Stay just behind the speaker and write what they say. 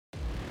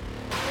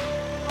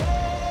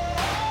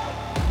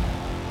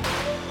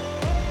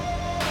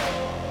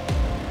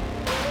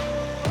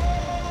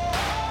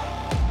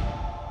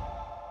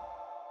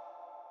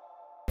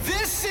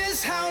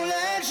is how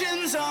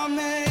legends are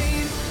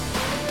made.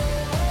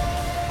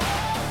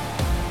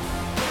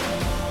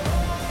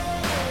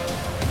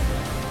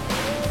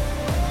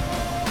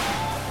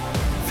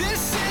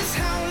 This is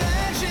how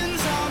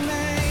legends are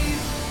made.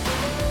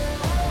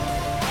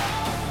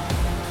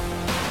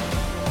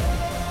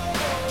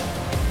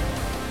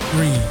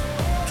 3,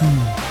 2,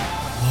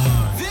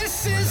 1.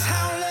 This is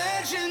how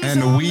legends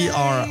And are we made.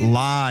 are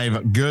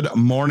live. Good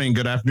morning,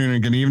 good afternoon,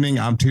 and good evening.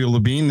 I'm Teal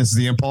Levine. This is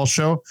the Impulse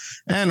Show.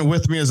 And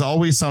with me, as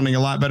always, sounding a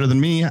lot better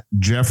than me,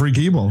 Jeffrey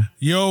Keeble.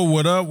 Yo,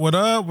 what up? What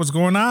up? What's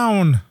going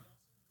on?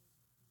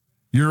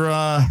 You're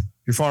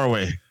far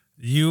away.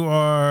 You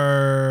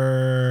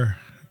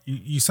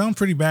sound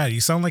pretty bad.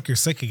 You sound like you're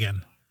sick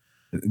again.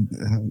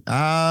 You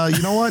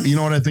know what? You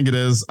know what I think it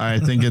is? I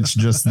think it's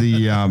just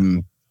the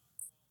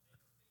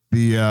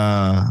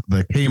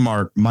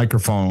Kmart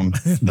microphone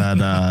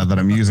that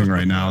I'm using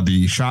right now,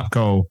 the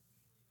Shopko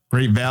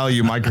Great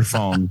Value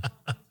microphone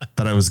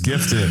that I was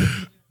gifted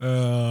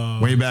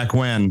way back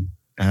when,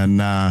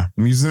 and I'm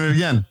using it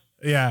again.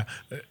 Yeah.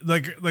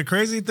 Like the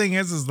crazy thing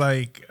is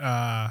like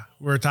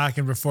we were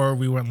talking before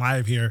we went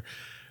live here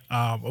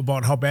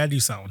about how bad you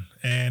sound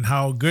and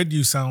how good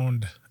you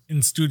sound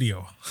in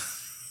studio.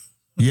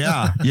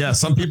 Yeah.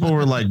 Some people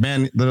were like,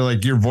 man, they're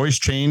like, your voice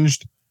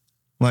changed.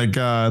 Like,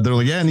 they're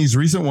like, yeah, in these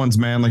recent ones,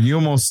 man, like you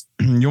almost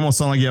sound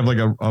like you have like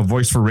a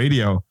voice for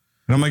radio.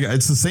 And I'm like,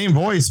 it's the same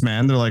voice,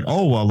 man. They're like,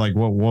 oh, well, like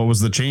what was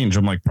the change?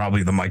 I'm like,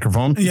 probably the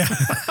microphone. Yeah.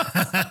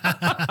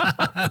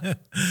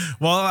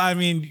 Well, I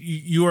mean,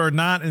 you are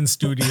not in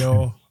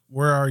studio.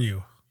 Where are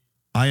you?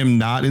 I am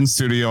not in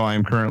studio. I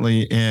am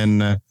currently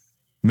in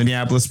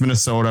Minneapolis,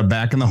 Minnesota,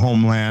 back in the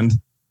homeland.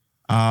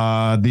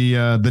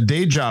 The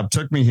day job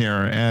took me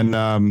here, and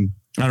I don't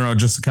know,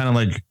 just kind of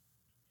like,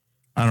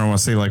 I don't want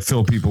to say like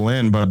fill people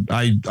in, but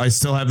I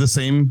still have the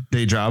same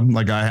day job.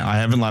 Like I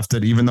haven't left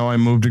it, even though I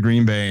moved to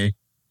Green Bay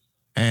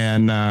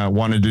and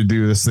wanted to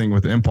do this thing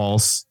with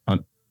Impulse.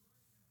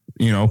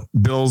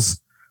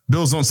 Bills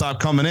don't stop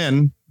coming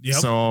in. Yep.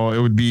 So it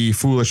would be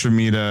foolish of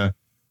me to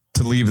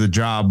leave the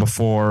job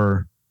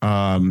before,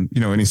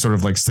 any sort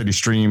of like steady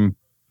stream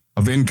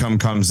of income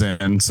comes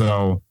in.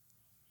 So,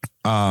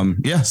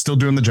 still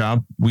doing the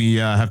job. We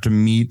have to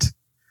meet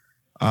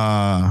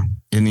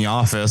in the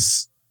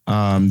office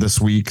this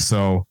week.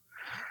 So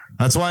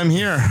that's why I'm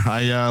here.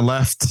 I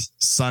left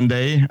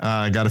Sunday.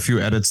 I got a few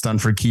edits done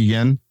for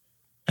Keegan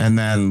and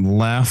then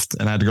left,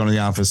 and I had to go to the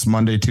office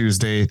Monday,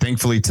 Tuesday.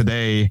 Thankfully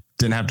today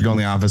didn't have to go in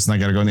the office, and I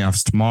got to go in the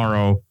office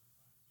tomorrow,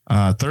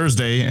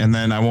 Thursday. And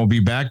then I won't be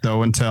back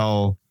though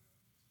until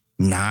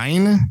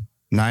 9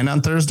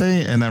 on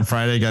Thursday. And then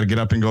Friday, got to get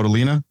up and go to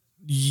Lena.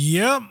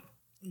 Yep.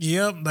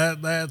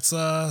 That's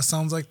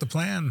sounds like the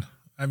plan.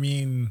 I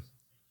mean,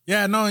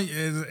 yeah, no,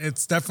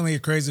 it's definitely a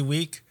crazy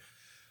week.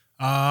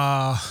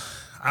 I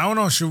don't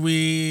know. Should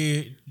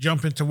we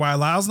jump into why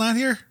Lyle's not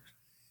here?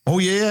 Oh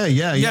yeah.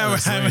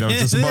 That's right. I was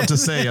just about to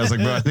say, I was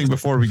like, well, I think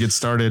before we get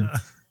started,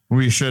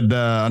 we should,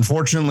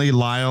 unfortunately,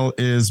 Lyle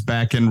is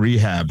back in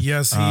rehab.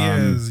 Yes, he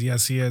is.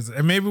 Yes, he is.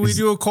 And maybe we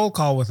do a cold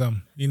call with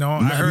him. You know,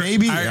 I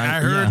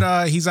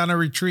heard he's on a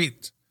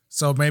retreat.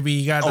 So maybe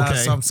he got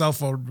some cell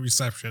phone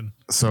reception.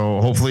 So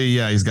hopefully,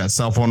 he's got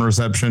cell phone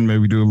reception.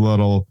 Maybe do a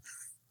little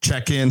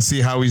check in,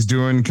 see how he's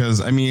doing. Cause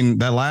I mean,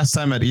 that last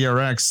time at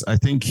ERX, I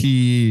think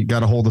he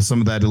got a hold of some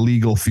of that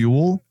illegal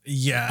fuel.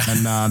 Yeah.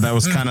 And that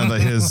was kind of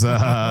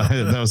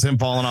that was him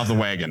falling off the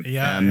wagon.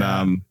 Yeah.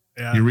 And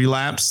he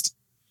relapsed.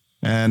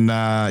 And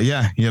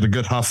he had a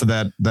good huff of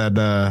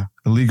that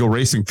illegal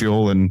racing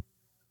fuel and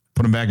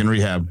put him back in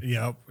rehab.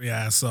 Yep.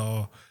 Yeah.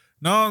 So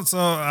during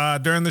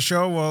the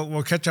show,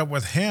 we'll catch up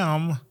with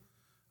him.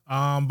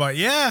 But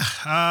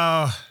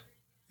other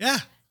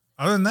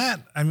than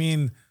that, I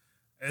mean,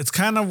 it's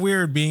kind of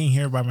weird being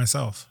here by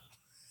myself.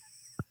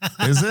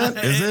 Is it?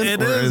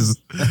 It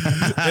is.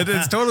 It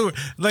is totally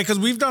like, cause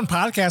we've done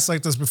podcasts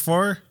like this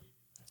before.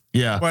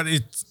 Yeah. But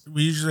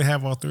we usually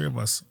have all three of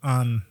us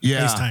on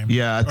FaceTime.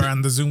 Yeah. Or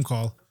on the Zoom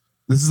call.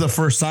 This is the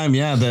first time.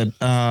 Yeah. That,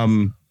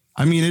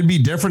 I mean, it'd be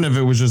different if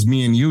it was just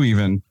me and you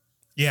even.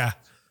 Yeah.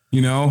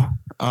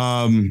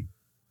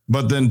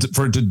 But then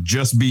for it to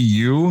just be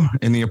you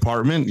in the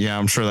apartment,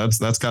 I'm sure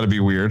that's got to be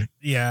weird.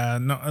 Yeah,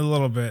 no, a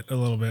little bit,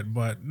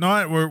 but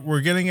no,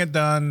 we're getting it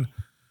done.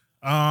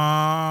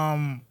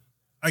 I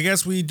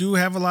guess we do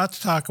have a lot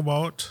to talk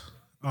about.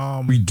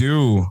 We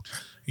do.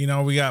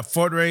 We got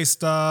foot race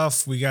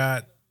stuff, we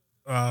got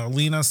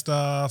Lena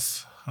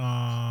stuff.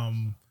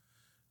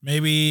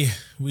 Maybe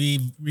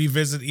we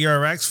revisit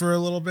ERX for a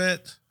little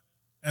bit,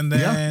 and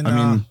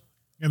then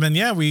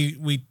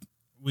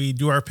we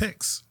do our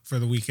picks for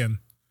the weekend.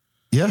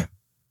 Yeah.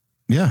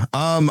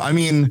 I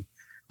mean,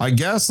 I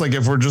guess like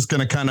if we're just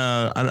gonna kind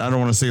of, I don't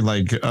want to say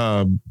like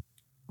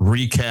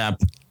recap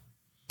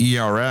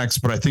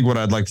ERX, but I think what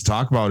I'd like to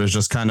talk about is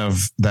just kind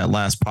of that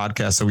last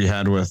podcast that we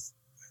had with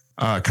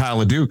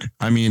Kyle LeDuc.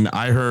 I mean,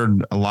 I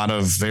heard a lot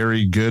of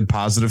very good,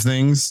 positive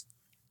things,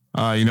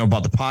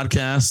 about the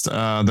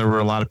podcast. There were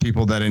a lot of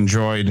people that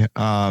enjoyed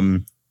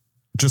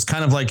just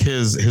kind of like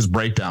his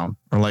breakdown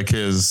or like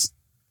his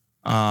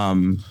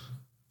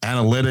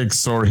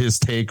analytics or his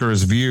take or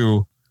his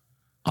view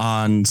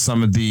on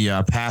some of the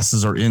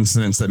passes or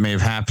incidents that may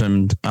have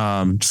happened.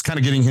 Just kind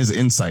of getting his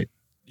insight.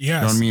 Yes. You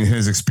know what I mean?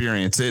 His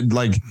experience. It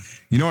like,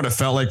 you know what it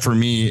felt like for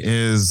me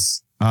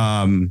is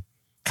kind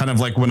of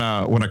like when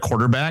a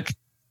quarterback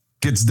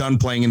gets done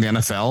playing in the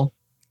NFL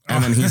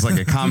and then he's like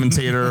a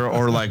commentator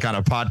or like on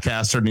a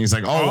podcaster and he's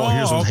like,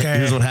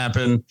 here's what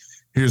happened.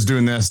 Here's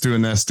doing this,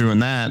 doing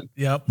that.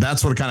 Yep.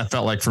 That's what it kind of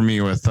felt like for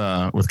me with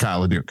Kyle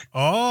LeDuc.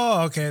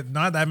 Oh, okay.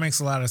 No, that makes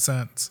a lot of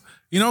sense.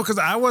 You know, because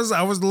I was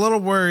a little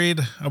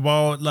worried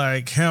about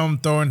like him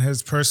throwing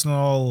his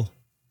personal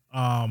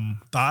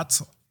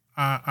thoughts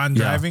on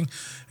driving,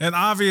 and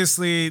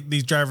obviously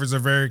these drivers are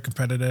very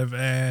competitive,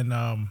 and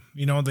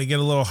you know, they get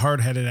a little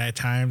hard headed at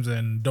times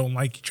and don't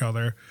like each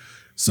other.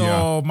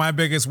 So my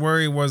biggest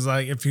worry was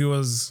like if he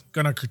was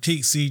gonna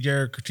critique CJ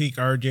or critique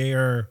RJ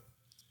or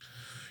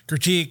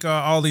critique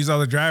all these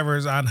other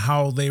drivers on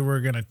how they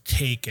were gonna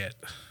take it,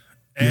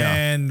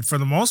 and for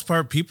the most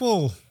part,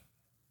 people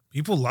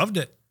loved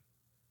it.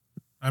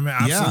 I mean,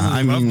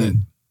 absolutely loved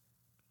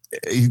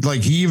it.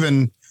 Like he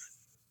even,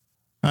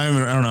 I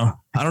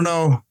don't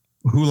know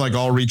who like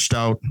all reached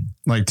out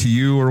like to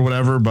you or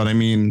whatever, but I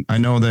mean, I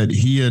know that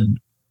he had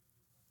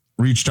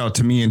reached out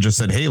to me and just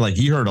said, hey, like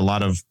he heard a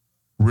lot of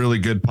really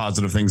good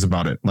positive things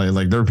about it.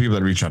 Like there were people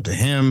that reached out to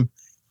him,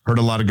 heard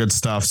a lot of good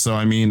stuff. So,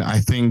 I mean,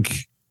 I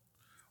think,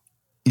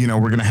 you know,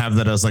 we're going to have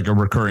that as like a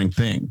recurring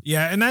thing.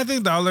 Yeah. And I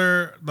think the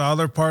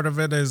other part of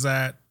it is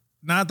that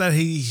not that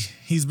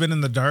he's been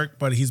in the dark,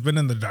 but he's been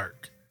in the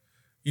dark.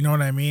 You know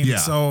what I mean? Yeah.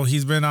 So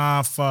he's been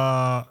off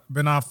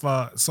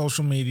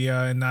social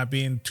media and not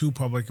being too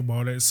public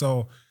about it.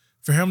 So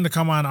for him to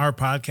come on our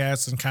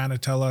podcast and kind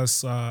of tell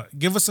us,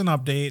 give us an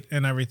update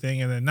and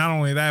everything, and then not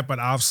only that, but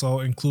also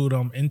include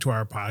him into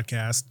our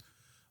podcast,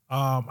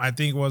 I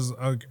think was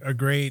a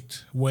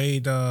great way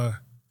to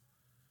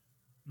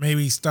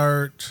maybe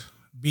start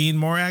being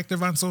more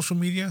active on social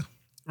media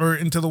or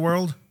into the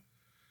world.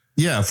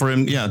 Yeah, for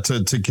him,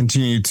 to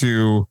continue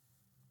to,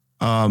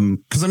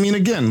 because I mean,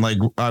 again, like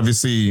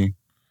obviously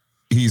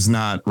he's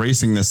not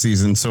racing this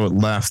season, so it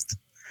left,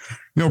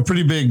 you know,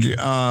 pretty big.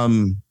 I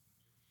don't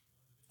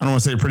want to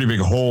say a pretty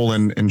big hole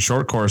in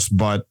short course,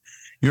 but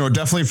you know, it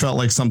definitely felt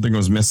like something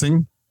was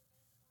missing,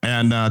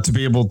 and to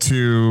be able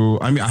to,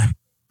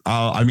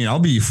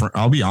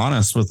 I'll be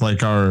honest with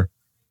like our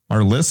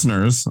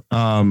listeners,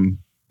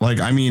 like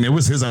I mean, it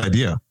was his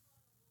idea,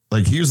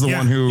 like he was the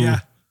one who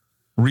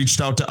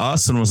reached out to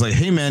us and was like,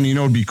 hey man, you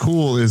know, it'd be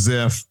cool is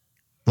if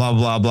blah,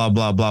 blah, blah,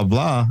 blah, blah,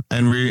 blah.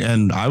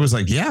 And I was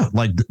like, yeah,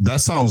 like that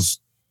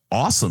sounds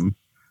awesome.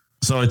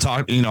 So I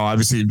talked, you know,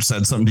 obviously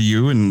said something to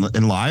you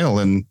and Lyle.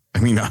 And I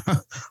mean,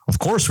 of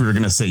course we were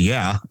going to say,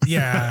 yeah.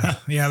 Yeah.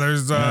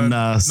 There's no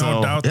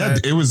doubt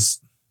that it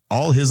was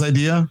all his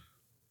idea.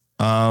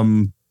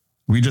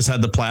 We just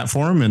had the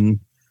platform and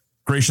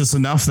gracious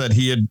enough that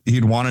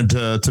he'd wanted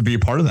to be a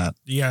part of that.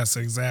 Yes,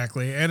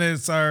 exactly. And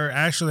it's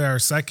our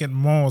second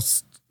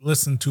most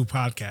listened to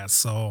podcast.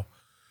 So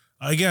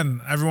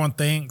again, everyone,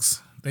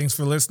 thanks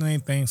for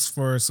listening. Thanks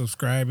for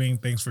subscribing.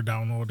 Thanks for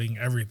downloading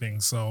everything.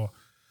 So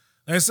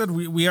like I said,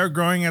 we are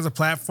growing as a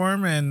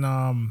platform, and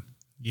I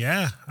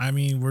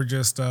mean, we're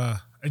just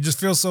it just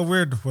feels so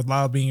weird with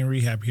Lyle being in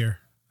rehab here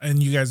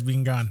and you guys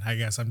being gone. I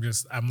guess I'm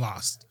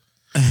lost.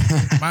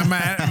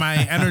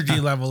 my energy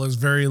level is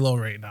very low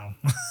right now.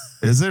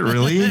 Is it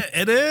really?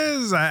 It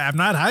is. I'm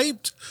not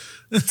hyped.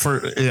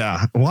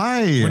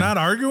 Why? We're not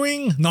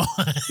arguing. No.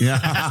 Yeah.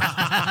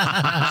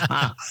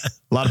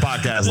 A lot of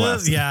podcasts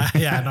left. Yeah.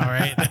 I know,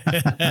 right?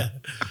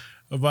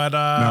 But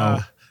no.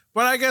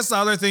 But I guess the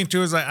other thing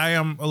too is I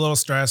am a little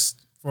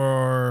stressed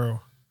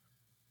for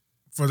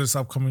this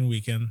upcoming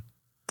weekend.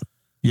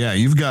 Yeah,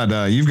 you've got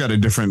a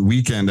different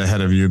weekend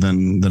ahead of you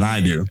than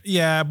I do.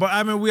 Yeah, but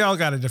I mean, we all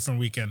got a different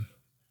weekend.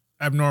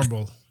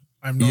 Abnormal.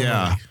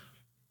 Yeah.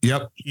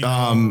 Yep. You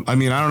know, I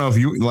mean, I don't know if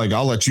you like,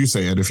 I'll let you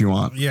say it if you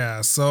want. Yeah.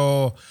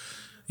 So,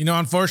 you know,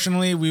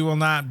 unfortunately we will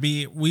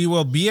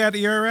be at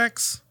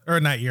ERX,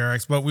 or not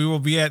ERX, but we will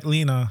be at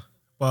Lena,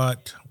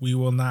 but we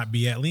will not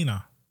be at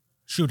Lena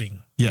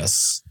shooting.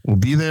 Yes. We'll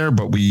be there,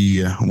 but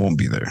we won't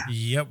be there.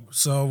 Yep.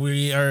 So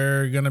we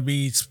are going to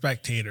be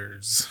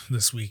spectators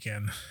this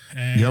weekend,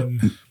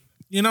 and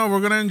you know, we're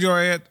going to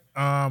enjoy it.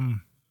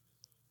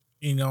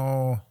 You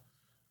know,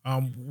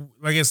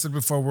 like I said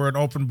before, we're an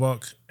open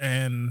book,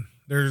 and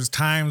there's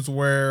times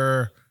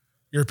where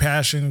your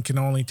passion can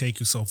only take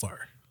you so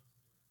far.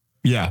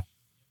 Yeah.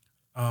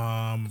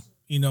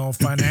 You know,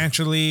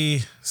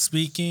 financially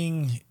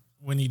speaking,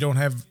 when you don't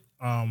have,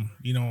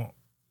 you know,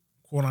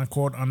 quote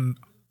unquote,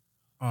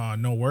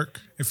 no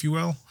work, if you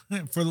will,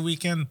 for the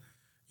weekend,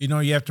 you know,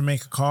 you have to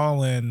make a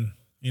call and,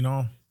 you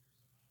know,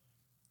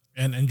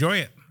 and enjoy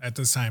it at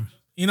this time.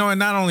 You know, and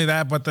not only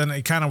that, but then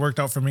it kind of worked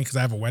out for me because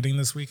I have a wedding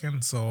this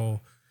weekend.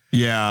 So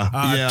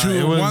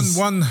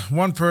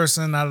one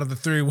person out of the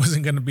three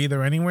wasn't going to be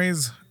there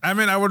anyways. I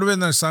mean, I would have been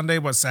there Sunday,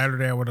 but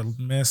Saturday I would have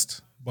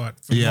missed. But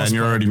and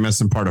you're already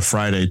missing part of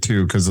Friday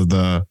too because of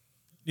the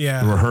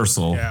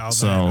rehearsal. Yeah,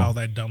 all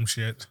that dumb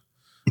shit.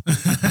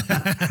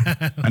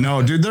 I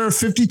know, dude. There are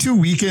 52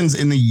 weekends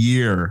in the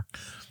year.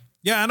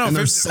 Yeah, I know. And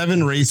there's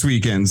 7 race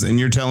weekends, and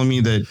you're telling me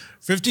that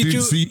 52.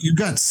 Dude, so you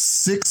got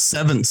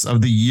 6/7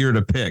 of the year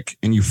to pick,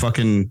 and you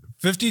fucking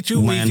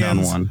 52 land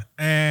weekends, on one.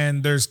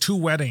 and there's 2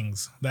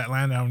 weddings that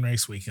land on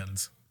race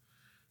weekends.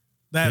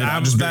 That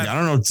Dude, I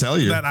don't know what to tell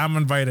you. That I'm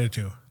invited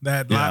to.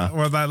 That Yeah.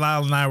 that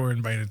Lyle and I were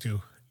invited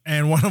to,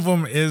 and one of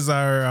them is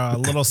our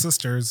little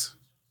sisters,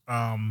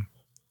 and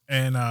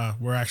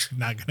we're actually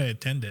not going to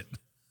attend it.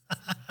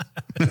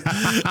 We're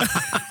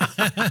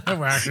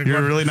actually You're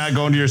going, really not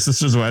going to your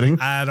sister's wedding?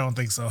 I don't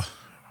think so.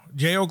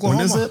 Jay, Oklahoma.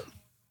 When is it?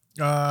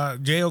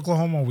 Jay,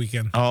 Oklahoma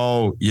weekend.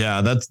 Oh,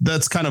 yeah.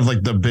 That's kind of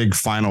like the big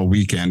final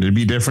weekend. It'd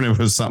be different if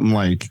it was something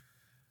like,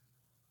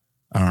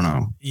 I don't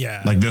know,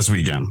 Yeah, like this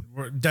weekend.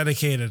 we're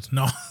dedicated.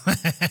 No,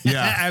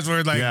 Yeah. as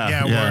we're like,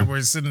 Yeah.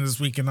 we're sitting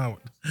this weekend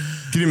out.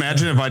 Can you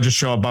imagine if I just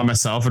show up by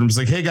myself and I'm just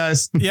like, hey,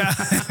 guys? Yeah,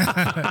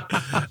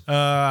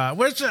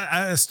 which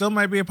still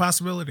might be a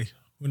possibility.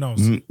 Who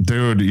knows?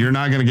 Dude, you're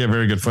not going to get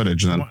very good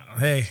footage then.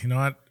 Hey, you know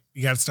what?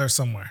 You got to start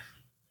somewhere.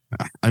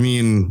 I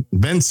mean,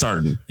 Ben's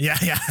starting. Yeah.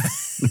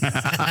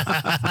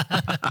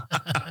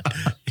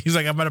 He's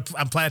like, I'm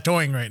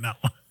plateauing right now.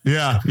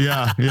 Yeah.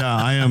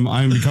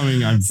 I've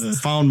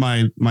found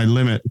my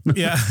limit.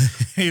 Yeah.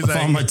 He's I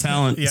found my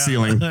talent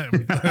ceiling.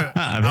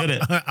 I've hit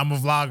it. I'm a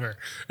vlogger.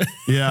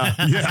 Yeah.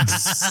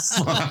 That's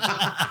what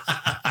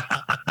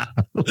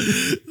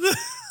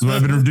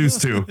I've been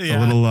reduced to. Yeah. A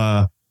little,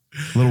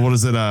 what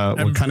is it?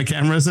 What kind of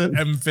camera is it?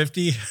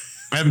 M50.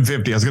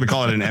 M50. I was going to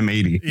call it an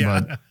M80,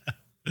 Yeah. but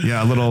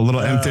yeah, a little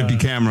M50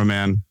 camera,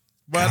 man.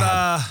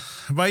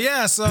 But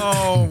yeah,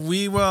 so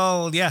we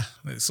will,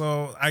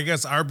 so I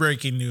guess our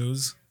breaking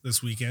news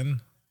this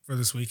weekend.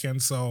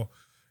 So,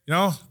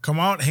 come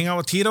out, hang out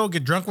with Tito,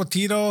 get drunk with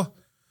Tito,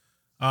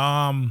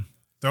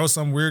 throw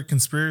some weird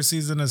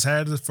conspiracies in his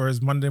head for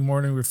his Monday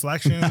morning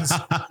reflections.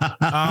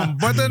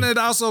 But then it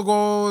also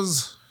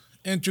goes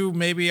into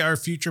maybe our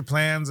future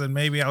plans, and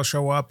maybe I'll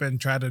show up and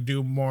try to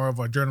do more of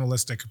a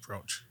journalistic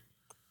approach.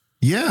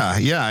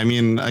 Yeah. I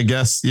mean, I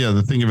guess,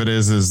 the thing of it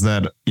is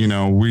that,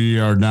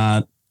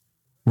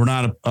 we're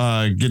not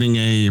getting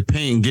a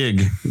paying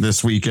gig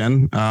this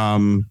weekend.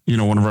 One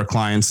of our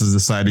clients is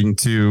deciding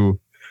to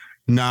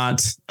not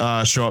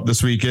show up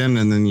this weekend.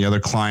 And then the other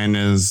client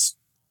is,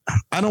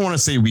 I don't want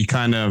to say we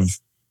kind of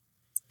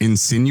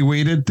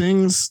insinuated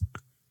things,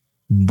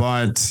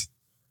 but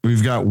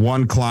we've got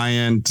one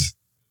client,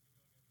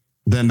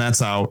 then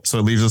that's out. So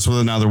it leaves us with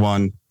another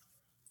one.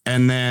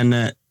 And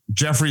then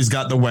Jeffrey's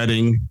got the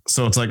wedding.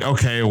 So it's like,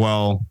 okay,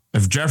 well,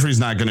 if Jeffrey's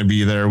not going to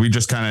be there, we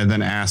just kind of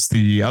then ask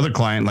the other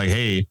client, like,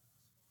 hey,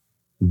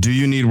 do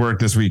you need work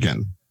this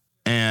weekend?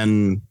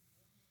 And,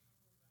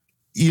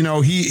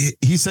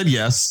 he said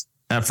yes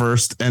at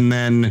first, and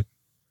then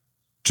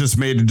just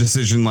made a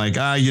decision like,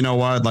 you know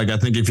what? Like, I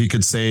think if he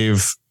could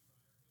save,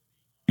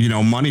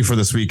 money for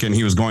this weekend,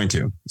 he was going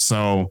to.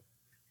 So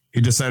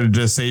he decided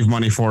to save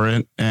money for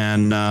it.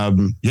 And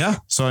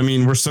so, I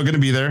mean, we're still going to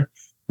be there.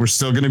 We're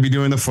still going to be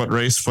doing the foot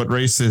race. Foot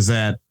race is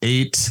at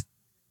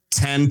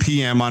 8:10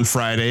 p.m. on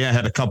Friday. I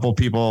had a couple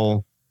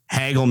people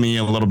haggle me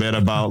a little bit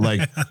about like,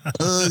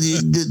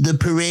 the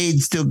parade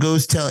still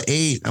goes till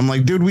 8. I'm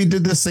like, dude, we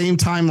did the same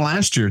time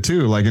last year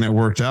too. Like, and it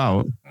worked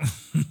out.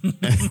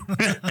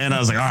 And I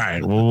was like, all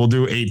right, well, we'll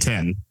do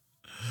 8:10.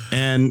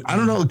 And I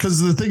don't know, because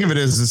the thing of it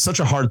is, it's such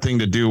a hard thing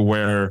to do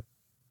where,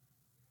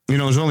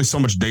 there's only so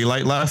much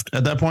daylight left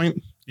at that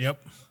point. Yep.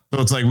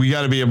 So it's like, we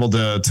got to be able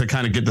to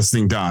kind of get this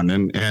thing done.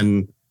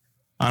 And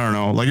I don't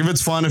know, like if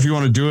it's fun, if you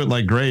want to do it,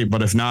 like great.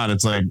 But if not,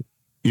 it's like,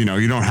 you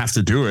don't have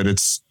to do it.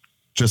 It's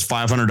just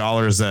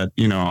 $500 that,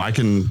 I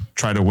can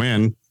try to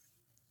win.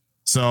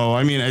 So,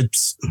 I mean,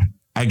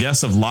 I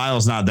guess if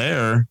Lyle's not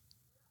there,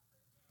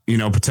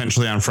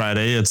 potentially on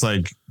Friday, it's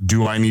like,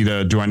 do I need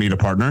a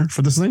partner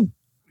for this thing?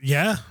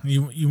 Yeah,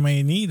 you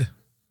may need.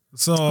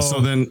 So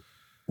then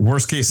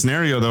worst case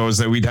scenario though, is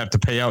that we'd have to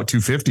pay out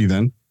 $250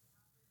 then.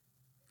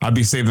 I'd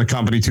be saving the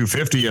company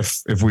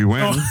 $250 if we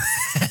win. Oh.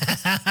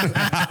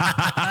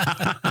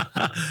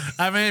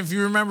 I mean, if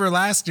you remember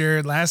last year,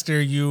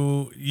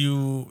 your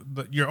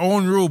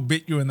own rule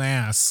bit you in the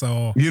ass.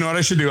 So you know what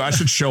I should do? I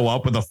should show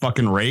up with a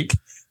fucking rake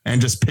and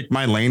just pick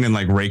my lane and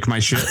like rake my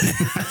shit.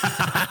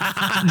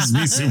 Just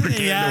be super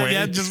carried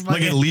away. Just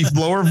like a leaf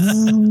blower.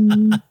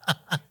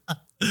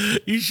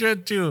 You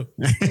should too.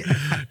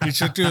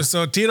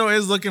 So Tito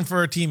is looking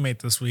for a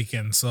teammate this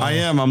weekend. So I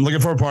am. I'm looking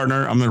for a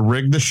partner. I'm gonna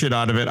rig the shit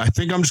out of it. I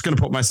think I'm just gonna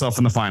put myself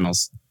in the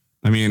finals.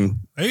 I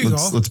mean,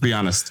 let's be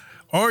honest.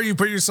 Or you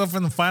put yourself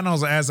in the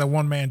finals as a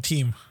one-man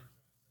team.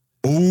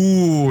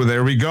 Ooh,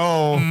 there we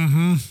go.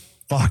 Mm-hmm.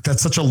 Fuck,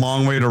 that's such a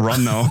long way to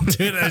run though.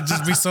 Dude, it'd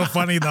just be so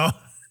funny though.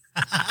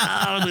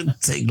 How did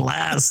it take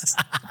last?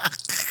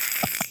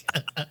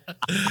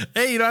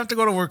 Hey, you don't have to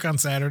go to work on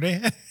Saturday.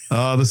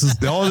 This is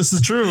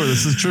true.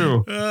 This is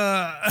true.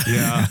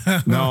 Yeah.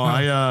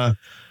 No,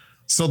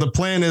 so the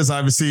plan is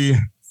obviously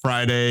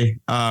Friday.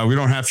 We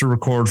don't have to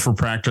record for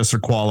practice or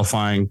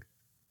qualifying.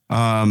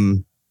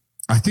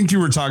 I I think you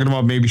were talking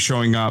about maybe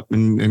showing up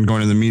and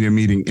going to the media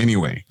meeting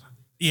anyway.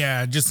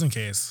 Yeah, just in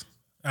case.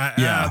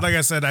 Yeah. Like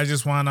I said, I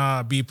just want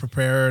to be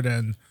prepared,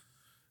 and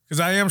because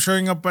I am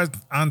showing up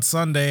on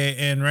Sunday,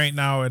 and right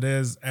now it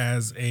is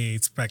as a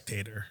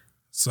spectator.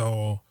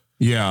 So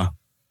Yeah.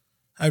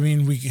 I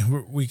mean, we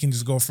can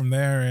just go from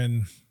there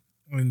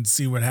and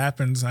see what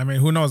happens. I mean,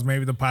 who knows?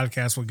 Maybe the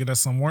podcast will get us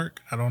some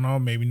work. I don't know.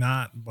 Maybe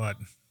not, but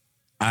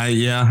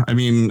I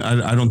mean,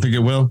 I don't think it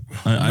will.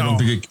 I don't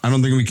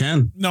think we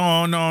can.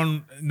 no.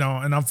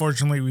 And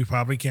unfortunately, we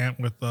probably can't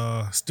with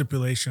the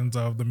stipulations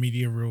of the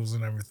media rules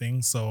and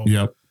everything. So,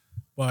 Yep.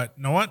 but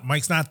you know what?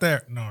 Mike's not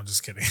there. No,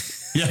 just kidding.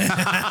 Yeah.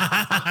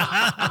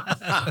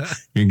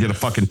 You can get a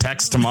fucking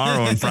text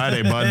tomorrow and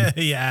Friday, bud.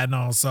 Yeah,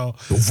 no. So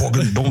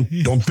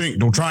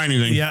Don't try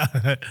anything. yeah,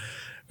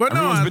 but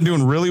Everyone's no, been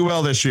doing really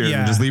well this year.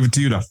 Yeah. Just leave it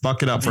to you to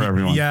fuck it up for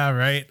everyone. yeah,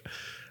 right.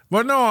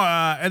 But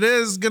no, it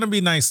is gonna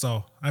be nice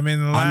though. I mean,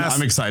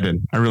 I'm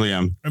excited. I really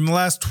am. in the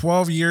last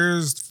 12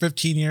 years,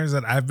 15 years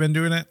that I've been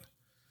doing it,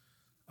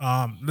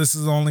 this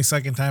is the only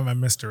second time I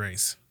missed a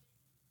race.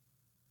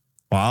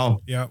 Wow.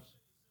 Yep.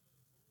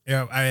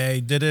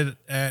 I did it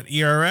at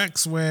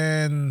ERX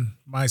when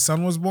my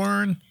son was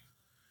born,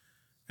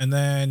 and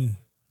then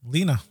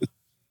Lena.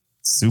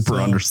 Super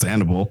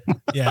understandable.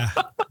 Yeah.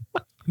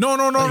 No.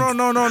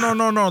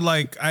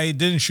 Like I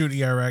didn't shoot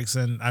ERX,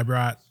 and I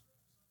brought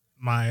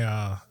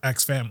my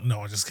ex family.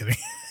 No, just kidding.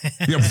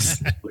 Yep.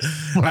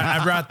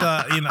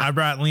 I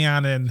brought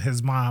Leon and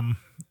his mom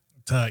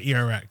to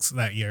ERX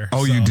that year.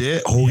 Oh, So, you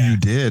did? Oh, yeah. you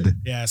did.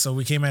 Yeah, so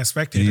we came as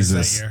spectators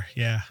Jesus. that year.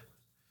 Yeah.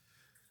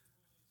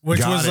 Which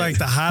Got was it. like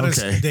the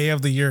hottest Okay. day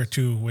of the year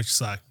too, which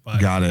sucked.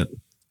 But Got it.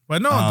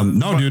 But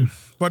no, Dude.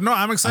 But no,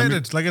 I'm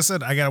excited. Like I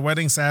said, I got a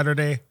wedding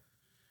Saturday,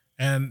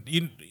 and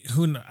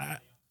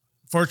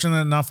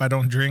fortunate enough, I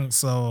don't drink,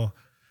 so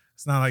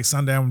it's not like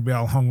Sunday I'm gonna be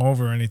all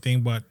hungover or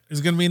anything. But it's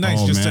gonna be nice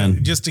Oh,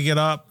 man. just to get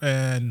up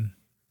and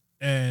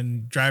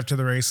drive to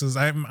the races.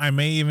 I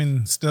may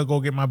even still go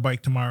get my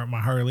bike tomorrow,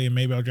 my Harley, and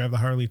maybe I'll drive the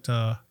Harley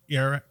to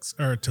ERX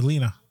or to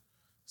Lena.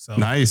 So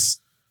Nice.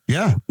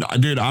 Yeah,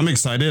 dude, I'm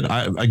excited.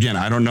 I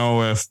don't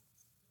know if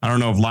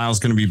Lyle's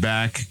going to be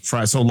back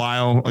Friday. So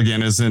Lyle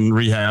again is in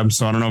rehab,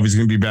 so I don't know if he's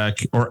going to be back,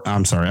 or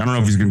I'm sorry, I don't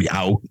know if he's going to be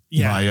out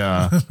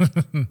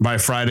by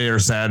Friday or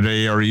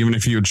Saturday, or even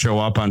if he would show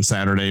up on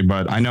Saturday.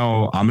 But I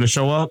know I'm going to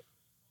show up,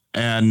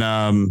 and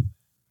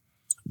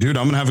dude,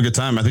 I'm going to have a good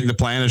time. I think the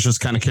plan is just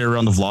kind of carry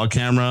around the vlog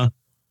camera.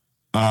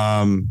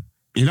 I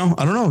don't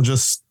know,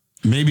 just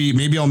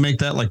maybe I'll make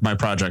that like my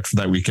project for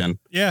that weekend.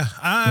 yeah,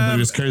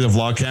 Just carry the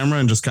vlog camera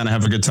and just kind of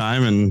have a good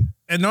time.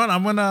 And no,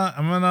 I'm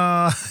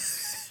gonna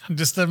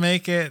just to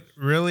make it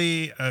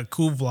really a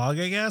cool vlog,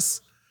 I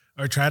guess,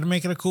 or try to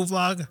make it a cool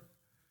vlog.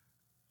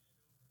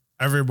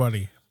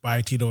 Everybody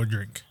buy Tito a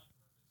drink.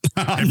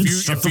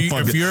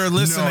 If you're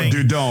listening, no,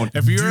 dude, don't.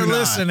 If you're Do not.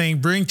 listening,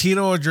 bring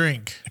Tito a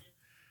drink.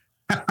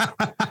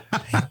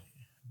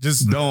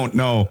 Just Don't.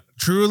 No.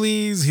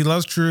 Trulies. He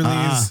loves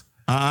Trulies.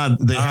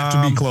 They have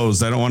to be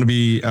closed. I don't want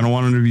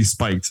them to be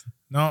spiked.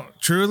 No,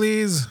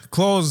 Trulies,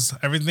 close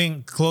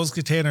everything, closed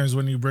containers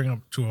when you bring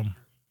them to them.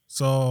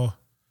 So,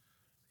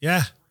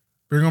 yeah,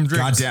 bring them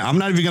drinks. God damn, I'm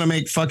not even gonna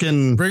make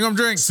fucking Bring them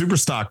drinks. super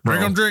stock, bro.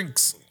 Bring them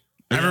drinks.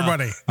 Yeah.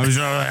 Everybody. I'm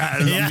sure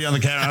I'll be on the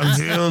camera. I'm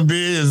still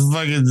be is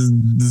fucking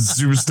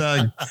super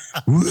stock.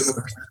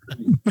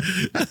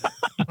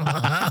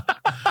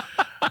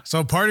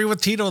 So party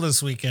with Tito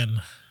this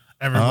weekend,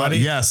 everybody.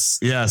 Yes.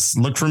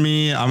 Look for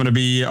me. I'm gonna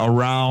be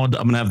around.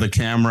 I'm gonna have the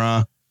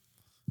camera,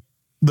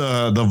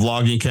 the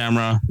vlogging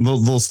camera,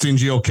 little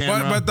stingy old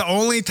camera. But the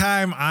only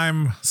time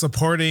I'm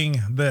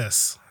supporting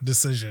this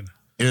decision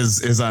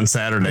is on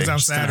Saturday. is on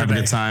Just gonna Saturday. have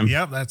a good time.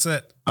 Yep, that's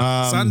it.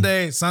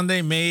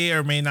 Sunday may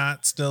or may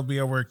not still be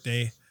a work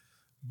day,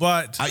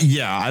 but I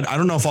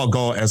don't know if I'll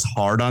go as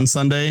hard on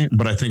Sunday,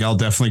 but I think I'll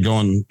definitely go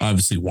and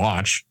obviously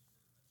watch.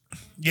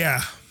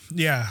 yeah.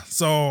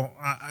 So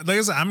like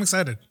I said, I'm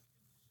excited.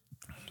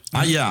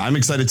 I'm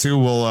excited too.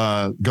 We'll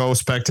go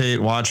spectate,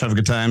 watch, have a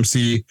good time,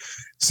 see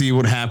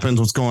what happens,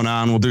 what's going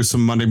on. We'll do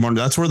some Monday morning.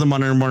 That's where the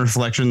Monday morning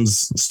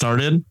reflections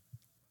started.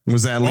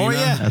 Was that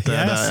Lena at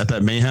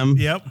that mayhem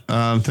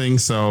thing?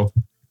 So,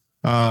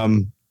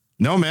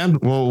 no, man,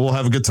 we'll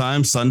have a good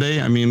time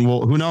Sunday. I mean,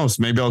 who knows?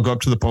 Maybe I'll go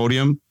up to the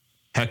podium,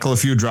 heckle a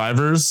few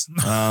drivers.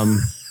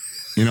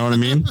 You know what I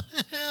mean?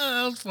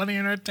 That was funny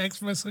in our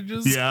text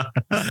messages. Yeah.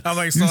 I'm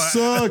like, You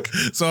suck.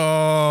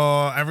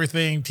 So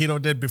everything Tito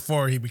did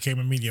before he became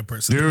a media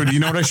person. Dude, you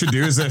know what I should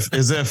do is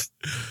if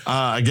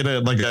I get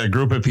a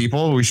group of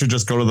people, we should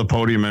just go to the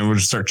podium and we'll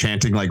just start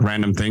chanting like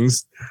random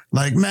things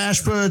like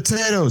mashed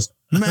potatoes,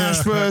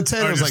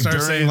 like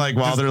during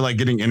while they're like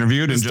getting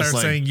interviewed and just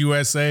like saying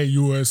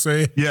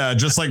USA. Yeah,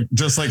 just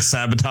like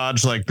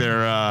sabotage like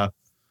their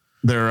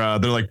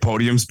like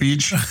podium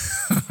speech.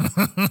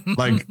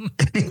 Like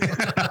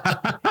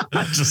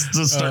just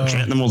start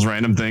chanting the most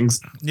random things.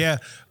 Yeah.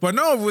 But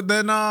no,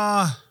 then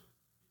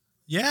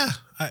yeah,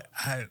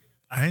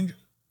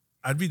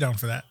 I'd be down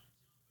for that.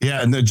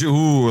 Yeah, and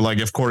like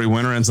if Corey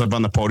Winter ends up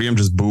on the podium,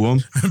 just boo him.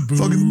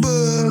 Fucking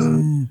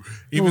boo.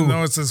 Even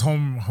though it's his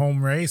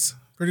home race,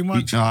 pretty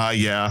much.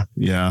 Yeah.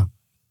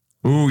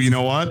 Ooh, you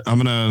know what?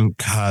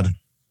 God,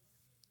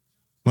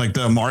 like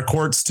the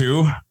Marquarts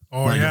too.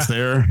 Oh, like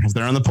yeah. if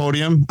they're on the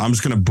podium, I'm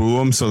just gonna boo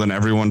them. So then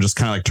everyone just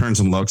kind of like turns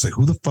and looks like,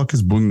 who the fuck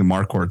is booing the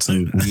Marquarts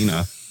and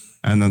Lena?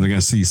 And then they're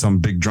gonna see some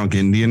big drunk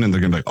Indian, and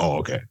they're gonna be like, "Oh,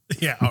 okay."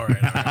 Yeah, all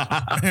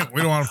right.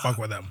 We don't want to fuck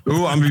with them.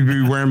 Ooh, I'm gonna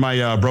be wearing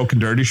my Broken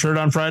Dirty shirt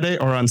on Friday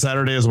or on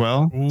Saturday as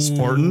well.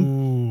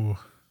 Sporting,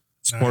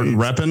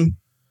 repping.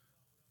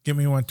 Give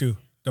me one too.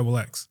 Double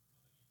X.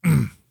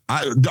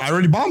 I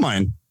already bought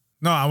mine.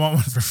 No, I want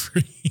one for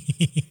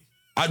free.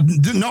 I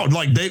didn't know.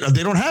 Like they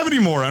don't have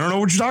anymore. I don't know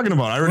what you're talking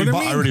about. I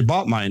already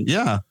bought mine.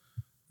 Yeah.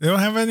 They don't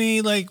have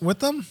any like with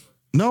them?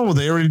 No,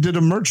 they already did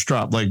a merch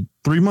drop like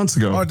 3 months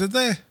ago. Oh, did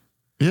they?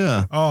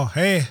 Yeah. Oh,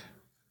 hey,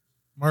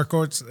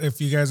 Marquarts,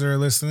 if you guys are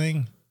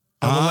listening,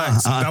 double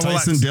X.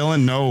 Tyson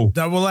Dillon, no.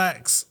 Double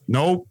X.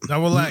 Nope.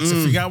 Double X.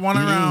 If you got one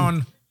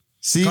around,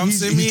 see, come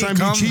see me.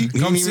 Come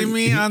see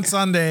me on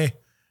Sunday.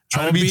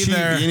 Trying to be cheap.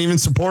 There. He ain't even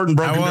supporting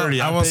Broken Dirty.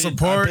 I will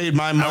support. I paid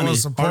my money. I will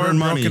support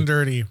Broken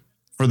Dirty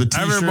for the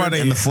t-shirt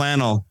and the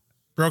flannel.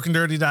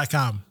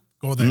 BrokenDirty.com.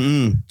 Go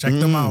there. Check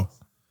them out.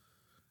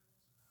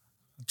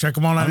 Check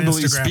them out on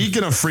Instagram.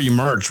 Speaking of free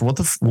merch, what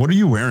are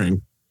you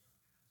wearing?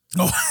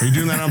 Oh. Are you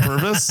doing that on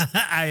purpose?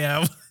 I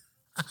am.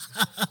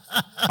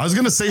 I was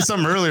going to say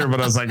something earlier,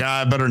 but I was like,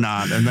 I better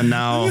not. And then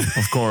now,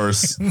 of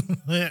course,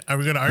 are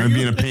we going to argue? I'm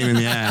being a pain in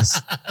the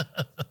ass.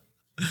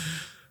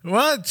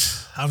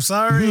 What? I'm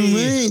sorry.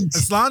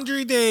 It's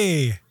laundry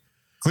day.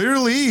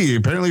 Clearly,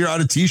 apparently you're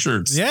out of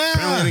t-shirts. Yeah.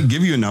 Apparently I didn't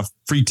give you enough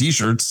free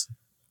t-shirts.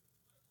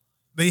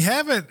 They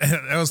haven't.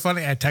 It was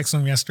funny. I texted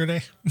him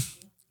yesterday. And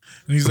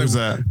he's Who's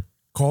like, that?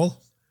 Cole?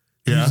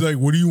 Yeah. He's like,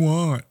 what do you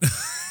want?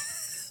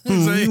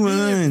 He's like,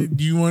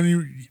 do you want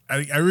to?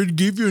 I already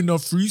gave you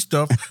enough free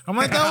stuff. I'm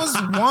like, that was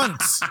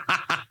once.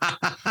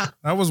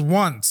 That was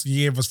once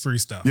you gave us free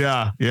stuff.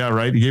 Yeah,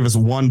 right. He gave us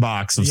one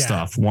box of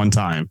stuff one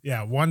time.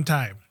 Yeah, one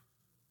time.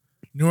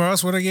 You know where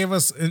else would have gave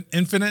us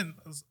infinite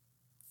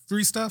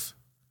free stuff?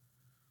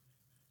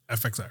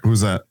 FXR.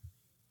 Who's that?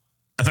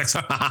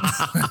 FXR.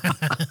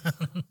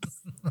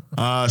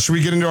 Should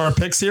we get into our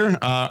picks here?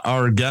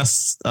 Our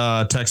guest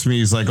texts me.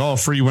 He's like, "Oh,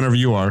 free whenever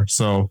you are."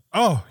 So.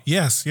 Oh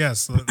yes.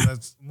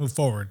 Let's move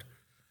forward.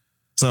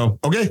 So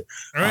okay,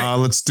 all right.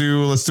 Let's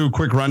do a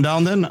quick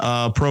rundown then.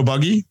 Pro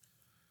Buggy.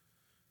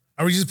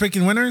 Are we just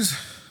picking winners?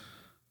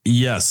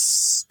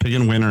 Yes,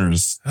 picking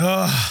winners.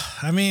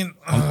 I mean,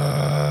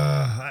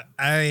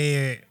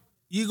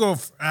 you go.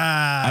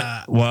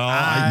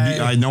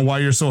 I know why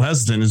you're so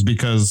hesitant is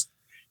because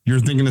you're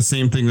thinking the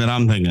same thing that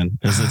I'm thinking.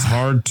 Is it's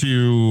hard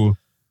to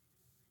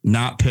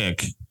not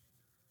pick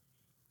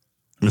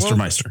Mr.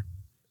 Meister.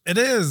 It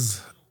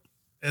is.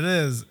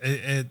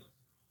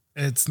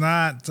 It's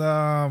not.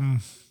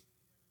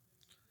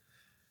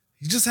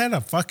 He just had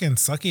a fucking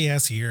sucky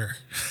ass year.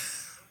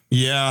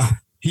 Yeah,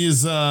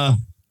 he's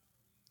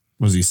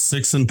was he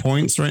 6 in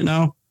points right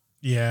now?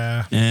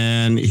 Yeah,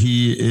 and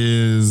he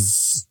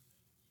is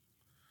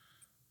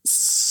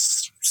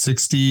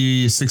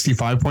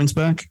 65 points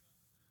back.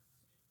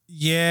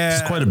 Yeah,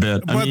 it's quite a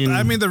bit. But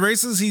I mean, the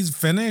races he's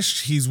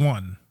finished, he's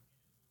won.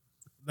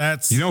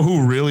 That's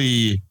who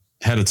really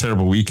had a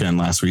terrible weekend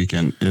last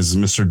weekend is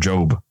Mr.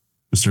 Job,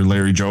 Mr.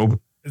 Larry Job.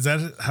 Is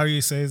that how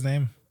you say his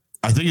name?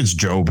 I think it's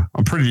Job.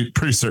 I'm pretty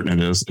certain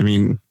it is. I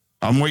mean,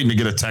 I'm waiting to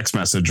get a text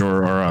message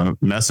or a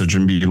message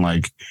and being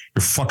like,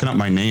 "You're fucking up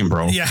my name,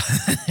 bro." Yeah,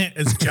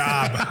 it's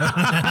Job.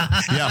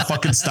 Yeah,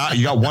 fucking stop.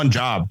 You got one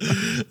job.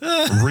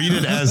 Read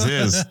it as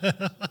is.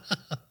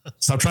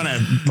 Stop trying to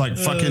like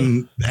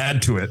fucking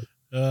add to it.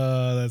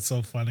 That's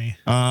so funny.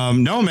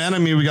 No, man. I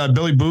mean, we got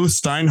Billy Booth,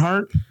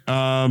 Steinhardt.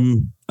 I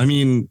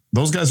mean,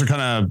 those guys are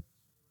kind of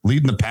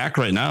leading the pack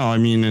right now. I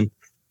mean,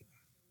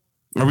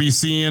 are we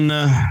seeing?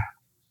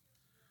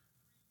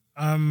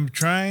 I'm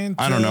trying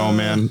to... I don't know,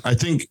 man. I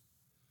think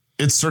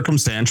it's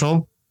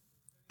circumstantial.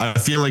 I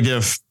feel like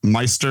if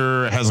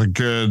Meister has a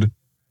good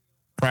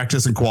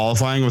practice in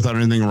qualifying without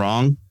anything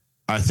wrong,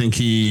 I think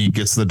he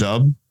gets the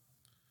dub,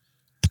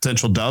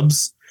 potential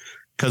dubs,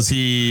 because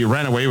he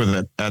ran away with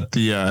it at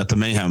the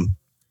Mayhem.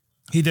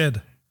 He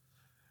did.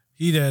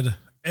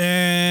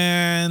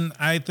 And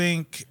I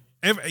think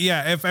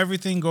if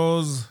everything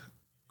goes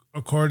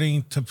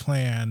according to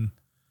plan,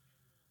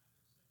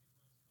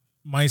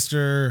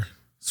 Meister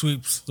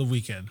sweeps the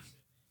weekend.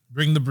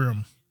 Bring the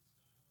broom.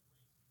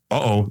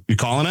 Uh-oh. You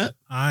calling it?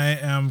 I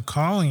am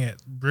calling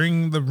it.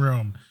 Bring the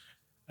broom.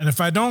 And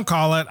if I don't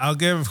call it, I'll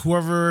give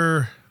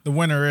whoever the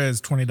winner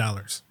is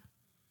 $20.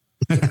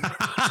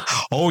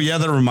 Oh, yeah.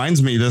 That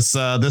reminds me. This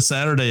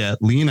Saturday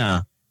at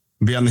Lena,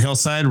 be on the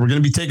hillside. We're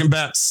going to be taking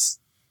bets.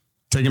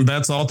 Taking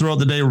bets all throughout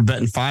the day. We're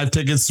betting 5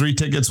 tickets, 3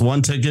 tickets,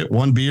 1 ticket,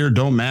 1 beer.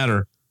 Don't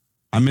matter.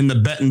 I'm in the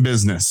betting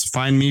business.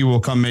 Find me. We'll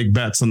come make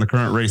bets on the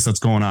current race that's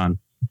going on.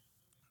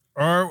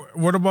 Or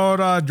what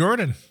about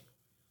Jordan?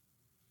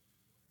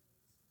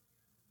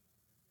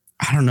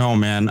 I don't know,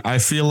 man. I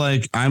feel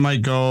like I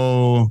might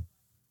go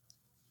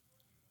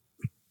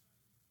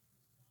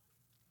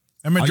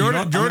I mean, You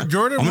Jordan, know what?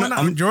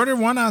 Jordan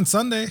won on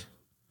Sunday.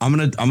 I'm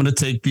gonna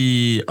take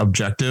the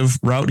objective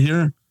route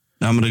here.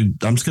 I'm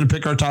just gonna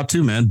pick our top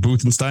two, man.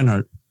 Booth and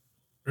Steinhardt.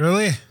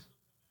 Really?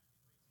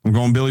 I'm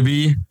going Billy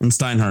B and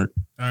Steinhardt.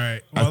 All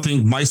right. Well, I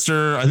think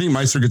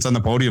Meister gets on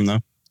the podium though.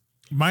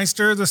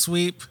 Meister the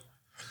sweep,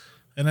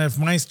 and if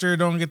Meister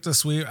don't get the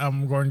sweep,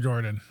 I'm going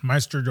Jordan.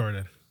 Meister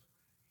Jordan.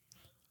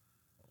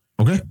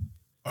 Okay.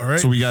 All right.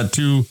 So we got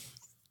two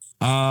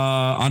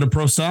onto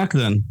pro stock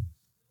then.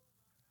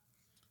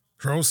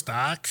 Pro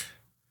stock.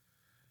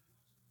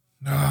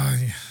 No.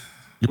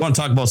 You want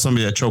to talk about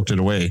somebody that choked it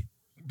away?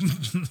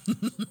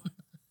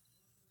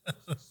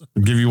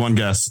 I'll give you one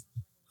guess.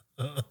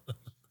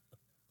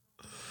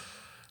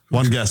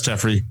 One guess,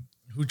 Jeffrey.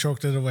 Who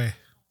choked it away?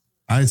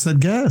 I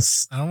said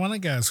guess. I don't want to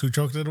guess. Who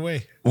choked it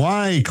away?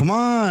 Why? Come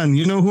on.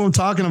 You know who I'm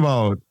talking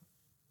about.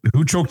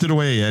 Who choked it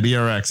away at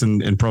ERX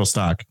in pro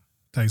stock?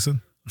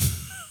 Tyson.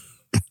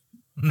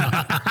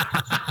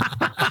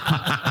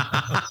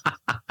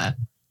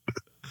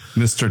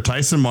 Mr.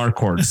 Tyson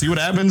Marquardt. See what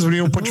happens when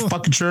you don't put your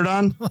fucking shirt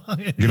on?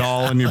 Get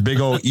all in your big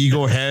old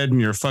ego head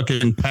and your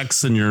fucking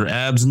pecs and your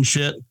abs and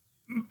shit.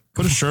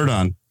 Put a shirt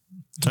on.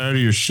 Tired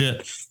of your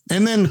shit.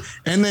 And then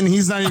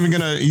he's not even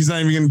gonna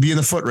be in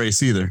the foot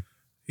race either.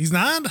 He's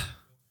not?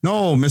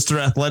 No, Mr.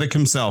 Athletic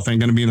himself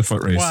ain't gonna be in the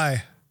foot race.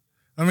 Why?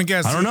 Let me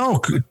guess. I don't know.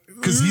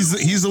 Because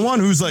he's the one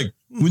who's like,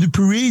 well, the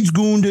parade's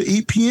going to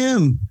 8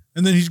 p.m.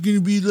 And then he's gonna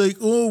be like,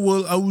 "Oh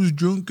well, I was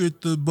drunk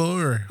at the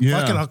bar." Yeah.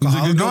 Fucking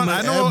alcohol.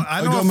 Like,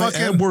 I know a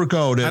fucking ab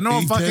workout. I know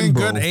a 8:10, fucking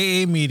bro. good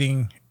AA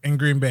meeting in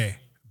Green Bay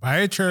by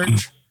a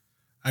church.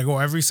 I go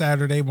every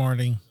Saturday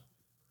morning.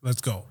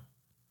 Let's go.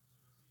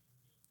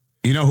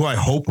 You know who I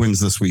hope wins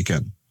this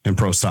weekend in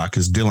pro stock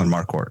is Dylan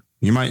Marquardt.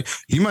 He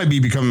might be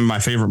becoming my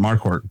favorite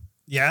Marquardt.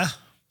 Yeah,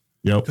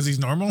 Yep. because he's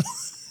normal.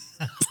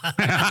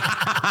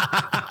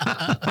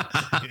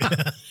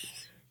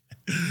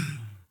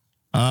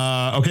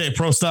 Okay,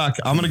 pro stock.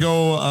 I'm gonna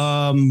go.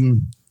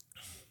 I'm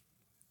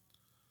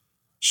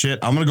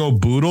gonna go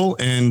Boodle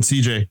and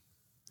CJ.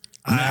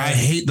 I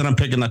hate that I'm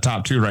picking the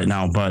top two right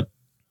now, but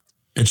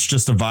it's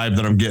just a vibe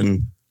that I'm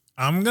getting.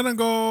 I'm gonna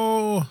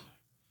go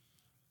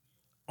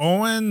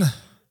Owen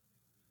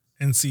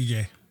and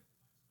CJ.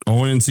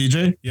 Owen and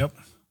CJ. Yep.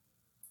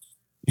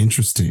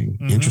 Interesting.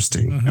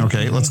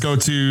 Okay, let's go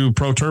to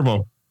Pro Turbo.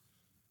 All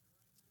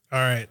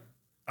right.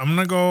 I'm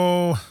gonna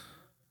go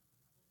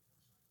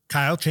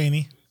Kyle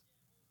Chaney,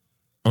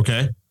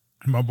 Okay.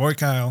 my boy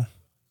Kyle,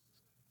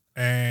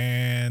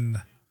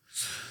 and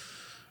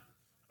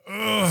you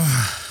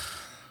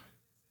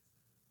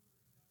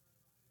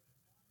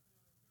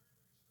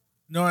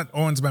know what?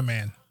 Owen's my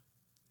man.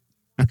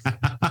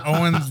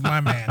 Owen's my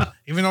man.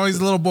 Even though he's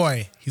a little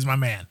boy, he's my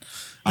man.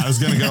 I was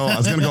gonna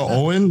go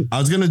Owen. I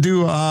was gonna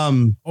do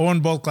Owen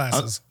both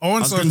classes.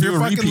 Owen, so if you're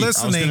fucking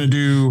listening,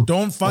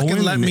 don't fucking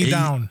Owen let me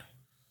down.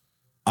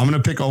 I'm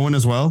gonna pick Owen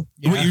as well.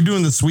 Yeah. Wait, you're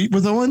doing the sweep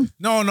with Owen?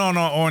 No.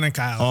 Owen and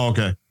Kyle. Oh,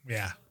 okay.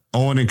 Yeah.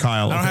 Owen and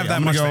Kyle. I don't have that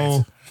I'm much gonna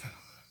go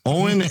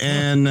Owen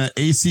and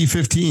AC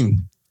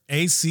 15.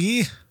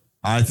 AC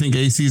I think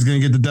AC is gonna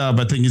get the dub.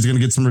 I think he's gonna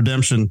get some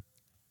redemption.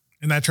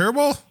 in that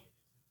turbo?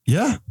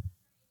 Yeah.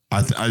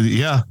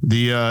 The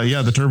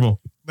turbo.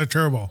 The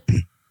turbo.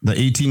 The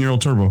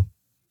 18-year-old turbo.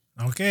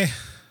 Okay.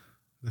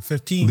 The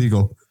 15.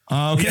 Legal.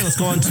 Okay, let's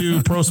go on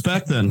to Pro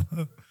Spec then.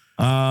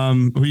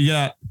 Who you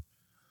got?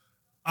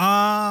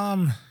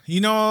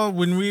 You know,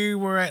 when we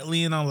were at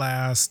Lena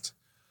last,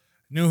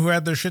 knew who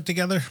had their shit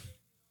together?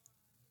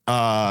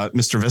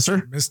 Mr. Visser?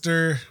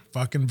 Mr.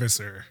 fucking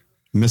Visser.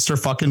 Mr.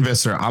 fucking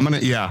Visser.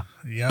 Yeah.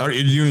 Yeah. Are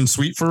you in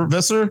sweet for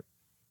Visser?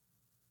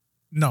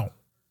 No.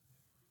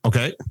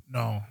 Okay.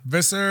 No.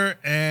 Visser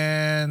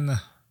and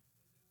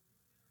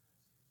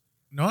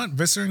no, what?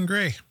 Visser and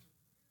Gray.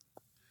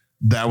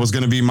 That was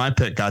going to be my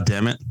pick. God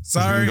damn it.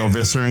 Sorry. Go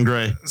Visser and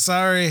Gray.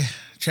 Sorry,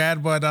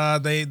 Chad, but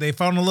they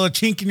found a little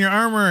chink in your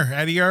armor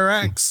at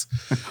ERX.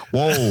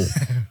 Whoa.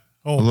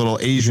 Oh. A little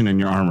Asian in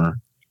your armor.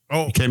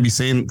 Oh. You can't be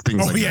saying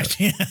things like yeah.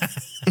 that.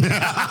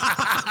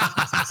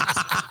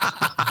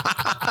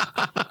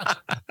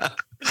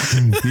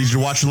 Need you to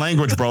watch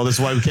language, bro. This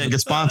is why we can't get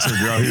sponsored.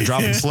 You're out here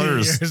dropping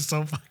slurs. You're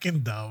so fucking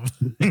dumb.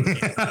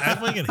 I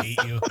fucking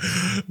hate you.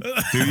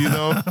 Do you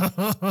though?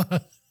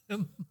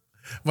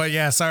 But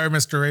yeah, sorry,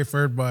 Mr.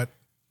 Rayford, but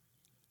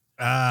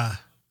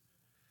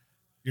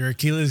your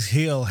Achilles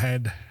heel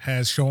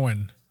has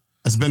shown.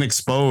 It's been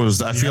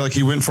exposed. I feel like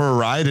he went for a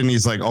ride and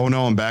he's like, oh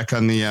no, I'm back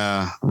on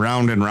the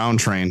round and round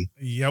train.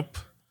 Yep.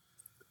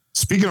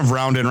 Speaking of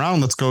round and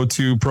round, let's go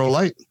to Pro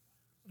Light.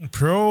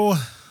 Pro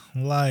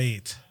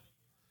Light.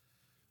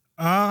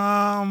 You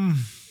know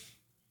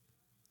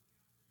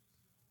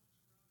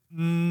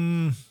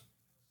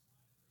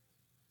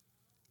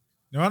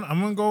what?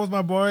 I'm gonna go with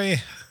my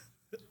boy,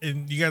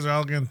 and you guys are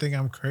all gonna think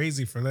I'm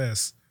crazy for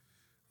this.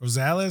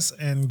 Rosales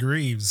and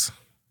Greaves.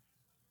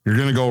 You're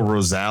gonna go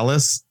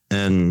Rosales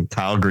and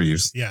Kyle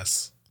Greaves.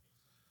 Yes.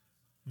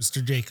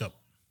 Mr. Jacob.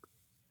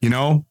 You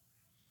know,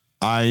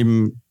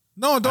 I'm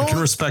No, don't. I can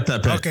respect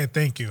that pick. Okay,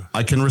 thank you.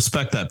 I can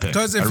respect that pick.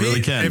 Because I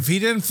really can. if he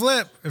didn't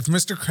flip, if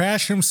Mr.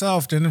 Crash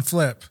himself didn't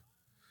flip,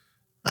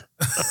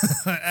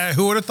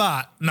 who would have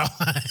thought? No.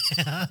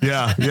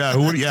 Yeah.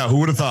 Who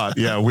would have thought?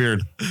 Yeah,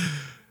 weird.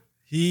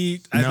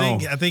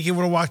 I think he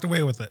would have walked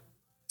away with it.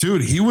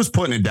 Dude, he was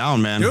putting it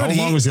down, man. Dude, How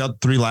long was he out?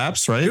 3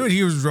 laps, right? Dude,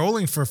 he was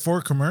rolling for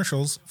 4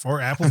 commercials, 4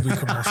 Applebee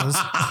commercials.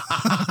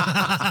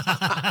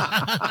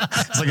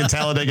 It's like a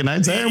Talladega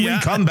Nights. Hey, we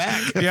come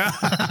back. Yeah.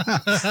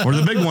 Or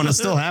the big one is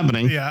still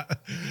happening. Yeah.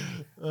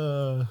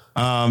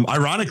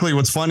 Ironically,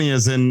 what's funny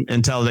is in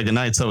Talladega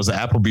Nights, that was an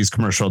Applebee's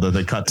commercial that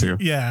they cut to.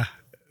 Yeah.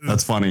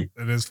 That's funny.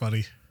 It is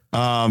funny.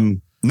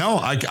 No,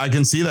 I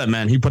can see that,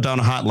 man. He put down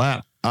a hot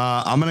lap.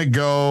 I'm going to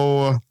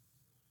go,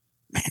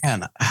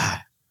 man,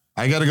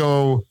 I got to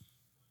go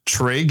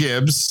Trey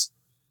Gibbs,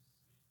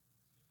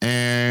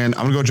 and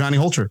I'm going to go Johnny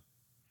Holter.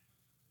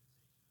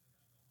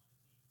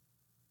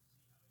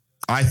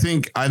 I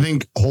think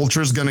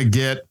Holter's going to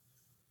get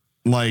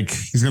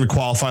he's going to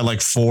qualify like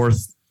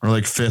 4th or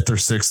like 5th or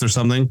 6th or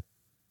something.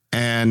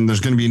 And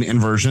there's going to be an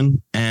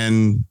inversion,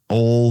 and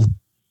old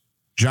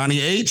Johnny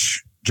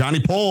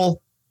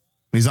Pole,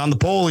 he's on the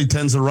pole. He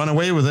tends to run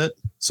away with it.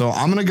 So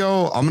I'm going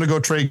to go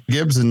Trey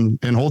Gibbs and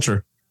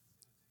Holter.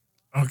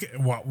 Okay.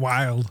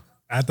 Wild.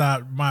 I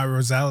thought my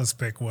Rosales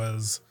pick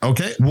was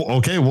okay.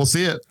 We'll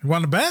see it. You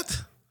want to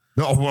bet?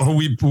 No,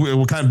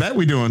 what kind of bet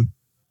we doing?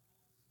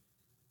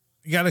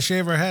 You got to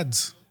shave our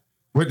heads.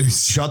 Wait,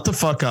 shut the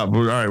fuck up.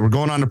 All right, we're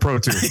going on to Pro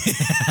 2.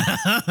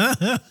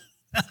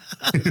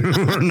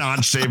 We're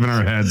not shaving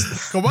our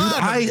heads. Come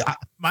on. Dude,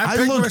 My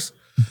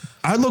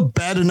I look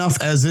bad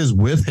enough as is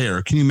with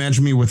hair. Can you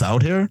imagine me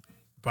without hair?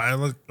 But I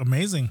look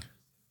amazing.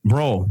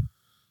 Bro,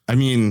 I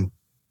mean,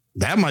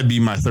 that might be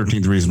my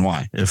 13th reason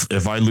why.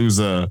 If I lose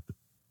a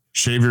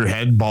shave your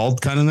head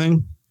bald kind of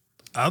thing.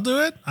 I'll do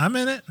it. I'm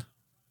in it.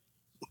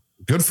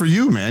 Good for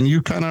you, man.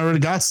 You kind of already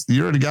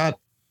got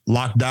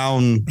locked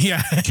down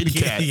kitty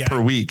cat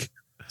per week.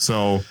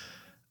 So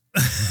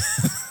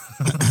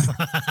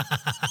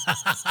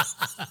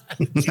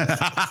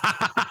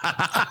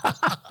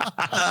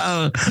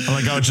I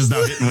like how it's just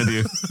now hitting with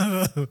you.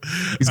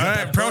 He's got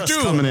that Pro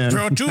 2 coming in.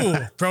 Pro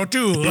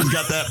 2. He's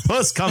got that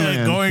puss coming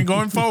in.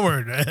 Going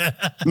forward.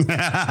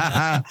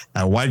 That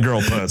white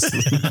girl puss.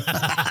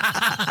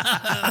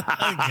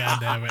 God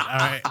damn it. All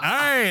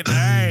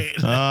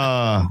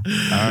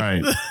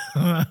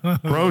right.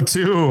 Pro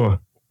 2.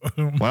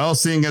 Well,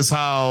 seeing as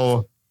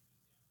how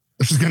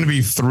there's going to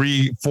be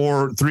three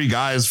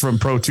guys from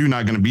Pro 2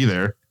 not going to be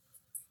there.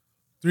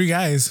 3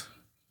 guys.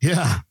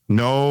 Yeah.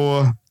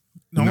 No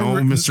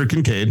Mr.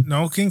 Kincaid.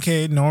 No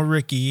Kincaid. No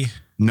Ricky.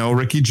 No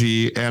Ricky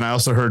G. And I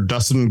also heard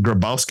Dustin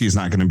Grabowski is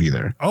not going to be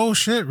there. Oh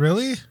shit!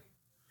 Really?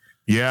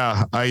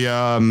 Yeah.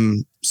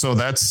 So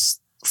that's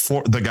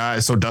for the guy.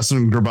 So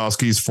Dustin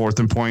Grabowski's 4th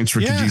in points.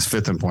 Ricky G's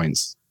 5th in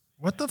points.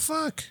 What the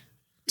fuck?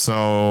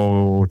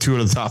 So 2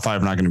 out of the top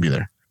 5 are not going to be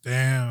there.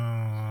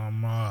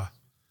 Damn.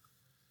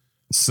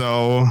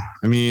 So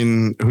I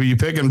mean, who you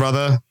picking,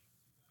 brother?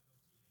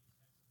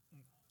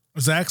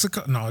 Zach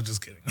Sikowski. No,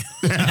 just kidding.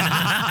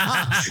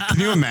 Can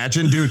you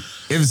imagine, dude?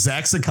 If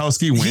Zach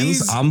Sikowski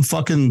wins, I'm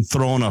fucking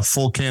throwing a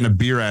full can of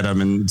beer at him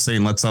and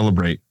saying, let's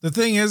celebrate. The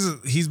thing is,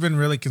 he's been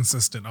really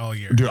consistent all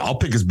year. Dude, I'll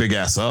pick his big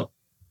ass up.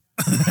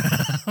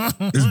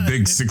 His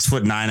big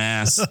 6'9"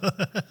 ass.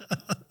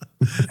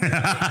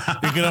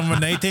 You get him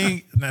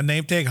a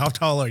name tag. How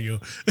tall are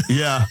you?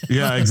 Yeah,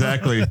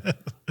 exactly.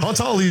 How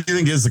tall do you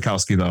think is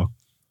Sikowski, though?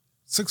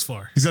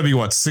 6'4". He's got to be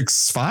what,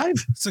 6'5"?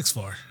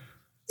 6'4".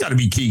 Got to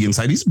be Keegan's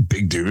height. He's a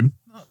big dude.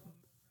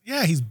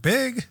 Yeah, he's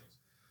big.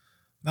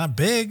 Not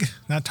big,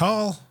 not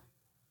tall.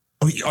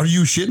 Oh, are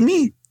you shitting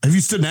me? Have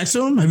you stood next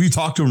to him? Have you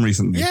talked to him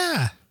recently?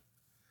 Yeah.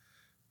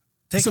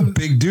 He's a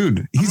big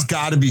dude. He's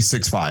got to be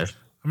 6'5".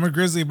 I'm a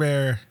grizzly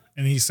bear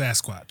and he's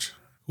Sasquatch.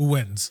 Who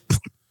wins?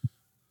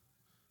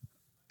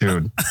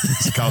 Dude,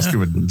 Sikowski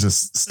would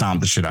just stomp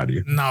the shit out of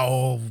you.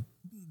 No.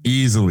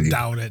 Easily.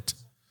 Doubt it.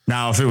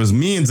 Now, if it was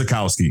me and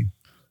Sikowski.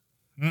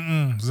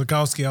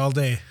 Sikowski all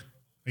day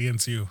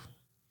against you.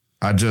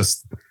 I'd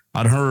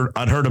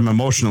hurt him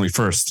emotionally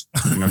first,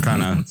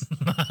 kind of,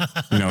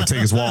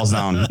 take his walls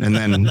down and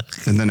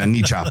then a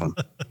knee chop him.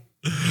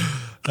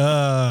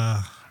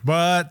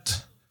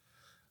 But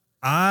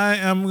I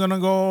am going to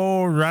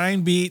go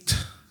Ryan Beat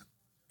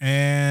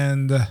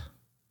and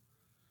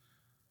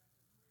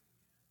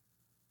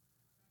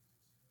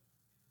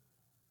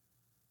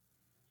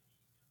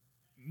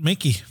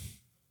Mickey.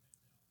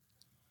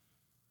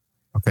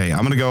 Okay, I'm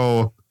going to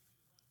go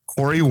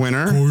Corey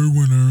Winner. Okay,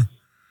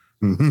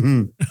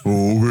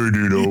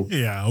 Dudo.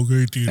 Yeah,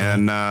 okay, Tito.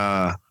 And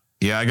I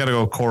got to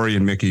go Corey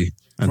and Mickey.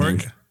 I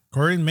think.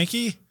 Corey and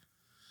Mickey?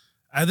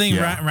 I think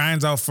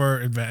Ryan's out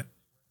for it.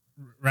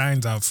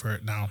 Ryan's out for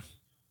it now.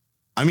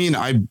 I mean,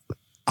 I'm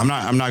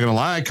not gonna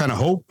lie. I kind of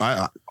hope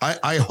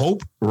I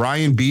hope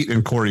Ryan Beat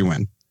and Corey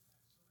win.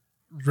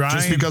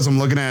 Just because I'm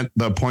looking at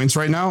the points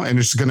right now, and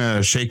it's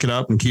gonna shake it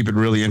up and keep it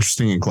really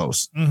interesting and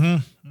close.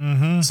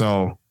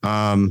 So,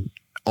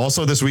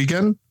 also this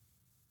weekend,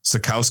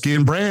 Sikowski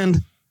and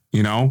Brand,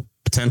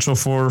 potential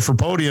for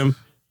podium.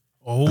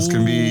 Oh, It's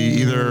gonna be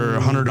either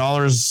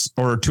 $100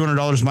 or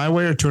 $200 my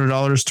way or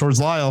 $200 towards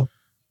Lyle.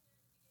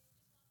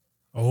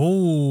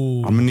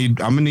 Oh, I'm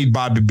gonna need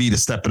Bobby B to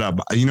step it up.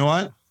 You know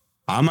what?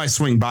 I might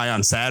swing by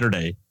on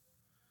Saturday,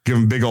 give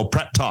him a big old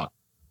prep talk,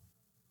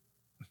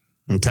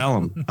 and tell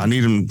him I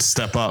need him to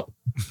step up,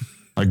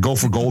 like go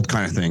for gold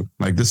kind of thing.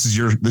 Like this is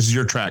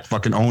your track,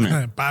 fucking own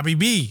it. Bobby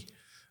B.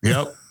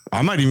 Yep.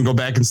 I might even go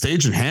back and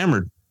stage and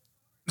hammered.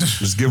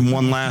 Just give him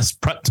one last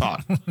prep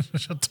talk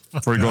Shut the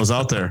fuck before he goes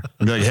out there.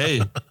 And be like,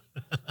 hey,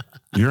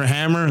 you're a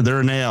hammer,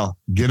 they're a nail.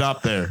 Get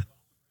up there.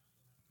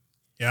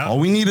 Yeah. All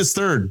we need is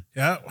third.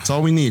 Yeah. That's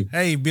all we need.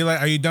 Hey, be like,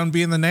 are you done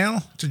being the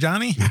nail to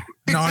Johnny?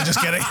 No, I'm just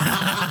kidding.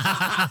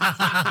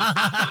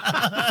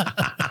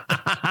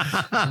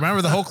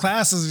 Remember, the whole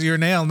class is your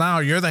nail now.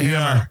 You're the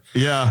hammer.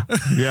 Yeah.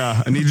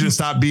 I need you to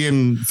stop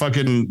being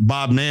fucking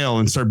Bob Nail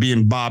and start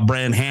being Bob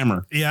Brand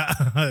Hammer. Yeah.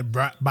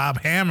 Bob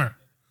Hammer.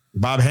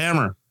 Bob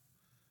Hammer.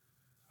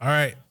 All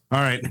right.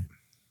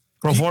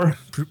 Pro 4?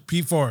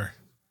 P4.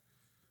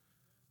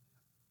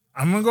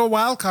 I'm going to go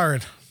wild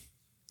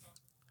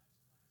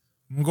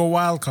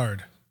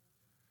card.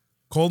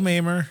 Cole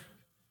Mamer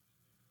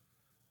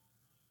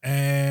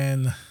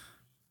and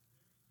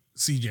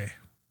CJ.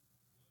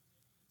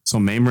 So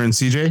Mamer and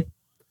CJ?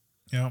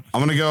 Yeah. I'm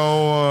going to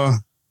go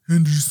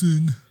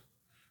Henderson.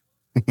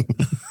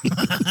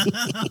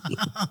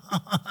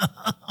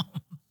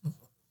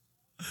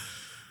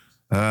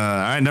 all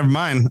right, never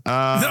mind.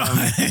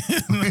 I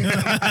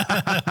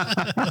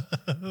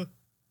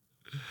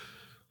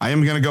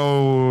am going to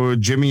go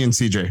Jimmy and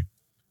CJ.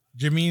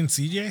 Jimmy and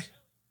CJ?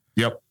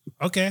 Yep.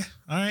 Okay.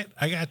 All right.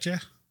 I got you.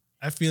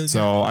 I feel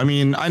So, I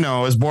mean, I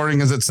know as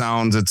boring as it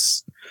sounds,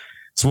 it's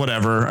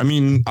whatever. I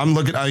mean, I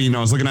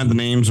was looking at the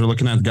names or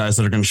looking at the guys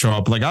that are going to show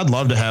up. Like, I'd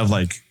love to have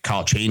like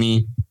Kyle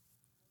Chaney,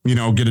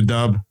 get a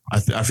dub.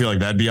 I feel like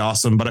that'd be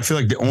awesome. But I feel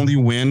like the only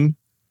win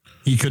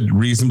he could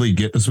reasonably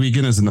get this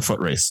weekend is in the foot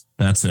race.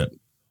 That's it.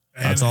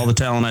 That's all the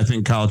talent I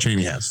think Kyle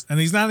Chaney has. And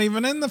he's not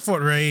even in the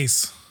foot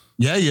race.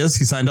 Yeah, he is.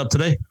 He signed up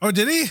today. Oh,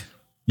 did he?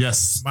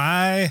 Yes.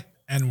 My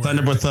N-word. Signed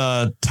up with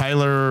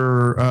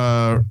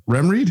Tyler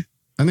Remreed,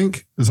 I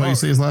think is how you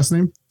say his last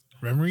name.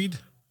 Remreed?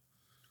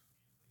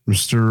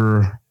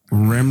 Mr.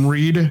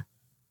 Remreed.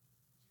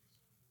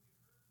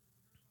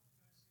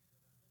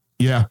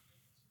 Yeah.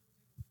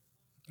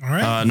 All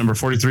right. Number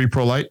 43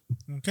 Pro Light.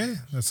 Okay.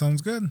 That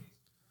sounds good.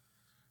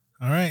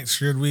 All right.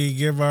 Should we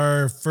give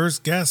our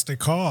first guest a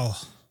call?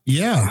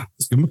 Yeah.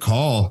 Let's give him a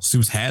call. See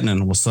what's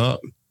happening. What's up?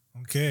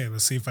 Okay.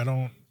 Let's see if I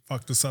don't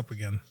fuck this up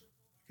again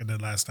like I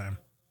did last time.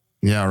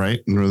 Yeah,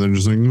 right. And they're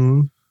just like,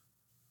 oh,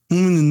 I'm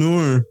in the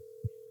door.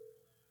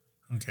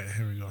 Okay.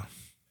 Here we go.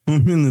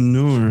 I'm in the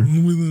door.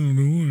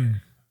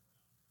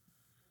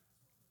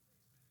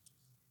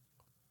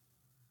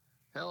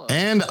 Hello.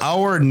 And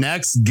our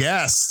next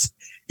guest,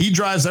 he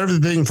drives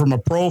everything from a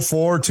Pro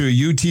 4 to a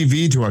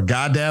UTV to a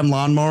goddamn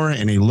lawnmower,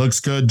 and he looks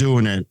good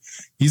doing it.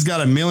 He's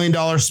got $1 million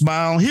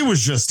smile. He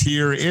was just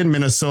here in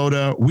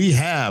Minnesota. We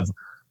have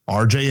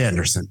RJ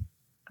Anderson.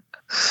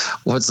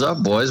 What's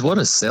up, boys? What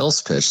a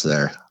sales pitch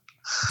there.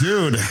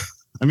 Dude,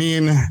 I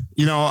mean,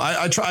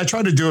 I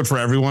try to do it for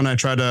everyone. I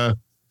try to,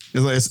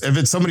 if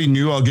it's somebody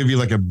new, I'll give you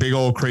like a big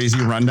old crazy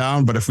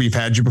rundown. But if we've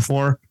had you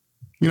before,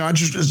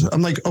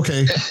 I'm like,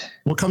 okay,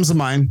 what comes to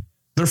mind?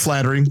 They're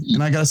flattering,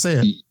 and I gotta say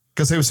it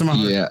because they was some.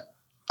 Yeah.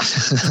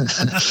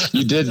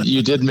 you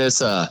did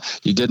miss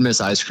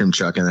ice cream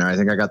truck in there. I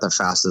think I got the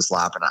fastest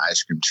lap in an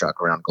ice cream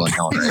truck around Glen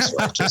Helen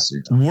Raceway. Just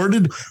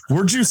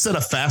Where'd you set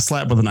a fast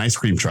lap with an ice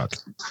cream truck?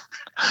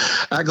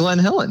 At Glen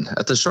Helen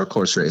at the short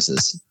course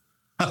races.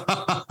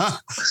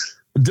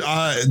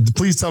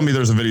 Please tell me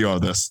there's a video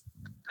of this.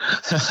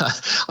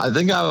 I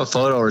think I have a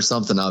photo or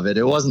something of it.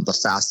 It wasn't the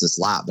fastest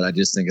lap, but I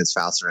just think it's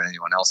faster than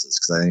anyone else's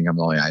because I think I'm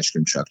the only ice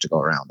cream truck to go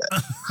around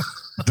it.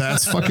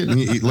 That's fucking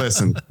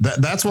listen.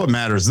 That's what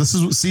matters. This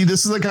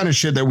is the kind of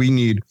shit that we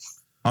need.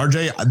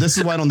 RJ, this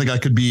is why I don't think I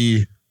could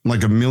be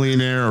like a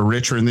millionaire or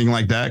rich or anything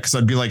like that. Because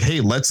I'd be like,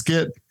 hey, let's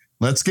get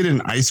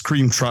an ice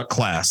cream truck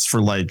class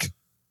for like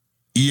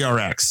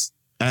ERX,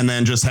 and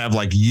then just have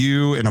like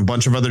you and a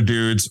bunch of other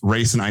dudes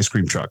racing ice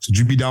cream trucks. Would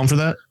you be down for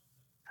that?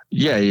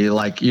 Yeah, you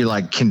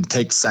can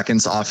take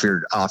seconds off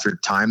your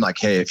time. Like,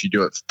 hey, if you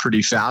do it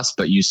pretty fast,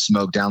 but you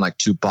smoke down like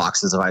 2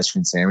 boxes of ice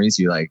cream Sammys,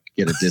 you like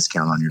get a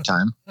discount on your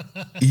time.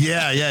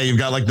 Yeah. You've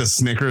got like the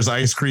Snickers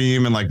ice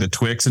cream and like the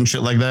Twix and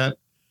shit like that.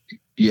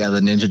 Yeah, the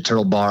Ninja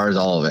Turtle bars,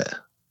 all of it.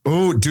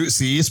 Oh, dude,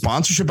 see,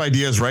 sponsorship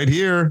ideas right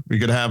here. We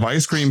could have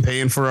ice cream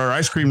paying for our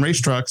ice cream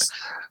race trucks.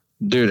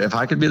 Dude, if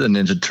I could be the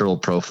Ninja Turtle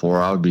Pro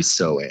 4, I would be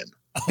so in.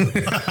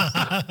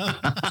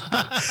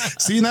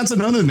 See, and that's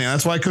another thing.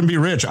 That's why I couldn't be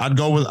rich. I'd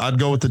go with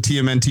the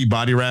TMNT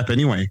body wrap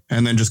anyway,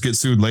 and then just get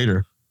sued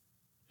later.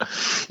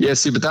 Yeah,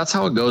 see, but that's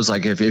how it goes.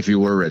 Like if you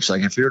were rich,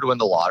 like if you were to win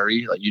the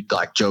lottery, like you'd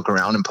like joke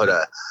around and put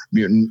a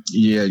mutant,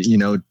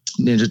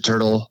 Ninja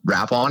Turtle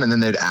wrap on, and then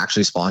they'd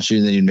actually sponsor you,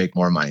 and then you'd make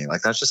more money.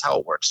 Like that's just how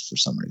it works for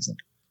some reason.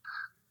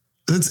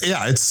 Isn't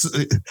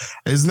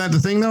that the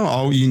thing though?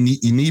 Oh, you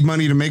need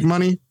money to make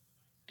money.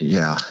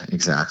 Yeah,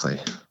 exactly.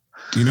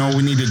 You know what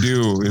we need to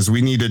do is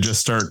we need to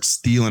just start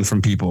stealing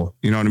from people.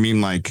 You know what I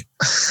mean? Like,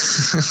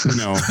 you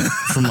know,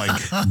 from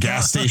like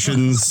gas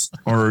stations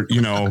or,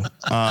 you know,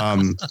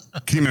 can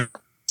you imagine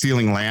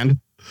stealing land?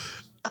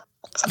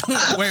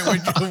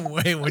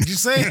 What'd you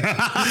say?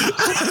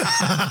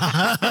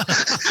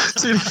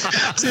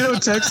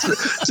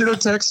 Tito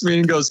texts me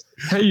and goes,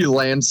 "Hey, you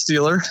land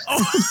stealer."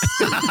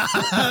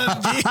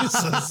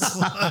 Jesus.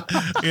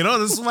 You know,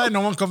 this is why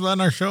no one comes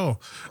on our show.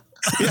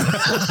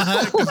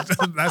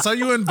 That's how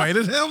you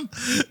invited him?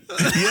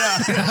 Yeah.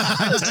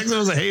 I texted him, I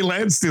was like, "Hey,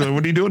 land stealer,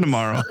 what are you doing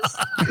tomorrow?"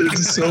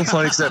 It's so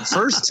funny because at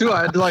first too,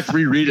 I had to like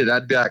reread it.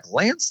 I'd be like,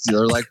 "Land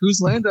stealer, like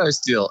whose land did I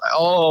steal?"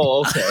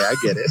 Oh, okay, I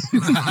get it.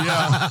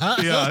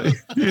 Yeah.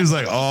 He was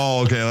like,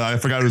 "Oh, okay. I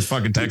forgot who was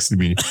fucking texting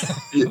me."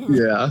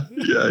 Yeah,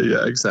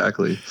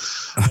 exactly.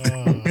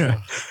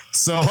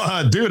 So,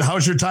 dude,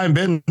 how's your time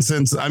been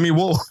since? I mean,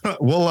 we'll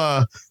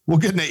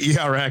get into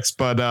ERX,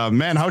 but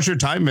man, how's your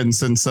time been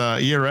since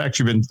ERX?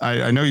 You've been.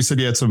 I know you said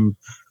you had some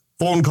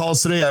phone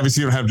calls today.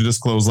 Obviously, you don't have to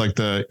disclose like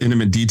the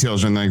intimate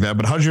details or anything like that.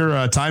 But how's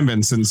your time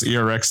been since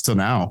ERX till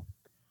now?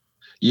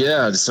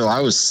 Yeah, so I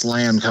was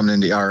slammed coming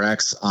into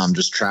ERX,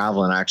 just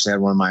traveling. I actually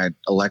had one of my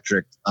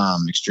electric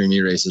Extreme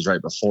E races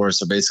right before,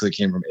 so basically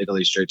came from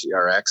Italy straight to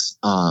ERX.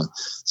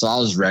 So I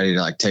was ready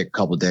to like take a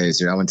couple of days.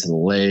 Dude, I went to the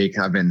lake.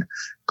 I've been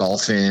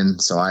golfing,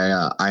 so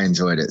I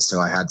enjoyed it. So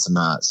I had some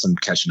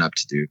catching up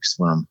to do because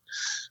when I'm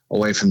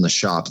away from the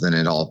shop, then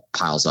it all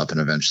piles up,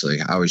 and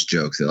eventually, I always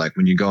joke that like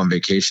when you go on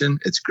vacation,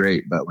 it's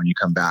great, but when you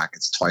come back,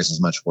 it's twice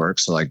as much work.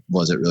 So like,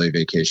 was it really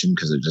vacation?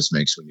 Because it just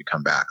makes when you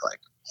come back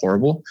like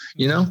horrible,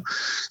 you know?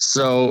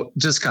 So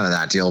just kind of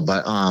that deal.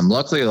 But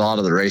luckily a lot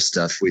of the race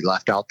stuff we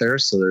left out there.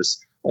 So there's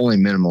only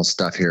minimal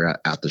stuff here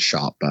at the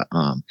shop. But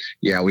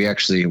yeah, we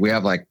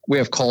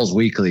have calls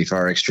weekly for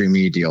our Extreme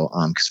E deal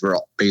because we're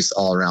all based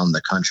all around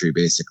the country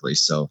basically.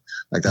 So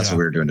like that's what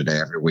we're doing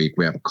today. Every week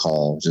we have a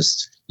call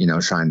just, you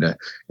know, trying to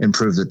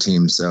improve the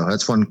team. So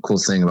that's one cool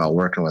thing about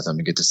working with them.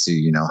 You get to see,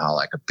 you know, how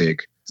like a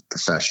big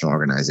professional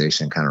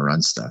organization kind of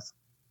runs stuff.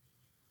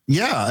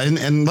 Yeah,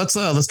 and let's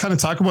kind of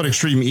talk about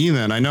Extreme E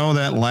then. I know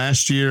that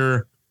last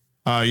year,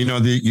 you know,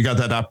 you got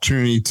that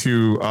opportunity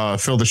to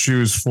fill the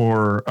shoes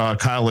for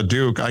Kyle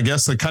LeDuc. I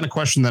guess the kind of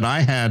question that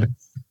I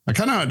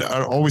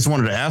always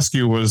wanted to ask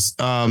you was,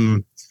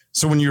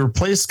 so when you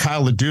replaced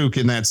Kyle LeDuc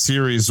in that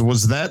series,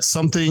 was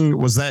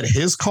that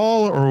his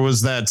call or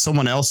was that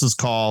someone else's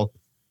call?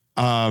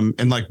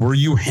 And like, were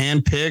you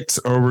handpicked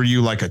or were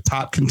you like a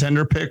top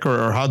contender pick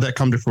or how'd that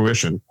come to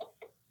fruition?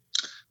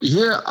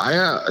 Yeah,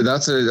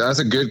 that's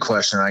a good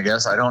question. I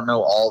guess I don't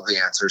know all the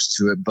answers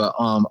to it, but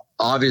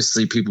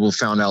obviously people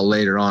found out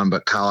later on.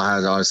 But Kyle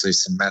has obviously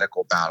some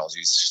medical battles.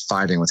 He's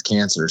fighting with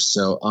cancer,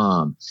 so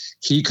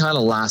he kind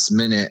of last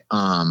minute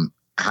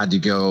had to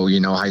go,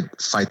 you know,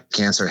 fight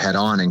cancer head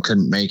on and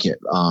couldn't make it.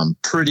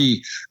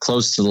 Pretty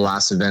close to the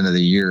last event of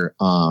the year,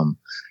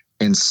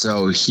 and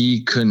so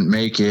he couldn't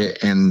make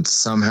it, and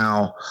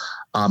somehow.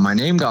 My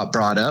name got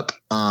brought up,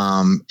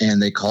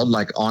 and they called.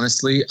 Like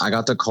honestly, I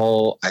got the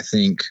call. I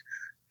think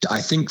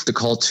the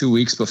call 2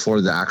 weeks before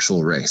the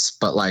actual race,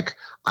 but like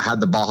I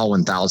had the Baja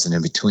 1000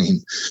 in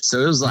between, so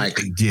it was like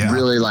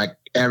really like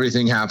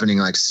everything happening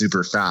like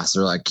super fast.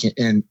 They're like,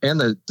 and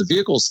the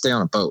vehicles stay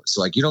on a boat, so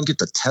like you don't get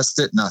to test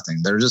it,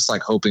 nothing. They're just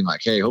like hoping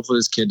like, hey, hopefully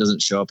this kid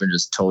doesn't show up and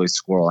just totally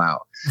squirrel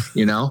out,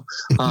 you know?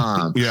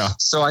 Yeah.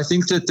 So I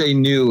think that they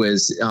knew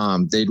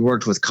they'd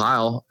worked with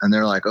Kyle, and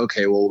they're like,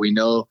 okay, well we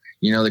know.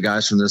 You know, the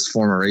guys from this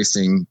form of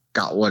racing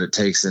got what it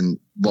takes and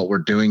what we're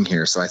doing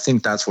here. So I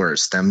think that's where it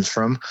stems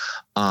from.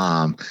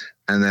 And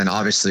then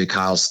obviously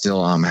Kyle's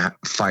still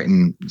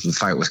fighting the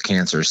fight with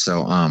cancer.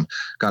 So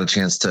got a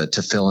chance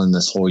to fill in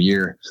this whole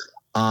year.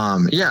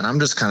 Yeah, and I'm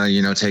just kind of,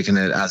 you know, taking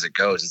it as it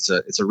goes.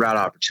 It's a route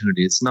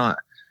opportunity. It's not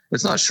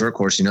short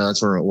course. You know,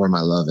 that's where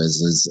my love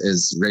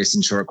is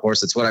racing short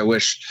course. It's what I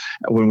wish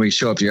when we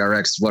show up to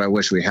RX, what I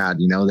wish we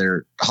had, you know,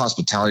 their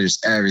hospitality,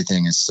 just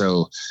everything is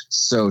so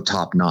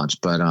top notch,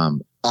 but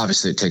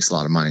obviously it takes a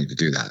lot of money to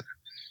do that.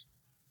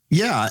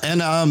 Yeah.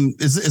 And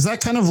is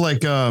that kind of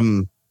like,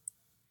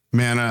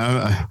 man,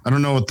 I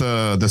don't know what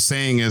the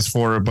saying is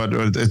for it, but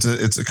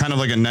it's a kind of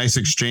like a nice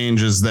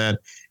exchange is that,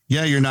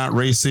 yeah, you're not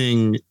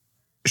racing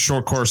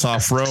short course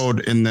off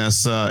road in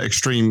this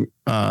Extreme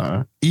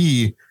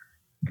E,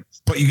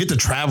 but you get to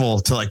travel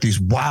to like these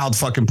wild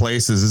fucking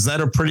places. Is that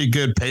a pretty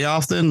good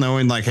payoff then,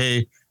 knowing like,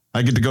 hey,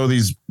 I get to go to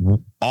these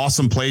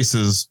awesome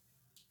places,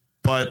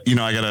 but you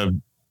know,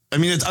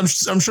 I'm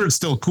sure it's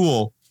still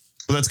cool,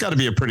 but that's got to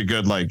be a pretty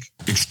good like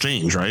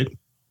exchange, right?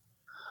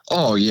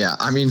 Oh yeah.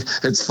 I mean,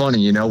 it's funny,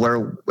 you know,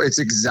 where it's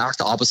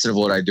exact opposite of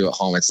what I do at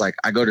home. It's like,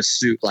 I go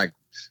to like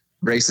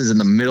races in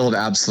the middle of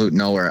absolute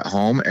nowhere at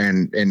home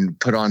and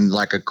put on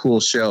like a cool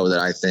show that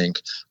I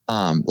think,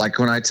 like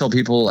when I tell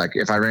people, like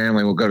if I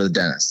randomly will go to the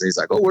dentist, he's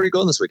like, oh, where are you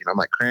going this weekend? I'm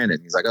like,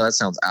 Crandon. He's like, oh, that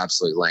sounds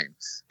absolutely lame.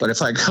 But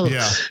if I go,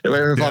 Yeah.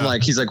 if I'm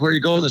like, he's like, where are you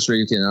going this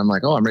weekend? And I'm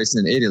like, oh, I'm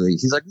racing in Italy.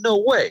 He's like,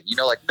 no way. You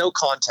know, like no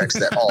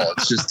context at all.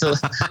 It's just,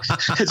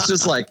 it's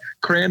just like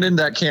Crandon,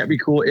 that can't be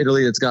cool.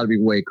 Italy, it's got to be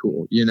way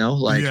cool. You know,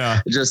 like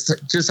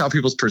just how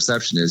people's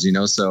perception is, you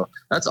know? So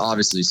that's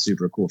obviously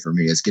super cool for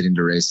me, is getting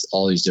to race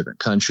all these different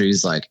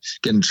countries, like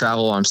getting to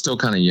travel. I'm still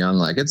kind of young.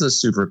 Like it's a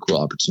super cool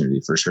opportunity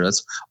for sure.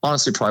 That's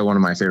honestly probably one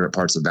of my favorite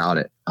parts about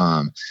it,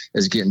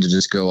 is getting to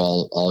just go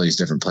all these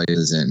different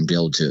places and be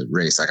able to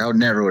race. Like I would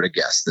never would have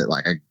guessed that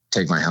like I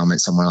take my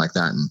helmet somewhere like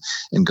that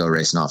and go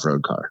race an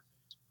off-road car.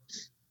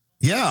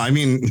 Yeah, I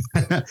mean,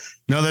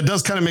 no, that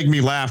does kind of make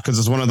me laugh, because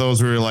it's one of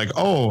those where you're like,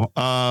 oh,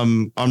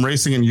 I'm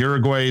racing in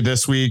Uruguay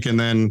this week and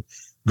then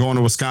going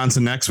to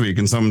Wisconsin next week,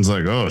 and someone's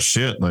like, oh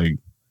shit, like,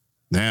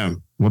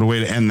 damn, what a way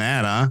to end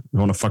that, huh?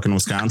 Going to fucking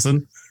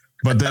Wisconsin.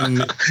 But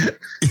then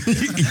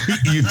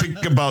you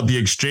think about the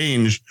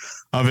exchange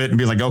of it and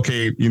be like,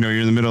 okay, you know,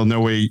 you're in the middle of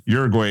nowhere,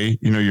 Uruguay,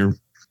 you know, you're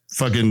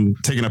fucking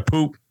taking a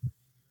poop,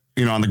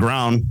 you know, on the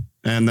ground.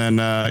 And then,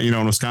 you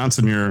know, in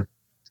Wisconsin, you're,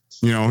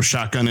 you know,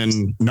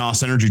 shotgunning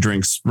NOS energy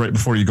drinks right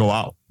before you go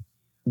out.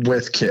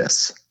 With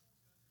Kiss.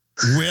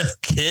 With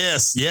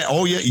Kiss. Yeah.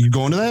 Oh, yeah. You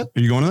going to that?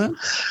 Are you going to that?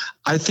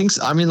 I think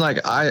so. I mean, like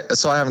I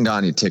haven't got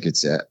any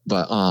tickets yet,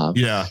 but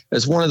yeah,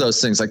 it's one of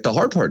those things. Like the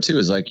hard part too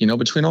is like, you know,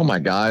 between all my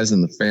guys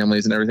and the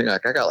families and everything,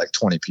 like I got like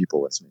 20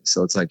 people with me.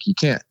 So it's like, you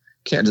can't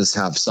just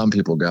have some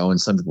people go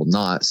and some people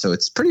not. So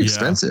it's pretty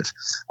expensive.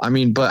 I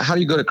mean, but how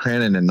do you go to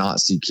Crandon and not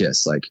see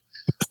Kiss? Like,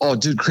 oh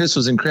dude, Chris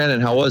was in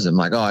Crandon. How was it? I'm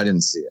like, oh, I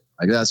didn't see it.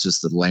 Like, that's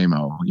just the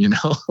lame-o, you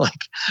know,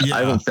 like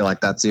I don't feel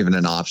like that's even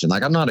an option.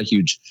 Like I'm not a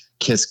huge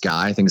Kiss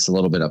guy. I think it's a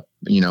little bit of,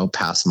 you know,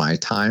 past my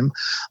time.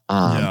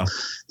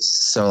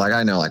 So like,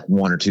 I know like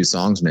one or two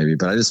songs maybe,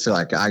 but I just feel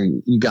like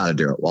you got to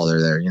do it while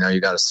they're there. You know,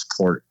 you got to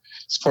support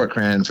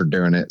Crandon for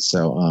doing it.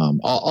 So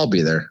I'll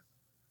be there.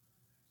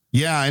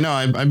 Yeah, I know.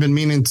 I've been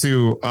meaning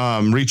to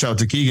reach out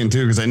to Keegan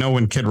too, because I know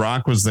when Kid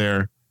Rock was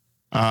there,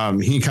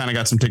 he kind of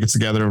got some tickets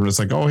together and was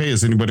like, oh, hey,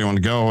 does anybody want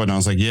to go? And I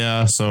was like,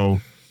 yeah. So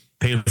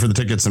paid for the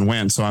tickets and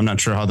went. So I'm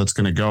not sure how that's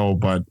going to go,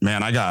 but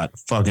man, I got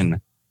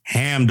fucking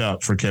hammed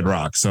up for Kid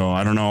Rock. So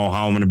I don't know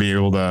how I'm going to be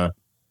able to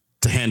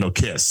handle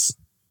Kiss.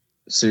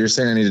 So you're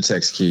saying I need to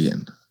text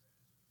Keegan?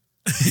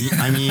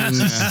 I mean,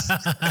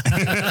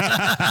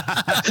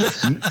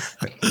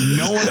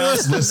 no one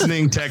else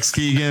listening text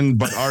Keegan,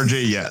 but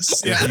RJ,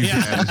 yes.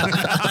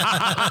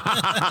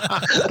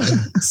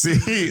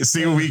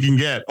 See what we can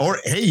get. Or,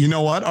 hey, you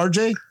know what,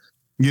 RJ?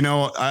 You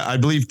know, I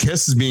believe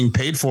Kiss is being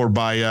paid for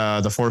by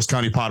the Forest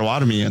County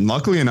Potawatomi. And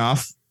luckily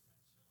enough,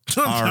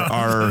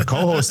 our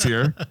co-host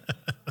here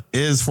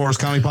is Forest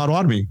County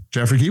Potawatomi,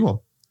 Jeffrey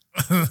Keeble.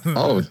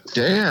 Oh,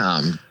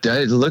 damn.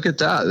 Look at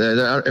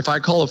that. If I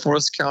call a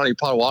Forest County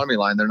Potawatomi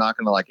line, they're not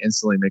going to like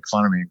instantly make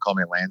fun of me and call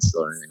me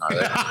Lancel or anything, are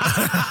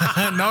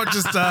they? No,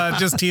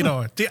 just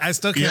Tito. I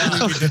still can't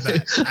believe you did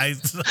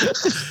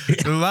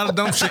that. A lot of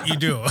dumb shit you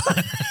do.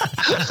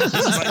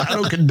 I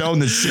don't condone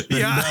the shit that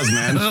he does,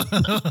 man.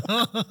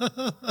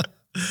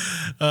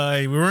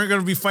 We weren't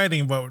going to be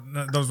fighting, but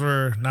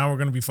now we're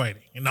going to be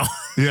fighting, you know?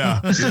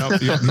 Yeah.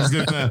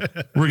 We're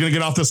going to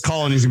get off this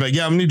call and he's going to be like,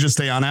 yeah, I'm going to need you to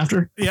stay on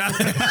after. Yeah.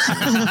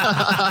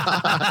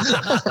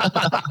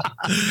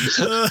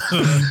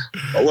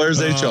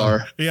 Where's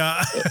HR?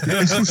 Yeah.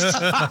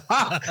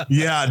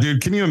 Yeah,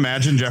 dude. Can you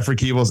imagine Jeffrey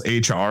Keeble's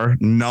HR?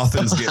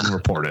 Nothing's getting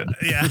reported.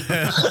 Yeah.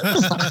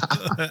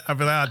 I'd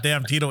be like, oh,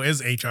 damn, Tito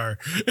is HR.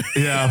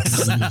 Yeah.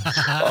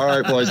 All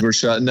right, boys, we're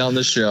shutting down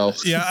the show.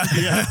 Yeah.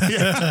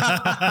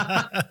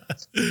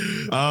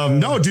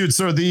 No, dude.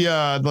 So the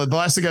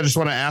last thing I just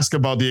want to ask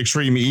about the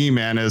Extreme E,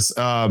 man, is,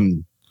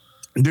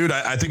 dude,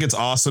 I think it's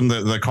awesome.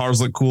 The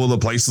cars look cool. The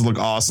places look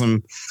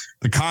awesome.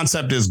 The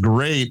concept is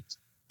great.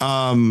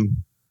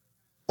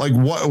 Like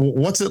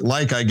what's it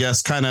like, I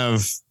guess, kind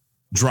of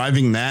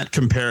driving that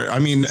I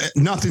mean,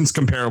 nothing's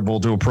comparable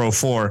to a Pro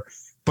 4,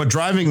 but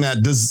driving that,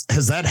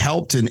 has that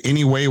helped in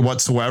any way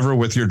whatsoever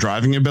with your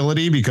driving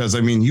ability? Because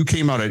I mean, you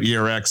came out at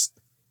ERX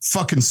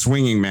fucking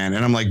swinging, man.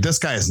 And I'm like, this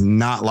guy has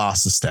not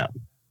lost a step.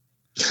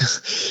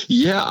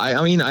 Yeah.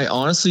 I mean, I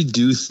honestly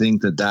do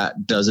think that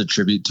does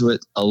attribute to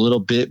it a little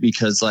bit,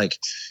 because like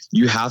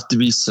you have to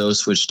be so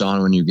switched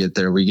on when you get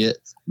there. We get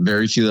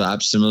very few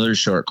laps, similar to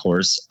short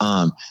course.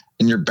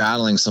 And you're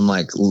battling some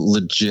like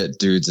legit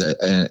dudes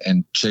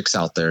and chicks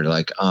out there.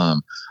 Like,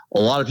 a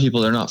lot of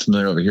people, they're not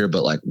familiar over here,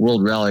 but like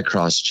World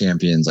Rallycross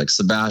champions, like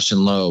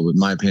Sebastian Loeb, in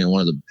my opinion,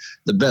 one of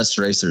the best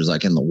racers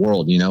like in the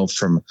world, you know,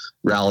 from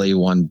rally,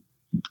 won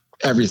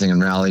everything in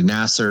rally.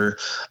 Nasser,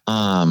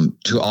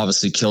 who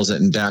obviously kills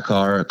it in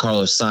Dakar,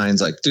 Carlos Sainz,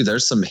 like, dude,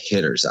 there's some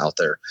hitters out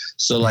there.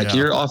 So like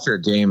you're off your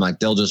game, like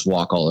they'll just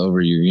walk all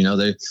over you. You know,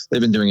 they've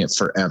been doing it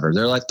forever.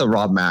 They're like the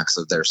Rob Max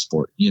of their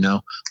sport, you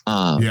know.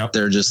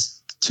 They're just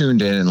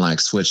tuned in and like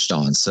switched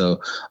on. So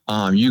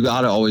you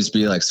got to always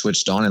be like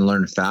switched on and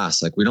learn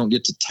fast. Like we don't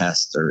get to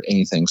test or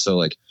anything. So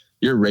like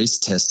you're race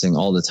testing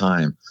all the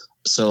time.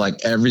 So like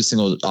every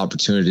single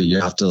opportunity you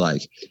have to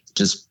like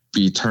just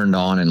be turned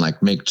on and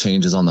like make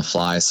changes on the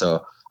fly.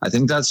 So I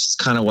think that's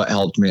kind of what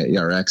helped me at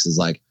ERX, is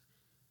like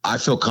I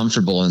feel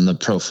comfortable in the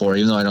Pro 4,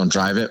 even though I don't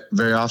drive it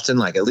very often.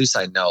 Like, at least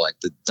I know like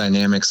the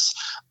dynamics.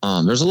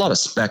 There's a lot of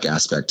spec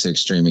aspect to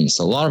Extreme E.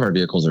 So a lot of our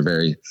vehicles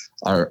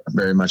are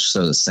very much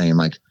so the same.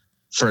 Like,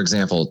 for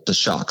example, the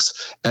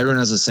shocks, everyone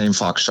has the same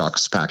Fox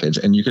shocks package,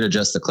 and you could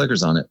adjust the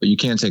clickers on it, but you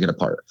can't take it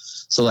apart.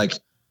 So like,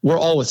 we're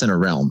all within a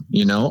realm,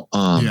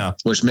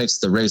 which makes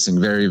the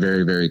racing very,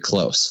 very, very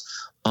close.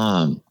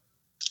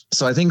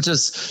 So I think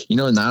just, in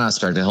that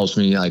aspect, it helps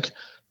me, like,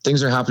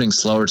 things are happening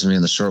slower to me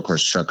in the short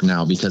course truck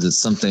now because it's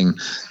something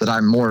that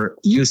I'm more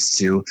used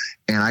to.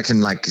 And I can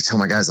like tell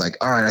my guys like,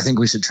 all right, I think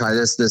we should try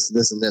this,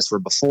 and this, where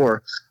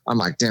before I'm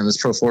like, damn, this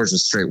Pro 4 is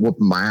just straight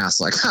whooping my ass.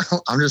 Like,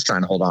 I'm just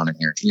trying to hold on in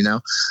here,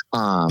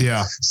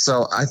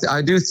 So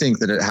I do think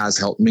that it has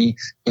helped me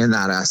in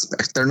that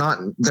aspect. They're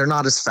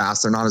not as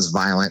fast. They're not as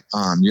violent.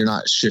 You're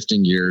not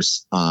shifting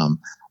gears,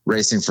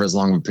 racing for as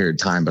long of a period of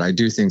time, but I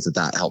do think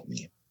that helped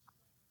me.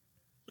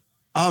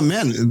 Oh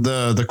man,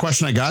 the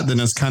question I got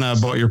then is kind of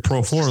about your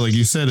Pro 4. Like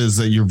you said, is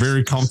that you're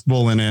very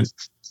comfortable in it.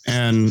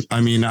 And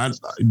I mean,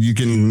 you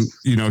can,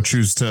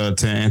 choose to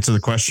answer the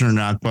question or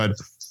not, but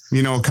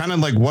kind of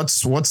like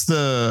what's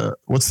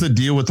the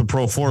deal with the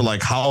Pro 4?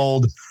 Like how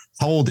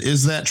old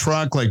is that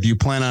truck? Like, do you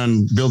plan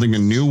on building a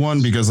new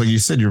one? Because like you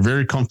said, you're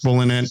very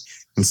comfortable in it.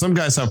 And some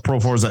guys have Pro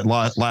 4s that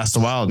last a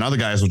while, and other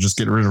guys will just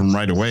get rid of them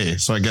right away.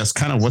 So I guess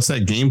kind of what's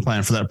that game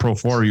plan for that Pro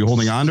 4? Are you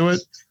holding on to it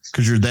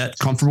because you're that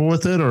comfortable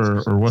with it,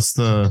 or what's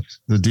the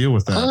deal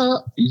with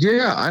that?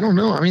 Yeah, I don't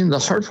know. I mean, the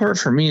hard part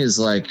for me is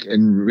like,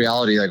 in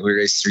reality, like we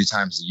race 3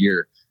 times a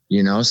year,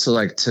 so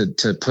like to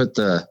put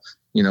the,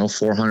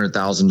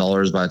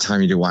 $400,000 by the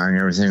time you do wiring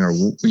everything, or,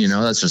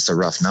 that's just a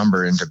rough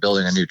number into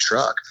building a new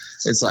truck.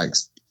 It's like,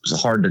 it's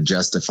hard to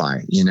justify,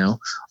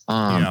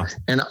 And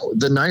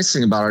the nice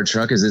thing about our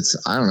truck is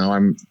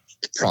I'm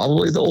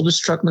probably the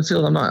oldest truck in the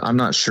field. I'm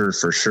not sure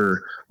for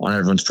sure on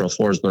everyone's Pro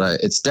 4s, but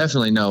it's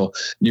definitely no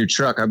new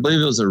truck. I believe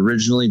it was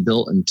originally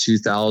built in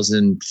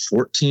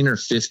 2014 or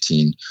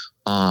 15.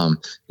 It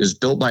was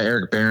built by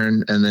Eric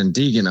Barron, and then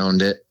Deegan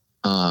owned it.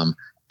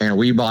 And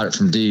we bought it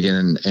from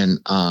Deegan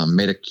and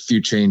made a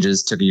few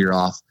changes, took a year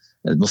off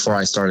before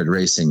I started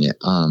racing it.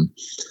 So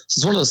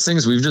it's one of those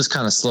things we've just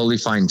kind of slowly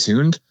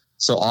fine-tuned.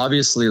 So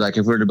obviously, like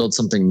if we were to build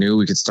something new,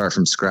 we could start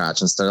from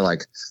scratch instead of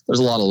like, there's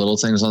a lot of little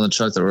things on the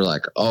truck that we're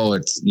like, oh,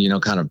 it's,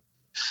 kind of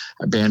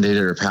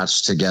band-aided or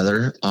patched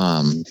together.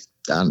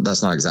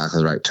 That's not exactly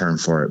the right term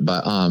for it,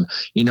 but,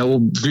 we'll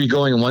be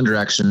going in one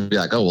direction and be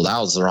like, oh, well, that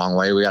was the wrong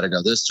way. We got to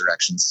go this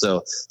direction.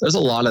 So there's a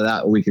lot of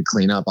that we could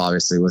clean up,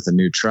 obviously, with a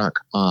new truck.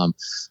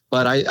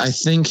 But I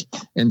think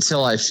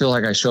until I feel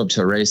like I show up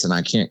to a race and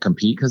I can't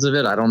compete because of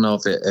it, I don't know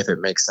if it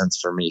makes sense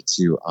for me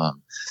to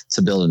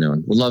build a new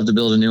one. Would love to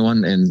build a new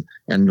one.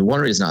 And one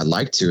reason I'd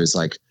like to is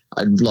like,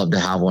 I'd love to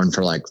have one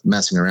for like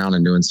messing around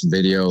and doing some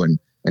video and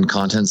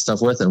content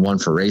stuff with, and one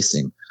for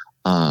racing.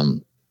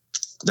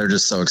 They're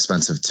just so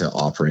expensive to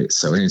operate.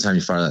 So anytime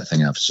you fire that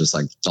thing up, it's just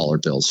like dollar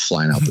bills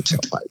flying out the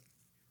tailpipe.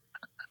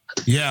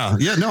 Yeah.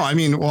 No, I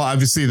mean, well,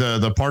 obviously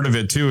the part of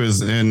it too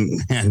is,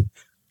 and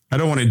I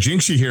don't want to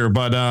jinx you here,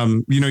 but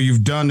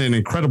you've done an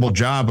incredible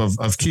job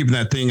of keeping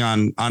that thing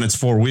on its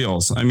 4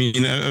 wheels. I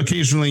mean,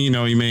 occasionally,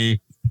 you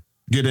may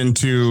get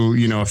into,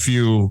 a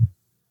few,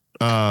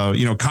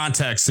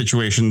 contact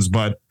situations,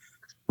 but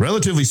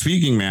relatively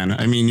speaking, man,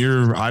 I mean,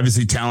 you're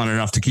obviously talented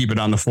enough to keep it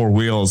on the 4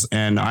 wheels.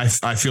 And I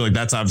feel like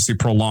that's obviously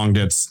prolonged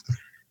its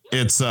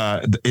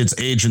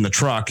age in the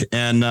truck.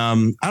 And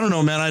I don't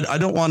know, man, I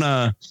don't want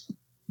to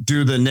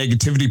do the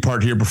negativity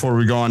part here before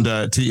we go on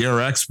to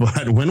ERX,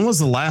 but when was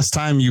the last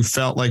time you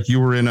felt like you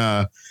were in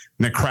a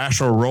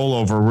crash or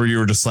rollover where you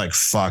were just like,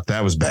 fuck,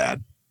 that was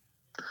bad?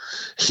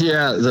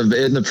 Yeah.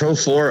 In the Pro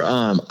 4,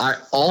 I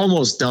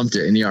almost dumped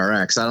it in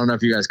ERX. I don't know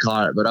if you guys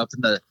caught it, but up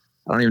in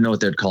I don't even know what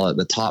they'd call it.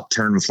 The top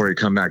turn before you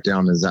come back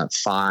down is that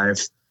 5,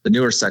 the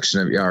newer section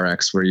of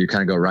ERX where you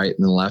kind of go right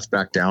and then left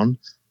back down.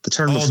 The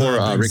turn before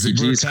Ricky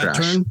G's crash.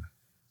 Turn?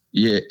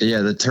 Yeah.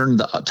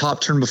 The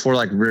top turn before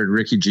like where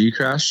Ricky G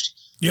crashed.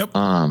 Yep.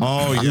 I'm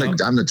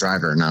the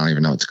driver and I don't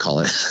even know what to call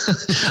it.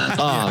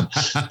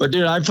 But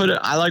dude, I put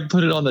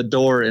it on the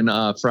door in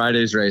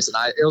Friday's race,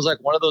 and it was like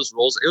one of those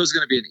rolls. It was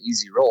going to be an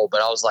easy roll,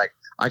 but I was like,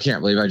 I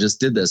can't believe I just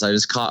did this. I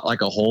just caught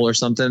like a hole or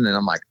something, and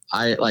I'm like,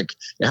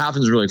 it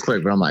happens really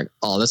quick, but I'm like,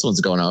 oh, this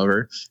one's going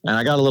over, and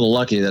I got a little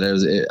lucky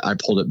that I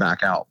pulled it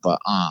back out. But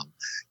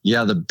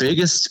yeah, the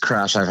biggest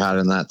crash I've had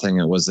in that thing,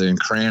 it was in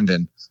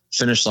Crandon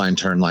finish line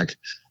turn. Like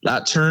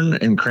that turn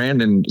in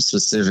Crandon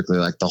specifically,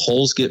 like the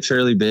holes get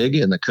fairly big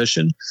in the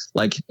cushion,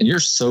 like, and you're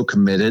so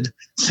committed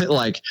to,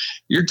 like,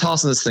 you're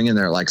tossing this thing in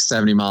there at like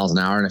 70 miles an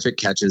hour, and if it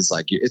catches,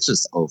 like, it's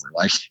just over.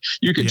 Like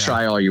you could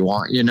try all you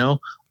want,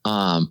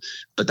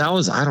 but that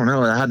was, I don't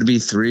know, it had to be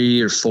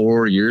 3 or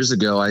 4 years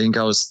ago. I think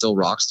I was still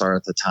Rockstar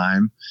at the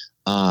time.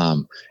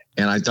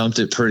 And I dumped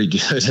it pretty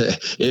good.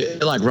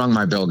 It like rung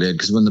my bell good,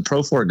 because when the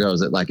Pro 4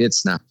 goes, it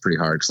snapped pretty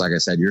hard. Because like I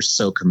said, you're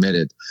so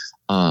committed.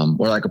 Or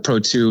like a Pro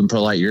 2 and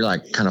Pro Light, you're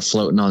like kind of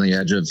floating on the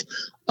edge of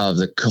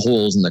the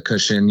holes in the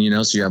cushion,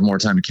 so you have more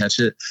time to catch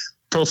it.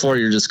 Pro 4,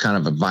 you're just kind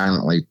of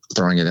violently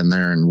throwing it in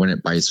there, and when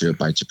it bites you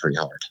pretty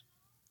hard.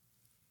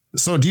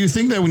 So do you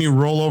think that when you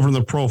roll over in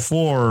the Pro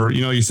 4,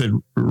 you know, you said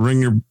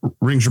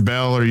rings your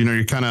bell, or, you know,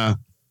 you're kind of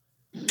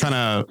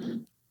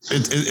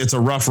it's a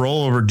rough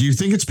rollover. Do you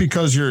think it's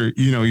because you're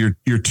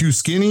too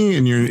skinny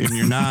and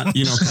you're not,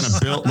 you know, kind of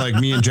built like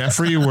me and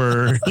Jeffrey,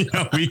 where, you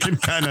know, we can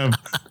kind of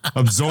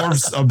absorb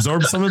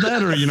some of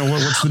that, or, you know,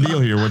 what's the deal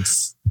here?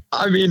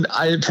 I mean,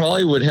 I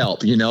probably would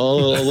help, you know,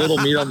 a little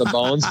meat on the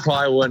bones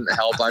probably wouldn't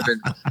help.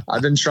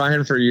 I've been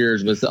trying for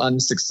years with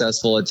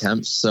unsuccessful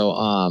attempts.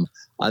 So,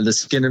 the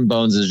skin and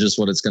bones is just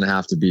what it's going to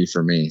have to be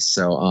for me.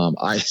 So,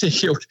 I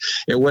think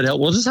it would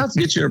help. We'll just have to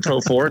get you in a Pro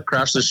 4,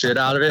 crash the shit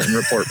out of it, and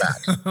report back.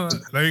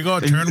 There you go.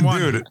 Turn one.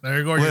 Dude, there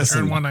you go. Listen,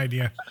 your turn one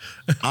idea.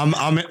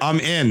 I'm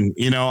in,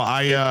 you know,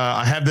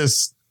 I have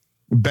this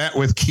bet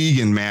with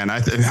Keegan, man.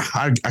 I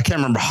can't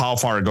remember how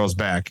far it goes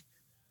back,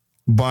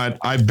 but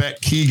I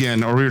bet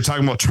Keegan, or we were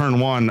talking about turn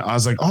one. I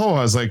was like,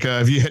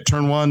 have you hit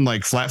turn one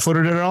like flat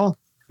footed at all?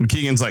 And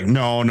Keegan's like,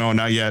 no,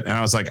 not yet. And I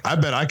was like, I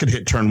bet I could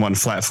hit turn one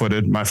flat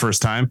footed my first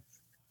time.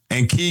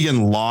 And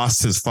Keegan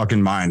lost his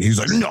fucking mind. He's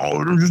like,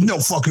 no, there's no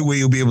fucking way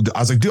you'll be able to. I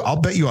was like, dude, I'll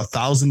bet you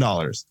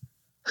 $1,000.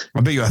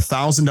 I'll bet you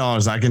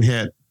 $1,000 I can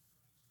hit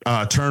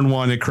turn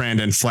one at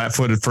Crandon flat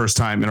footed first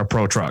time in a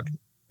pro truck.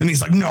 And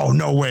he's like,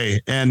 no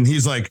way. And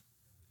he's like,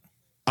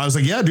 I was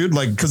like, yeah, dude,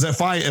 like, because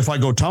if I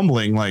go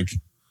tumbling, like,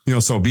 you know,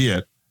 so be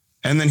it.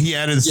 And then he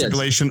added the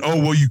stipulation, oh,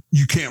 well,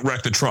 you can't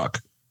wreck the truck.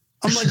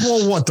 I'm like,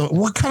 well,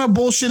 what kind of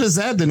bullshit is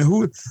that then?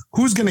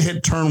 Who's going to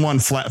hit turn one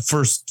flat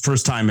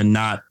first time and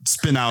not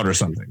spin out or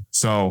something?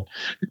 So,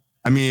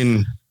 I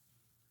mean,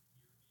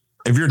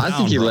 if you're down, I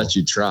think he let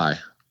you try.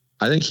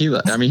 I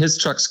mean, his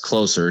truck's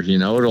closer, you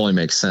know, it only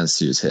makes sense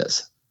to use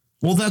his.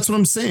 Well, that's what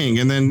I'm saying.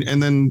 And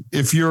then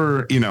if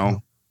you're, you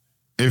know,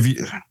 if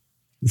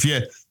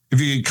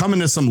you come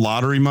into some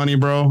lottery money,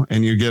 bro,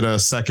 and you get a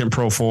second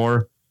Pro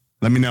 4,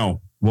 let me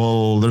know.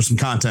 Well, there's some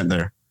content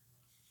there.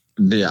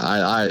 Yeah,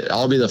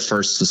 I'll be the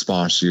first to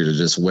sponsor you to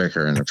just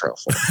wicker in a Pro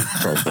 4.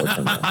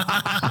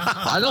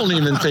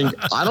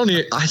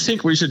 I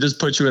think we should just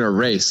put you in a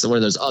race where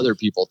there's other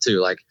people too.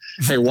 Like,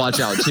 hey, watch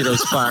out, Tito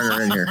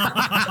Spiner in here.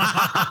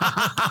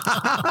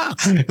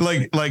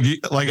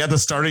 like at the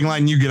starting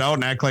line, you get out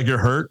and act like you're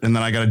hurt, and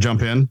then I got to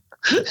jump in.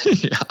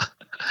 Yeah.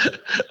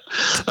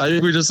 I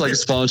think we just like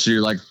sponsor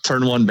you, like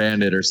turn one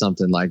bandit or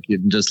something. Like, you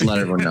just let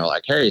everyone know,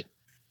 like, hey,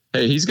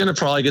 he's going to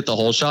probably get the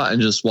whole shot,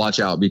 and just watch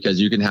out because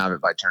you can have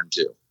it by turn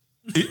 2.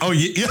 Oh,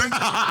 yeah.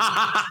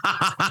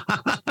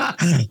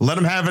 Let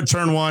him have it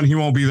turn 1. He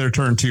won't be there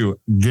turn 2.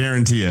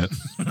 Guarantee it.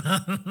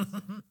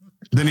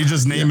 Then you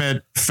just name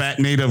it Fat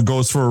Native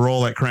Goes for a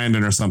Roll at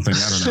Crandon or something.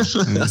 I don't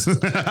know.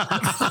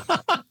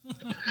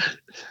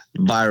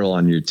 Viral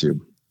on YouTube.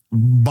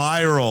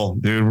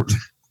 Viral, dude.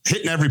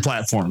 Hitting every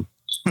platform.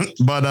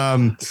 But,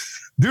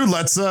 dude,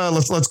 let's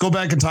go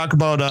back and talk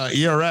about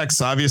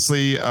ERX.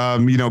 Obviously,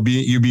 you know,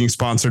 being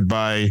sponsored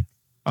by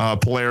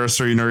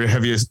Polaris, or, you know, your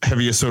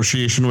heavy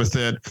association with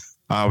it,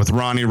 with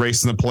Ronnie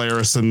racing the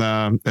Polaris and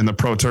the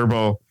Pro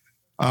Turbo.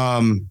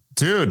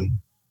 Dude,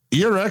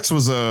 ERX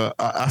was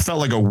I felt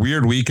like a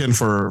weird weekend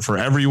for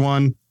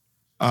everyone.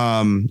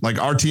 Like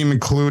our team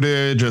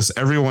included, just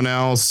everyone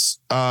else.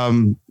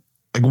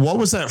 Like, what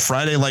was that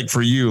Friday like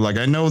for you? Like,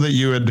 I know that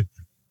you had,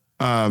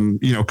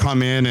 you know,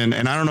 come in and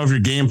I don't know if your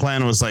game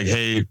plan was like,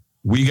 hey,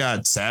 we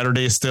got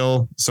Saturday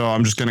still, so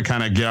I'm just going to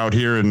kind of get out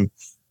here and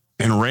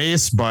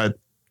race. But,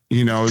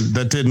 you know,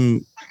 that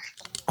didn't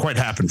quite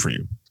happen for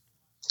you.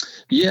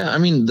 Yeah. I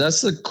mean,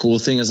 that's the cool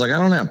thing is, like, I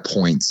don't have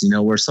points, you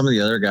know, where some of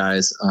the other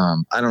guys,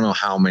 I don't know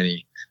how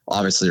many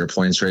obviously are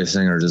points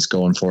racing or just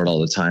going for it all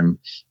the time.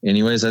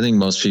 Anyways, I think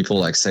most people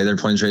like say they're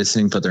points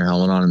racing, put their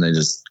helmet on and they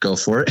just go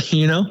for it,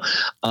 you know?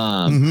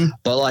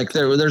 But like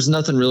there's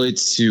nothing really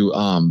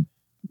to,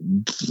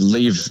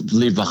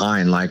 leave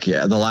behind. Like,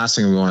 yeah, the last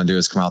thing we want to do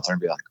is come out there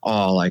and be like,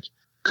 oh, like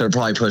could have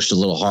probably pushed a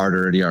little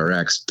harder at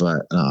ERX,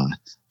 but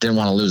didn't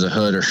want to lose a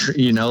hood, or,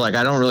 you know, like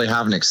I don't really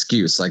have an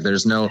excuse. Like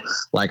there's no,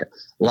 like a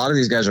lot of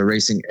these guys are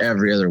racing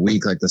every other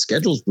week. Like the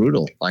schedule's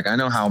brutal. Like I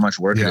know how much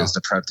work it is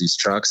to prep these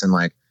trucks, and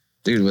like,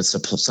 dude, with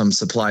some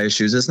supply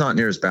issues, it's not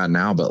near as bad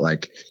now, but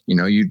like, you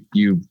know,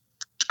 you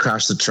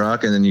crash the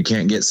truck and then you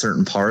can't get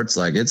certain parts.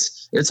 Like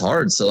it's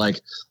hard. So like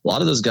a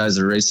lot of those guys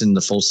are racing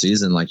the full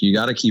season. Like you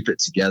got to keep it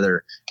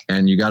together,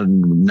 and you got to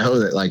know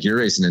that like you're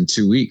racing in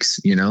 2 weeks,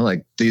 you know,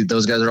 like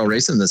those guys are all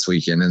racing this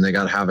weekend, and they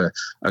got to have a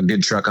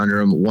good truck under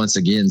them once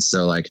again.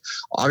 So like,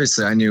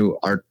 obviously I knew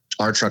our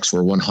trucks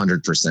were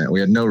 100%.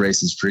 We had no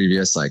races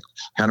previous, like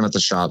had them at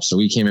the shop. So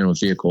we came in with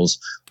vehicles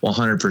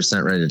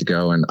 100% ready to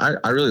go. And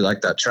I really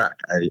like that track.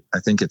 I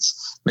think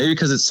it's maybe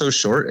because it's so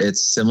short.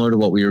 It's similar to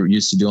what we were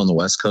used to do on the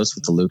West Coast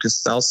with the Lucas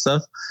style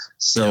stuff.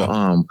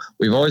 So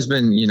we've always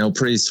been, you know,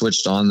 pretty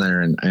switched on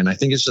there. And I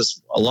think it's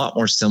just a lot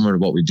more similar to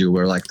what we do,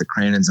 where like the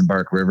Crandons and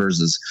Bark Rivers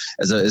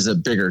is a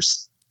bigger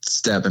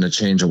step and a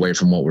change away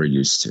from what we're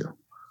used to.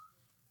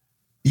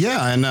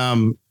 Yeah.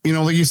 And, you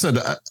know, like you said,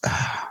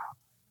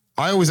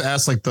 I always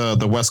ask like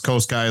the West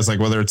Coast guys, like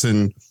whether it's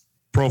in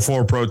Pro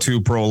 4, Pro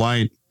 2, Pro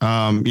Light,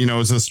 you know,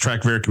 is this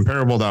track very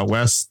comparable to out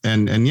West?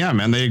 And yeah,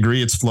 man, they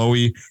agree it's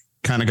flowy.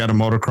 kind of got a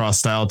motocross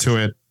style to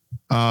it.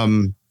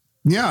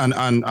 Yeah,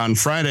 on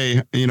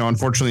Friday,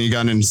 unfortunately, you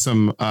got into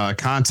some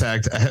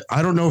contact.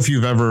 I don't know if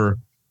you've ever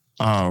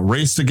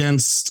raced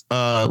against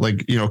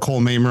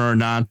Cole Maimer or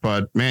not,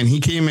 but man, he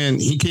came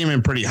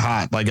in pretty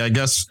hot. Like, I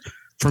guess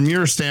from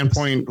your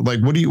standpoint,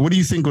 like, what do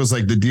you think was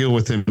like the deal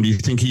with him? Do you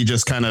think he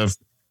just kind of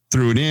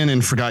threw it in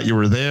and forgot you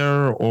were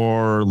there,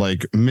 or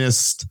like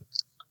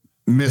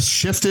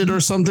misshifted or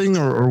something,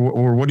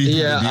 or what do you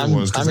think the deal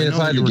was? I mean, if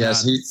I had to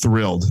guess,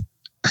 thrilled.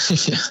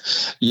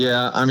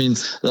 Yeah, I mean,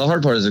 the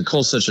hard part is that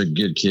Cole's such a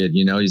good kid.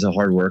 He's a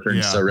hard worker, and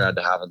he's so rad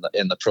to have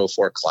in the Pro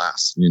 4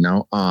 class.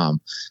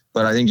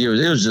 But I think it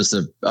was just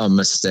a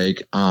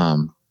mistake.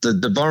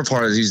 The bummer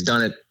part is he's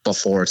done it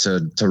before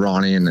to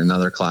Ronnie and in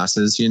other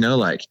classes. He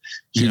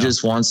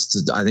just wants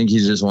to. I think he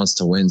just wants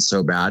to win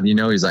so bad.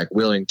 He's like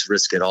willing to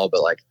risk it all,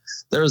 but like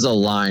there was a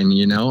line.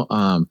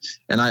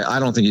 And I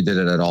don't think he did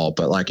it at all.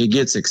 But like it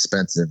gets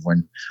expensive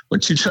when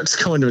two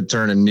trucks go into a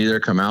turn and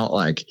neither come out.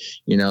 Like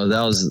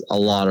that was a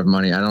lot of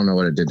money. I don't know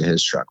what it did to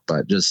his truck,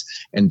 but just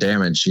and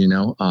damage.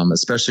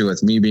 Especially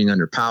with me being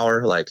under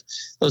power, like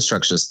those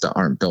trucks just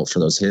aren't built for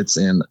those hits.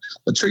 And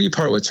the tricky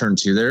part with turn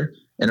 2 there.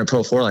 In a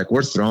Pro 4, like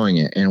we're throwing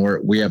it and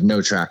we have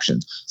no traction.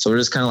 So we're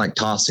just kind of like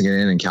tossing it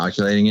in and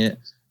calculating it.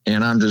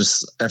 And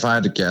if I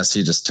had to guess,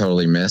 he just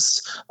totally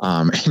missed.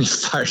 And he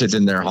fired it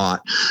in there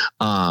hot.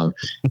 I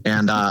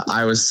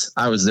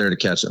was there to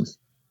catch him.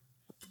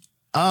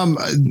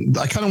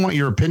 I kind of want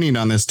your opinion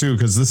on this too,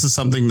 because this is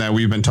something that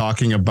we've been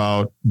talking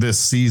about this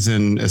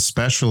season,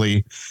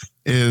 especially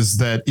is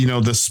that,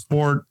 the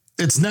sport,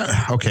 it's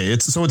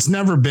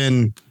never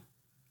been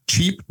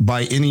cheap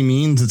by any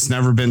means. It's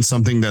never been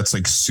something that's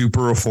like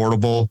super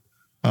affordable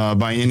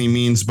by any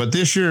means, but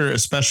this year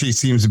especially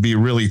seems to be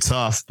really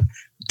tough.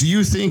 Do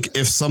you think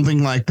if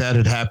something like that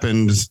had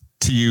happened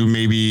to you,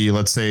 maybe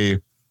let's say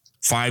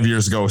 5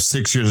 years ago,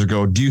 6 years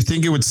ago, do you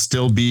think it would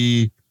still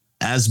be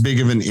as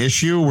big of an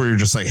issue where you're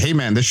just like, hey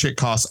man, this shit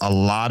costs a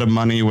lot of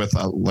money with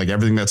like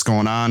everything that's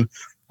going on?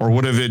 Or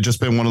would have it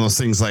just been one of those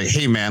things like,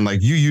 hey man,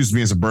 like you used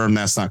me as a berm,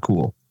 that's not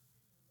cool?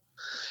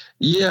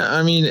 Yeah,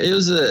 I mean, it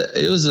was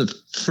a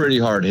pretty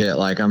hard hit.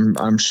 Like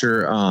I'm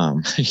sure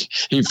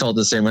he felt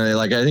the same way.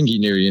 Like I think he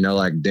knew,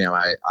 like damn,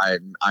 I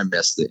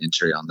missed the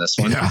entry on this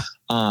one. Yeah.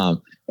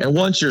 And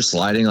once you're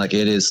sliding, like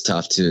it is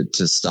tough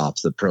to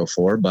stop the Pro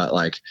 4, but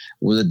like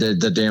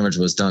the damage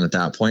was done at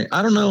that point.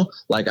 I don't know.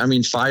 Like, I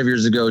mean, 5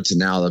 years ago to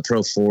now, the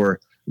Pro 4,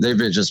 they've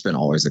just been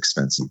always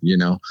expensive,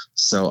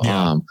 So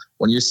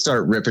when you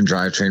start ripping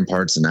drivetrain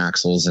parts and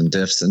axles and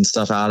diffs and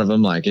stuff out of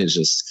them, like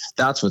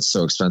that's what's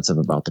so expensive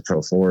about the Pro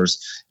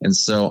 4s. And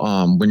so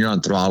when you're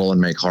on throttle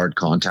and make hard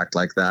contact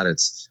like that,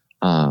 it's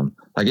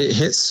like it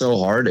hit so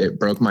hard, it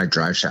broke my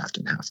drive shaft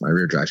in half, my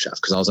rear drive shaft,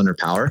 because I was under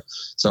power.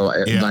 So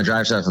my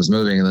drive shaft was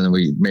moving, and then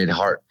we made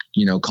hard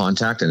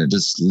contact, and it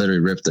just literally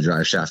ripped the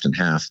drive shaft in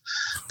half,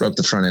 broke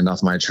the front end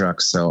off my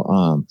truck. So,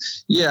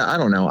 I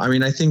don't know. I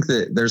mean, I think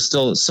that there's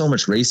still so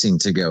much racing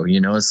to go,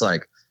 it's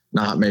like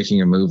not making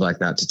a move like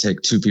that to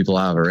take 2 people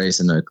out of a race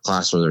in a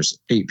class where there's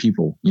 8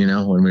 people,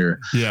 when we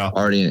were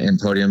already in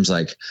podiums,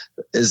 like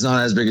it's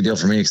not as big a deal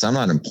for me because I'm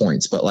not in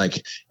points, but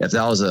like if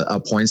that was a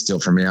points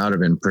deal for me, I would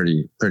have been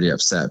pretty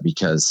upset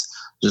because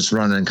just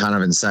running kind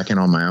of in second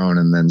on my own.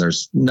 And then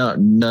there's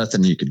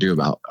nothing you could do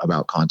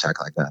about contact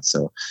like that.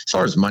 So as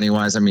far as money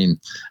wise, I mean,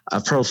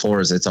 Pro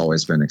 4s, it's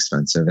always been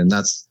expensive, and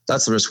that's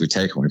the risk we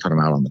take when we put them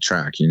out on the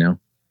track,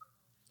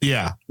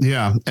 Yeah.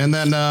 Yeah.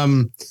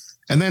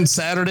 And then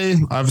Saturday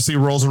obviously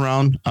rolls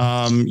around.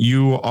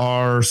 You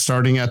are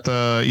starting at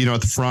the,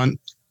 at the front.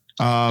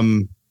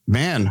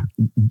 Man,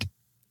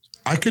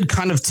 I could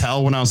kind of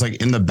tell when I was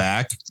like in the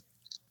back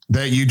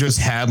that you just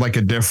had like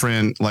a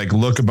different like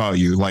look about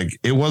you. Like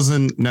it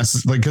wasn't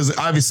necessarily because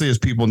obviously, as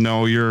people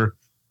know, you're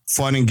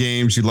fun and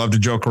games. You love to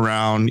joke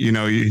around,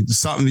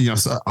 so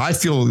I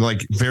feel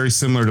like very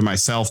similar to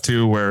myself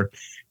too, where,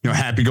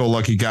 happy go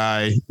lucky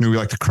guy, we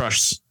like to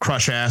crush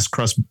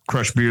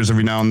beers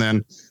every now and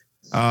then.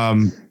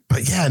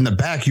 But yeah, in the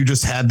back, you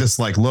just had this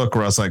like look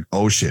where I was like,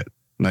 oh shit,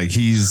 like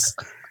he's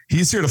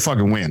here to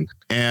fucking win.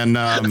 And,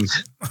 and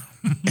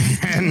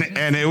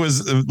it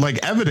was like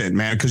evident,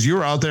 man, cause you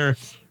were out there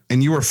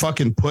and you were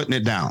fucking putting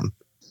it down.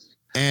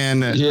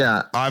 And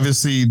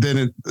obviously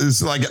then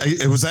it's like,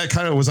 was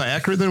I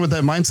accurate then with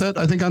that mindset,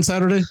 I think on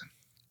Saturday?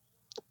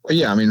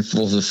 Yeah. I mean,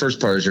 well, the first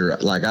part is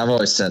like, I've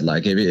always said,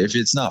 like, if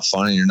it's not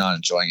fun and you're not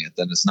enjoying it,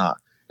 then it's not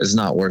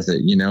worth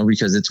it,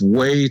 because it's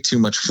way too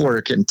much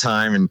work and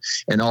time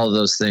and all of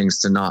those things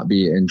to not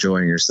be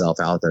enjoying yourself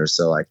out there.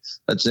 So like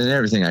that's in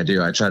everything I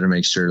do. I try to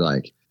make sure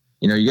like,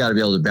 you got to be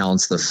able to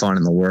balance the fun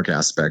and the work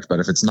aspect. But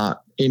if it's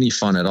not any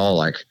fun at all,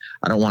 like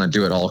I don't want to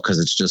do it all because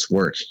it's just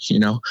work,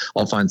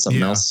 I'll find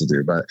something else to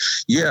do. But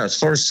yeah, as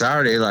far as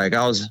Saturday, like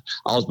I was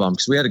bummed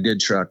because we had a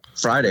good truck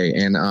Friday,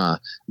 and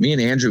me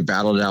and Andrew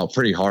battled it out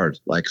pretty hard,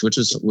 like which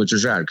is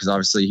rad because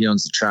obviously he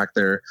owns the track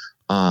there.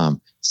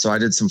 So I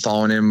did some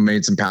following him,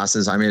 made some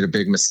passes. I made a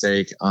big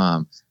mistake.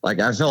 Like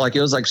I felt like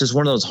it was like just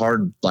one of those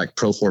hard like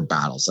Pro 4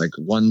 battles, like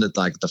one that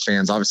like the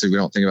fans, obviously we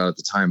don't think about it at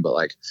the time, but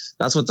like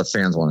that's what the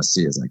fans want to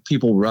see is like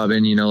people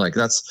rubbing, you know, like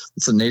it's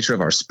the nature of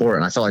our sport.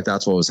 And I felt like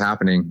that's what was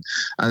happening.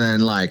 And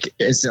then like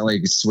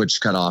instantly switch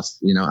cut off,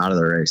 you know, out of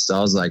the race. So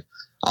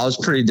I was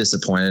pretty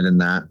disappointed in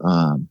that.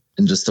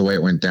 And just the way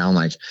it went down,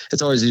 like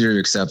it's always easier to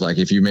accept, like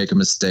if you make a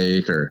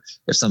mistake or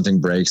if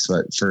something breaks,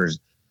 but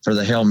for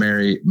the Hail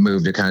Mary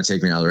move to kind of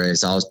take me out of the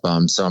race, I was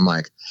bummed. So I'm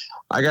like,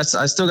 I guess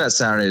I still got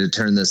Saturday to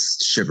turn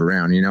this ship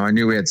around. You know, I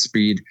knew we had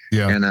speed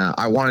and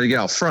I wanted to get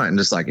out front and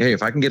just like, hey,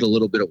 if I can get a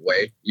little bit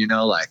away, you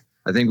know, like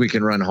I think we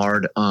can run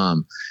hard.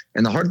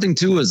 And the hard thing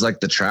too is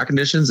like the track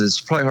conditions. It's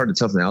probably hard to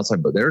tell from the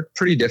outside, but they're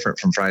pretty different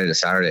from Friday to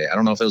Saturday. I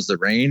don't know if it was the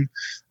rain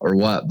or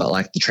what, but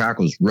like the track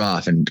was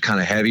rough and kind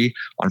of heavy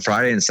on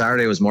Friday, and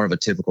Saturday was more of a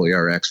typical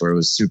ERX where it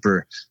was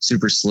super,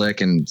 super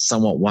slick and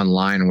somewhat one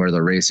line where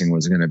the racing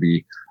was going to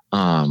be,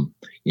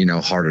 you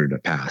know, harder to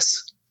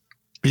pass.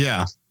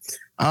 Yeah.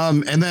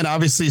 And then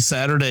obviously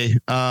Saturday,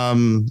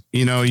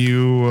 you know,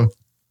 you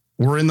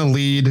were in the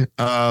lead.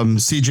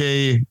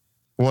 CJ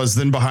was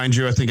then behind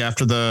you, I think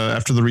after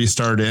the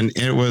restart, and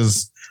it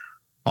was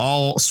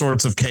all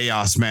sorts of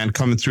chaos, man,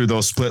 coming through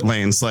those split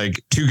lanes.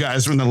 Like 2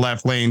 guys were in the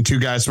left lane, 2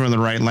 guys were in the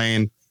right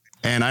lane.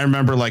 And I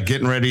remember like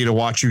getting ready to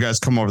watch you guys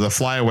come over the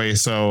flyaway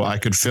so I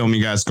could film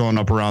you guys going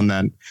up around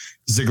that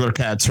Ziegler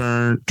Cat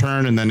turn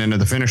and then into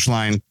the finish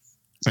line.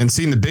 And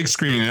seeing the big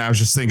screen, and I was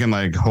just thinking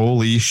like,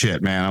 holy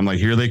shit, man. I'm like,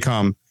 here they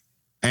come.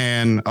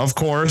 And of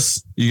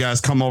course, you guys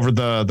come over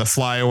the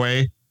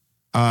flyaway.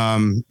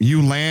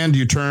 You land,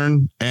 you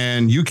turn,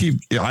 and you keep,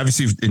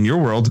 obviously in your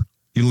world,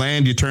 you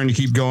land, you turn, you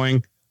keep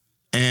going.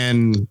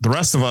 And the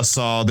rest of us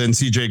saw then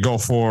CJ go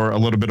for a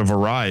little bit of a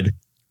ride.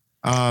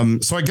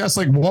 So I guess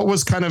like what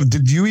was kind of,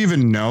 did you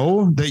even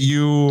know that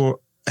you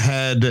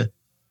had,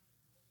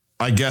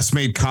 I guess,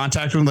 made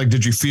contact with him? Like,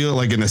 did you feel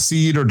like in the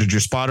seat, or did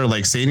your spotter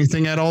like say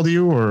anything at all to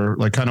you, or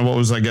like kind of what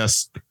was, I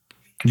guess,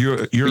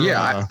 your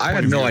I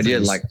had no idea.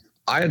 Like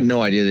I had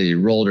no idea that he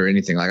rolled or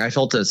anything. Like I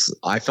felt this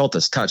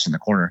touch in the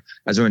corner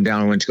as we went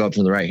down and went to go up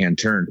to the right hand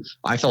turn.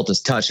 I felt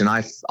this touch, and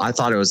I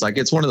thought it was like,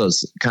 it's one of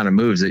those kind of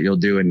moves that you'll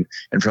do in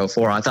Pro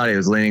 4. I thought he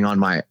was leaning on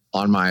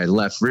my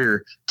left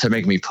rear to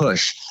make me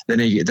push.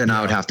 Then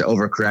I would have to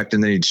overcorrect,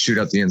 and then he'd shoot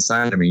up the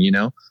inside of me, you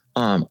know?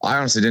 I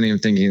honestly didn't even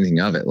think anything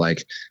of it.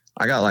 Like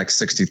I got like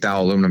 60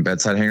 thou aluminum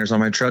bedside hangers on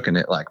my truck, and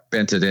it like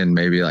bent it in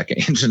maybe like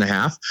 1.5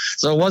 inches.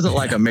 So it wasn't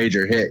like a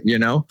major hit, you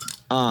know?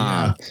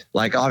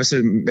 Like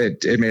obviously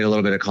it made a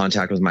little bit of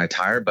contact with my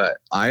tire, but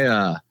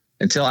I,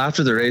 until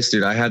after the race,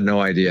 dude, I had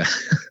no idea.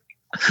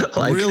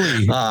 Like,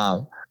 really?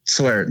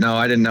 Swear. No,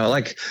 I didn't know.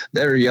 Like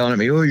they were yelling at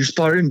me, "Oh, your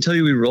spotter didn't tell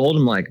you we rolled."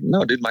 I'm like,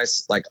 no, dude,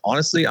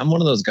 honestly, I'm one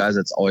of those guys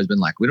that's always been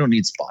like, we don't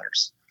need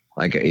spotters.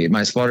 Like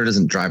my spotter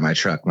doesn't drive my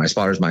truck. My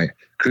spotter's my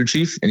crew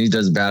chief, and he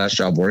does a badass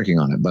job working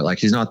on it. But like,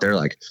 he's not there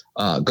like,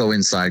 go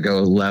inside,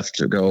 go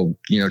left, go,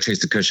 you know,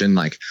 chase the cushion.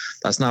 Like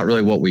that's not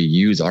really what we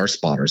use our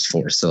spotters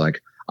for. So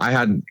like I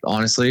had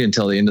honestly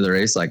until the end of the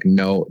race, like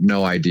no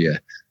idea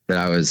that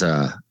I was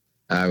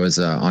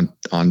on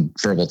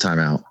verbal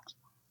timeout.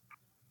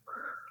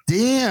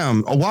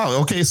 Damn. Oh, wow.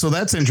 Okay. So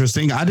that's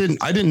interesting. I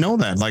didn't know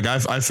that. Like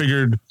I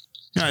figured,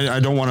 I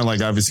don't want to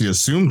like obviously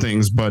assume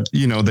things, but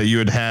you know, that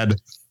you had,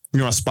 you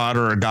know, a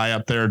spotter or a guy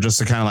up there just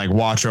to kind of like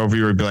watch over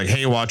you or be like,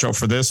 hey, watch out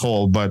for this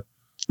hole. But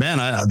man,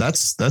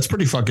 that's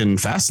pretty fucking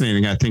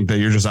fascinating. I think that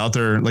you're just out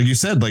there, like you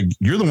said, like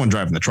you're the one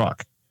driving the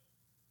truck.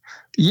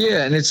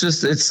 Yeah. And it's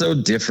so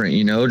different,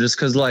 you know, just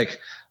cause like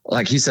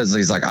he says,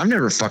 he's like, I've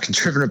never fucking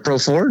driven a Pro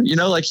 4, you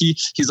know, like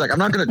he's like, I'm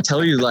not going to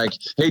tell you like,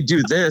 hey,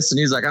 do this. And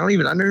he's like, I've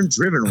never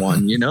driven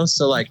one, you know?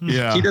 So like,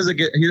 yeah, he does a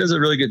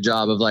really good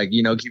job of like,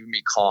 you know, keeping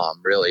me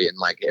calm really. And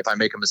like, if I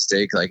make a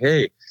mistake, like,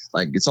 hey,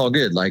 like, it's all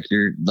good. Like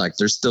you're like,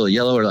 there's still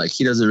yellow, or like,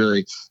 he's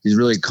really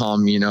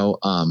calm, you know,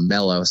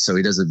 mellow. So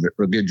he does a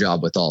good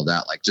job with all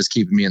that, like just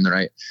keeping me in the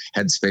right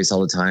headspace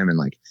all the time. And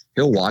like,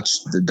 he'll watch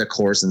the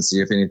course and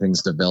see if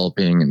anything's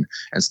developing and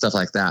stuff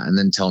like that, and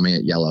then tell me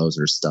it yellows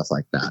or stuff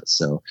like that.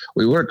 So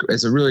we work,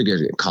 it's a really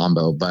good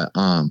combo. But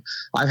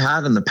I've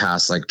had in the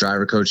past like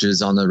driver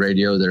coaches on the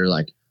radio that are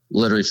like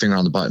literally finger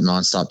on the button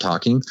nonstop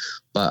talking.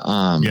 But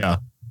yeah,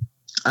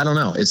 I don't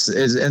know. It's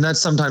and that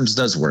sometimes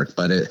does work,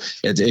 but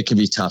it can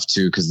be tough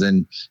too, because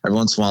then every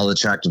once in a while the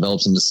track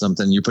develops into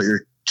something. You put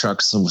your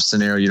truck some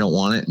scenario you don't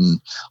want it, and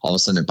all of a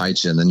sudden it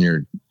bites you, and then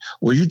you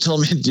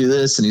told me to do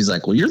this, and he's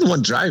like, well, you're the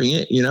one driving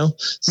it, you know.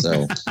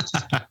 So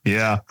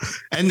yeah.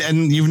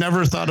 And you've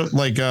never thought of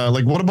like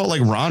what about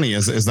like Ronnie?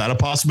 Is that a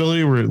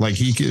possibility where like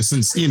he,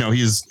 since you know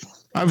he's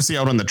obviously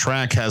out on the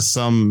track, has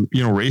some,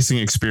 you know, racing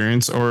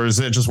experience, or is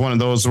it just one of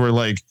those where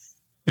like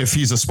if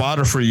he's a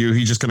spotter for you,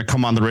 he's just going to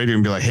come on the radio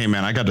and be like, hey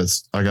man, I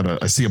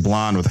see a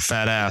blonde with a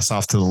fat ass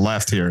off to the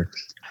left here.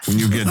 When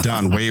you get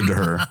done, wave to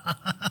her.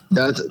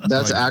 That's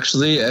like,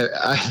 actually,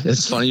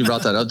 it's funny you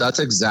brought that up. That's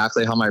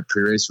exactly how my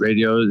pre-race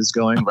radio is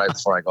going right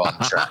before I go on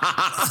the track.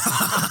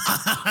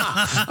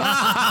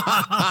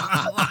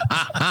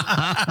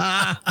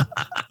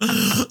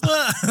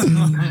 Yeah,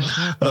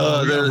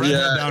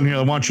 down here.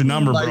 I want your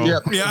number, bro. Yeah,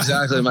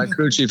 exactly. My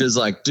crew chief is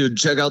like, dude,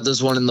 check out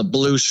this one in the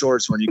blue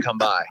shorts when you come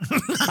by.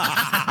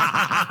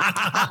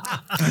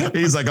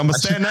 He's like, I'm gonna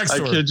stand next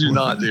to her. I kid you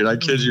not, dude. I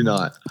kid you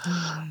not.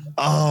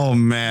 Oh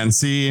man,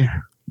 see,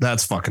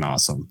 that's fucking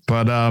awesome.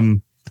 But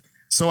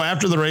so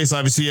after the race,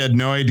 obviously you had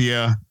no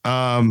idea.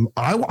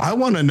 I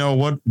want to know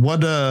what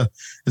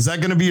is that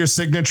going to be your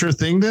signature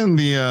thing then?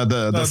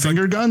 The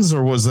finger guns,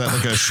 or was that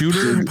like a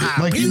shooter?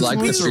 Like you like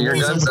the finger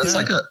guns?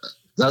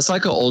 That's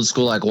like an old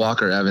school like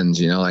Walker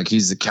Evans, you know, like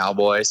he's a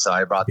cowboy. So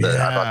I brought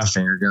the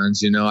finger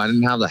guns, you know. I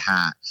didn't have the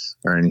hat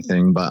or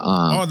anything,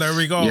 but there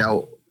we go. Yeah.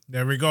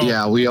 There we go.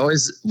 Yeah, we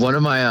always one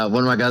of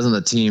my guys on the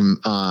team,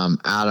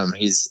 Adam.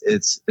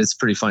 It's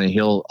pretty funny.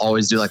 He'll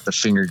always do like the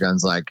finger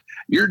guns, like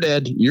you're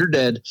dead,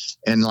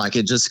 and like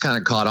it just kind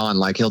of caught on.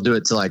 Like he'll do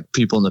it to like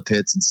people in the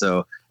pits, and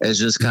so it's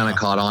just kind of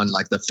caught on,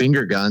 like the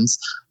finger guns.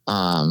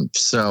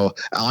 So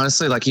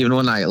honestly, like even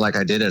when I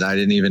did it, I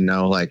didn't even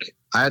know. Like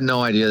I had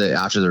no idea that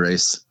after the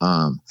race,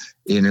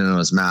 Ian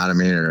was mad at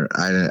me, or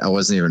I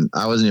wasn't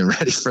even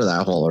ready for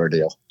that whole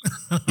ordeal.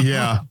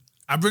 Yeah,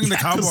 I bring the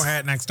cowboy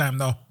hat next time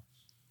though.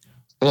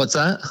 What's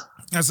that?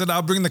 I said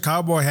I'll bring the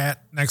cowboy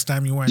hat next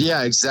time you win.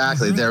 Yeah,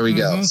 exactly. Mm-hmm, there we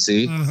go.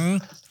 See? Mm-hmm.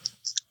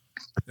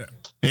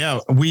 Yeah,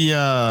 we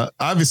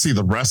obviously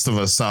the rest of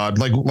us saw it.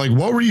 Like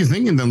what were you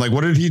thinking then? Like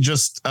what did he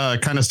just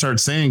kind of start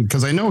saying?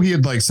 Because I know he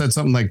had like said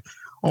something like,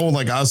 oh,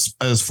 like us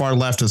as far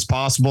left as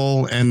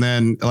possible. And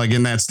then like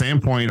in that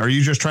standpoint, are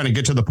you just trying to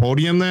get to the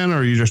podium then? Or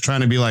are you just trying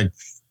to be like,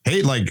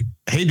 hey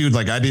dude,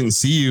 like I didn't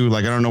see you.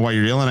 Like I don't know why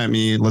you're yelling at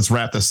me. Let's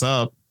wrap this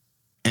up.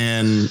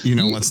 And you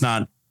know, let's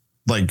not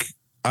like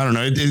I don't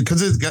know,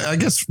 because I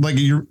guess like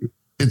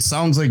it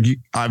sounds like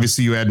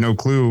obviously you had no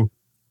clue,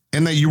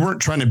 and that you weren't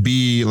trying to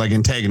be like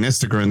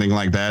antagonistic or anything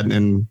like that.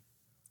 And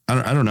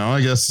I don't know.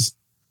 I guess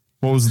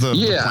what was the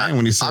plan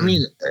when you started? I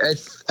mean,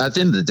 at the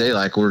end of the day,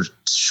 like we're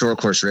short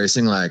course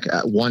racing. Like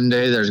one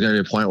day there's going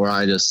to be a point where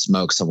I just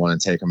smoke someone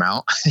and take them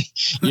out,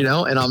 you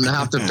know. And I'm gonna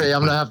have to pay.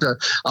 I'm gonna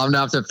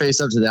have to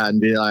face up to that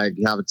and be like,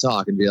 have a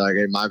talk and be like,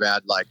 hey, my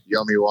bad. Like you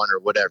owe me one or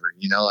whatever,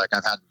 you know. Like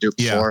I've had to do it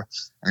before,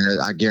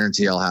 and I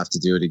guarantee I'll have to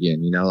do it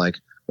again. You know, like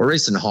we're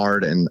racing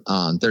hard, and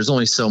there's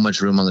only so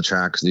much room on the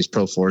track because these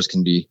Pro 4s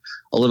can be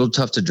a little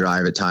tough to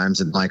drive at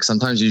times. And like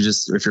sometimes you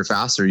just, if you're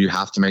faster, you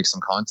have to make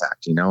some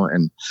contact, you know.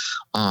 And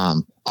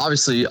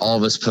obviously all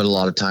of us put a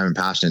lot of time and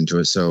passion into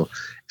it. So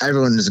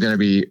everyone is going to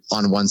be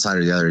on one side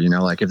or the other, you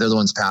know. Like if they're the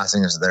ones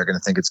passing us, they're going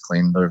to think it's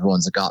clean. But if the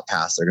ones that got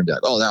past, they're going to be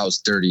like, oh, that was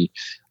dirty.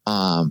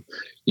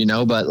 You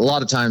know, but a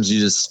lot of times you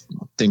just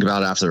think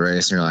about it after the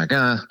race and you're like,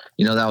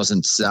 you know, that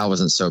wasn't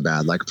so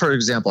bad. Like, for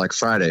example, like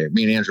Friday,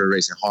 me and Andrew were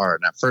racing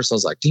hard. And at first I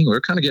was like, dang,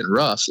 we're kind of getting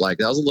rough. Like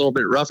that was a little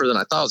bit rougher than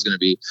I thought it was going to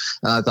be.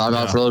 And I thought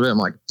about it for a little bit. I'm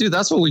like, dude,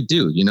 that's what we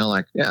do, you know,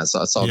 like, yeah,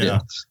 so it's all good.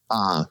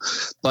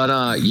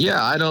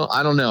 Yeah, I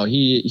don't know.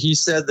 He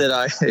said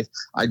that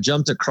I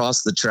jumped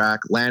across the track,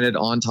 landed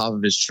on top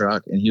of his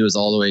truck, and he was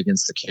all the way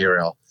against the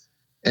K-rail.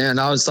 And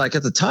I was like,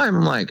 at the time,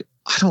 I'm like,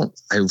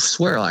 I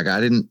swear, like,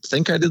 I didn't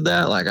think I did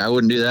that. Like, I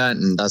wouldn't do that.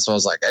 And that's why I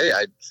was like, hey,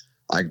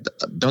 I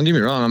don't get me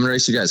wrong. I'm gonna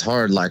race you guys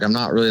hard. Like, I'm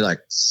not really like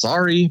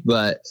sorry,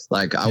 but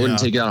like, I wouldn't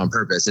take you out on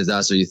purpose. If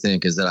that's what you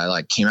think is that I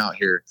like came out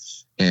here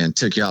and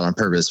took you out on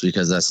purpose,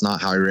 because that's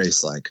not how I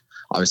race. Like,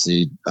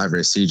 obviously I've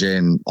raced CJ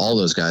and all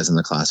those guys in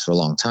the class for a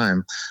long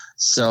time.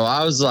 So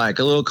I was like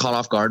a little caught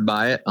off guard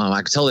by it.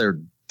 I could tell they were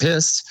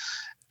pissed,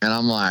 and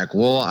I'm like,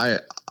 well,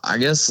 I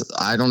guess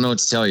I don't know what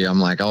to tell you. I'm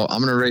like, oh,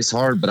 I'm going to race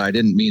hard, but I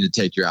didn't mean to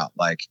take you out.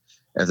 Like,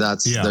 if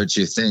that's what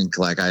you think,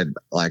 like, I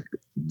like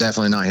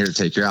definitely not here to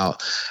take you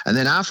out. And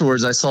then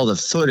afterwards I saw the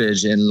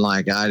footage and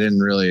like, I didn't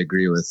really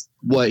agree with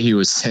what he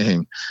was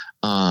saying.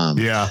 Hard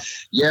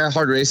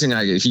racing.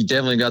 He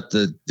definitely got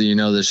the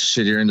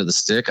shittier end of the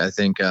stick. I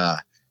think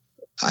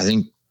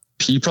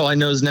he probably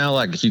knows now,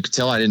 like you could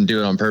tell I didn't do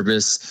it on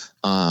purpose.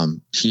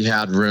 He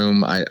had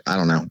room. I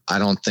don't know. I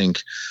don't think,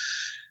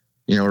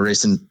 you know,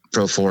 racing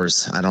Pro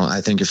 4s.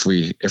 I think if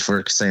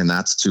we're saying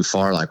that's too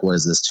far, like what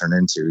does this turn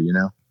into, you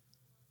know?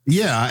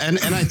 Yeah. And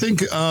I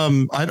think,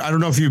 I don't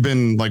know if you've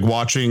been like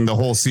watching the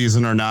whole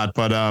season or not,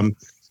 but,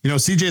 you know,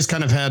 CJ's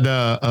kind of had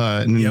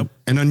an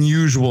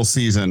unusual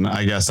season,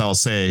 I guess I'll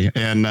say.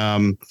 And,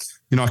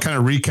 you know, I'll kind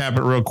of recap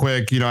it real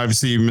quick. You know,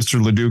 obviously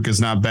Mr. Leduc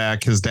is not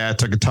back. His dad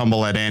took a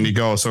tumble at Andy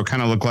Go. So it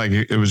kind of looked like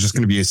it was just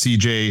going to be a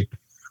CJ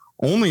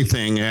only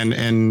thing.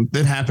 And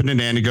that happened in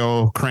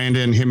Antigo.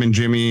 Crandon, him and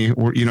Jimmy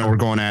were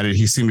going at it.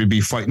 He seemed to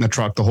be fighting the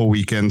truck the whole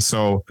weekend.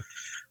 So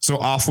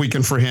off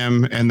weekend for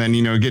him. And then,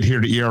 you know, get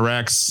here to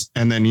ERX.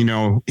 And then, you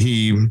know,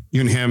 you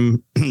and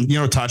him, you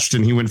know, touched,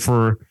 and he went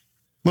for a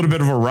little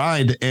bit of a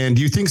ride. And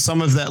do you think some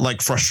of that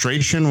like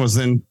frustration was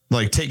then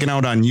like taken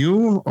out on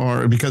you?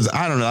 Or because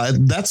I don't know,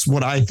 that's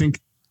what I think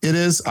it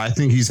is. I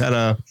think he's had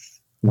a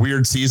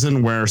weird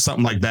season where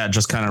something like that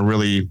just kind of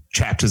really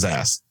chapped his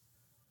ass.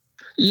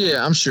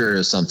 Yeah, I'm sure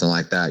it's something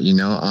like that. You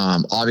know,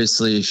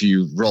 obviously if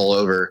you roll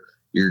over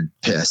you're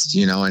pissed,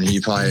 and he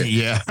probably,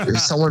 Yeah.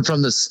 someone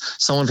from the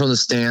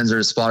stands or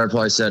a spotter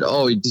probably said,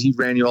 oh, he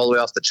ran you all the way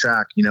off the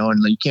track, and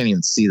you can't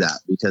even see that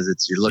because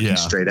you're looking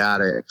straight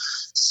at it.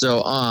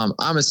 So,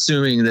 I'm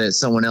assuming that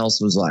someone else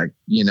was like,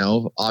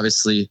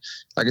 obviously,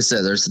 like I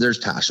said, there's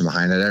passion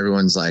behind it.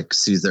 Everyone's like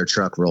sees their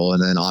truck roll,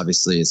 and then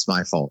obviously it's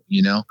my fault,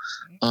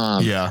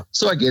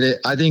 So I get it.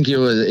 I think it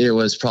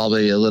was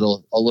probably a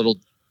little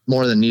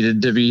more than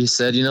needed to be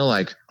said,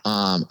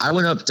 I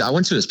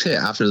went to his pit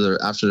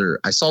after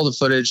I saw the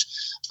footage,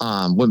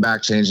 went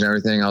back, changed and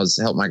everything. I was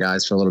helping my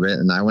guys for a little bit,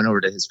 and I went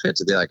over to his pit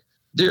to be like,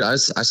 dude, I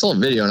saw a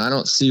video and I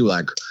don't see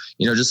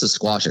just to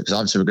squash it. Cause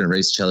obviously we're going to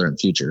race each other in the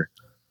future.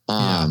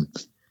 And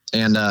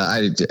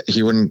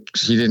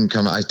he didn't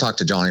come. I talked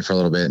to Johnny for a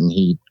little bit and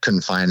he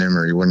couldn't find him,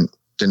 or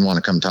didn't want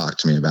to come talk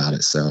to me about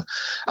it. So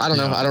I don't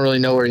know. I don't really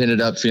know where he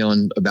ended up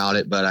feeling about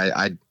it, but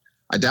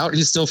I doubt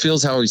he still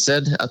feels how he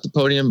said at the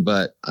podium,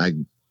 but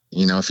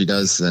if he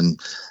does, then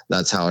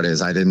that's how it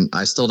is.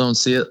 I still don't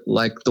see it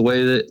like the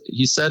way that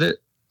he said it,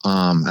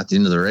 at the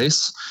end of the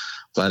race.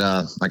 But,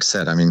 like I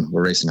said,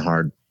 we're racing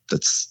hard.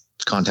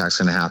 Contact's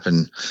going to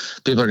happen.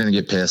 People are going to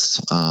get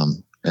pissed.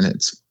 And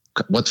it's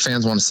what the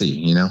fans want to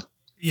see,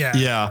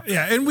 Yeah.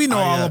 And we know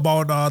all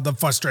about the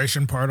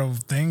frustration part of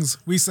things.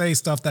 We say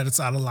stuff that it's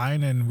out of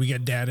line and we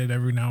get dadded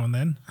every now and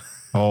then.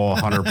 Oh,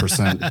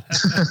 100%.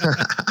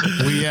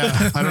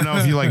 I don't know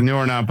if you knew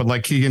or not,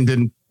 but Keegan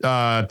didn't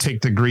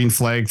take the green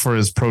flag for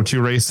his Pro 2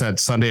 race at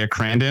Sunday at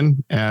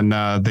Crandon, and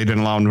they didn't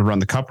allow him to run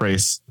the cup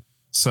race.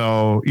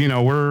 So,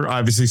 we're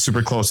obviously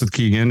super close with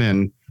Keegan,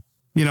 and,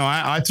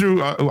 I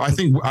threw, I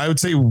think I would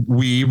say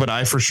but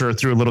I for sure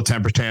threw a little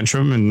temper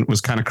tantrum and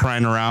was kind of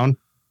crying around.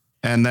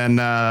 And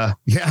then,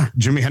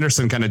 Jimmy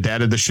Henderson kind of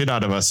dadded the shit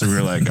out of us, and we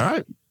were like, all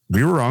right,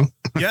 we were wrong.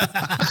 Yeah.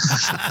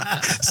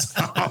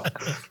 So,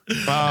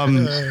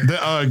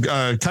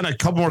 kind of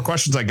couple more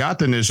questions I got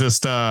then is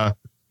just,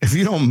 if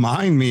you don't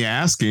mind me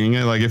asking,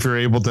 if you're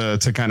able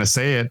to kind of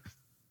say it,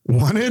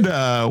 what did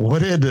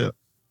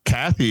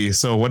Kathy,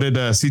 what did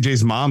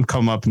CJ's mom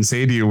come up and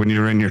say to you when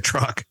you were in your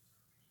truck?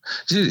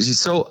 Dude,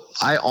 so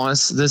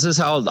this is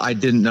how I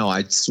didn't know.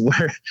 I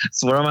swear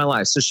on my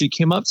life. So she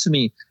came up to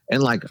me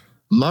and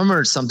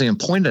murmured something and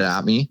pointed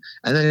at me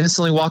and then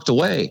instantly walked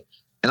away.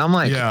 And I'm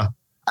like, yeah.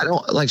 I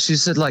don't she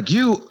said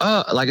you,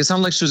 it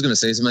sounded like she was going to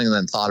say something and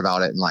then thought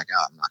about it and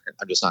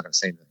I'm just not going to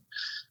say anything.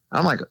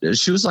 I'm like,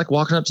 she was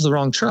walking up to the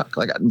wrong truck.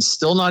 I'm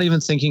still not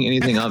even thinking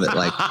anything of it.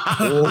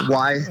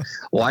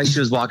 Why she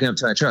was walking up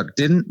to my truck.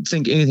 Didn't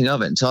think anything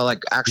of it until I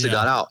actually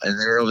got out and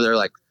they were over there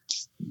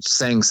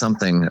saying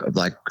something and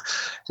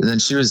then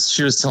she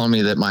was telling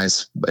me that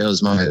it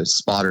was my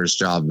spotter's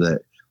job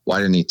that why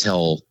didn't he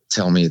tell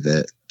me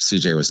that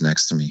CJ was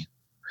next to me?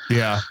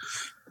 Yeah.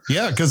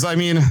 Yeah, because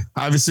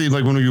obviously,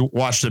 when we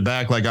watched it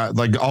back,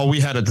 all we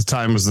had at the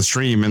time was the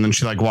stream, and then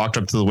she walked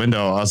up to the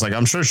window. I was like,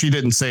 I'm sure she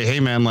didn't say, "Hey,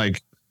 man,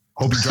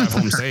 hope you drive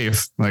home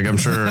safe." I'm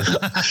sure.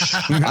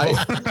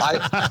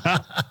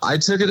 I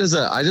took it as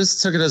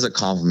a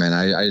compliment.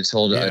 I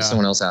told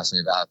someone else asked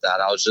me about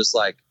that. I was just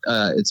like,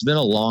 it's been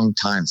a long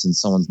time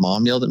since someone's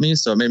mom yelled at me,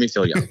 so it made me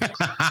feel young.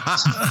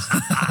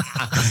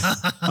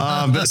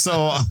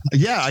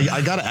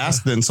 I got to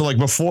ask then. So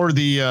before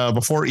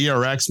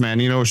ERX,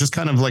 man, it was just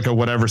kind of a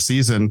whatever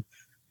season.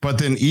 But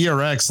then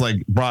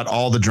ERX brought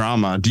all the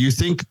drama. Do you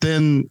think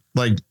then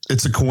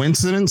it's a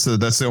coincidence that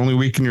that's the only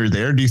weekend you're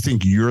there? Do you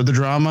think you're the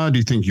drama? Do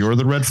you think you're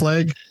the red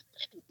flag?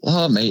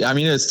 Well, mate,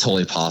 it's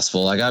totally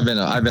possible. I've been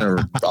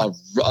a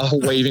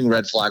waving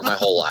red flag my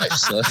whole life.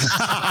 So.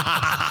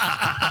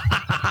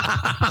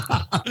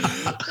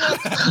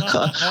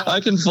 I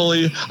can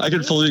fully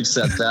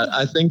accept that.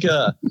 I think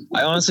I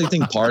honestly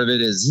think part of it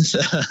is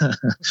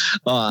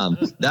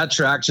that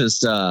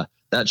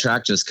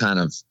track just kind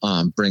of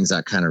brings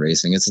that kind of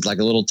racing. It's a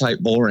little tight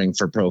bull ring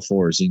for Pro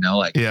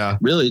 4s,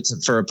 really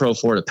for a Pro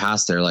 4 to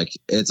pass there,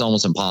 it's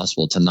almost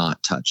impossible to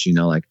not touch,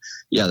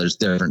 there's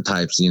different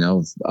types,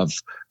 of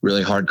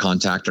really hard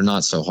contact or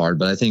not so hard.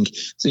 But I think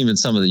even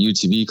some of the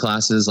UTV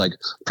classes,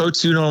 Pro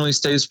 2 normally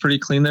stays pretty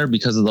clean there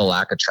because of the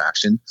lack of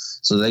traction.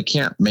 So they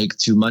can't make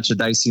too much of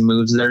dicey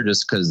moves there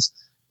just because,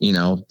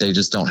 they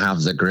just don't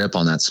have the grip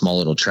on that small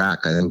little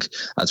track. I think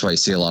that's why you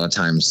see a lot of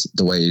times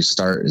the way you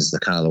start is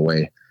the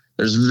way.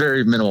 There's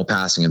very minimal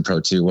passing in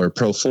Pro 2, where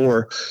Pro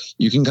 4,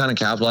 you can kind of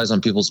capitalize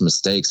on people's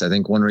mistakes. I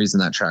think one reason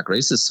that track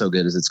race is so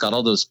good is it's got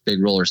all those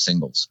big roller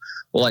singles.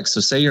 Well, so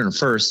say you're in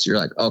first, you're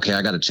like, okay,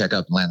 I got to check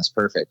up and land this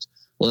perfect.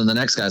 Well, then the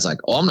next guy's like,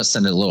 oh, I'm going to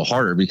send it a little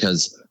harder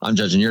because I'm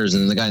judging yours.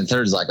 And then the guy in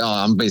third is like,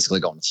 oh, I'm basically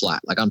going flat.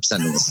 I'm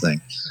sending this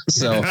thing.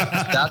 So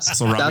that's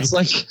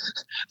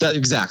that.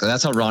 Exactly.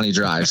 That's how Ronnie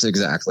drives.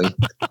 Exactly.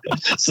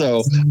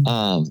 So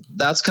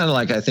that's kind of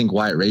I think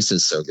why it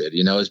races so good,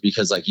 is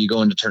because you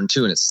go into turn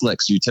 2 and it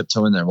slicks, you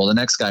tiptoe in there. Well, the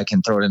next guy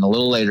can throw it in a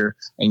little later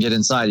and get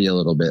inside you a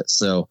little bit.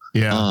 So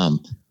I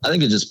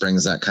think it just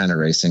brings that kind of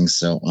racing.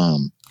 So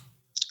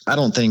I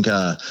don't think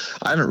I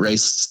haven't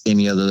raced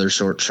any of the other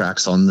short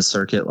tracks on the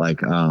circuit, like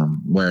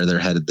where they're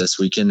headed this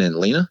weekend in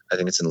Lena. I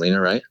think it's in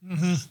Lena, right?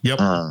 Mm-hmm. Yep.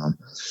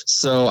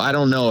 So I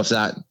don't know if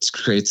that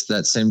creates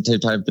that same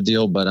type of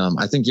deal, but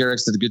I think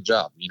ERX did a good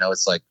job. You know,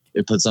 it's like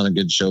it puts on a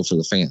good show for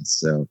the fans.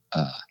 So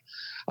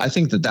I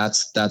think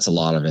that's a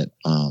lot of it,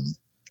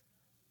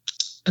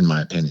 in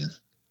my opinion.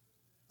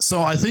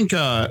 So I think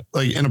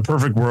like in a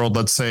perfect world,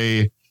 let's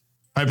say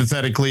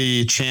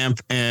hypothetically Champ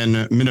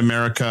and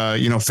Mid-America,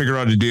 you know, figure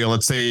out a deal.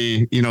 Let's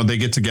say, you know, they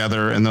get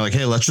together and they're like,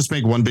 hey, let's just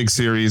make one big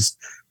series.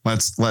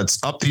 Let's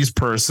up these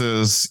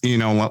purses, you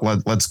know,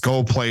 let's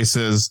go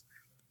places.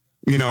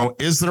 You know,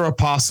 is there a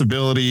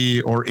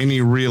possibility or any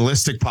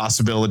realistic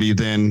possibility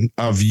then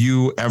of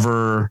you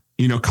ever,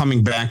 you know,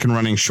 coming back and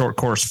running short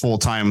course full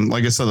time?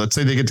 Like I said, let's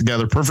say they get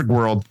together, perfect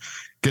world,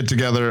 get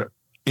together,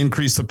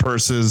 increase the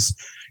purses,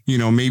 you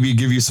know, maybe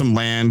give you some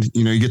land,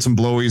 you know, you get some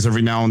blowies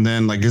every now and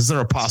then. Like, is there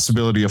a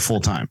possibility of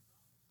full time?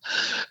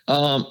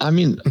 I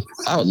mean,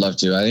 I would love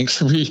to. I think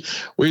we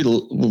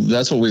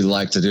that's what we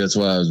like to do. That's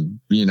what I was,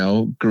 you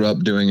know, grew up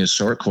doing is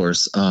short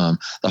course. The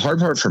hard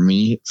part for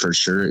me for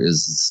sure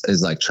is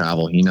like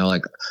travel, you know,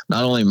 like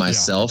not only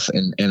myself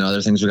and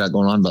other things we got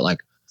going on, but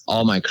like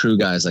all my crew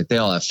guys, like they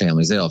all have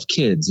families, they all have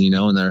kids, you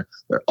know, and they're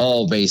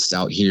all based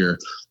out here.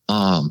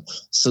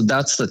 So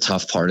that's the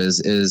tough part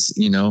is,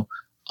 you know,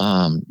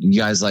 you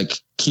guys like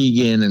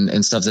Keegan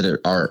and stuff that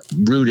are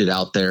rooted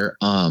out there.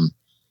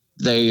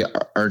 They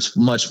are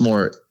much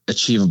more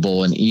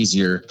achievable and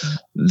easier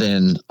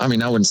than, I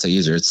mean, I wouldn't say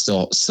easier. It's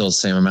still the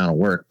same amount of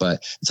work,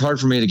 but it's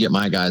hard for me to get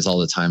my guys all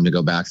the time to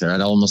go back there.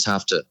 I'd almost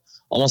have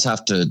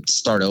to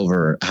start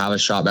over, have a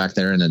shot back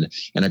there and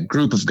a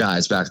group of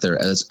guys back there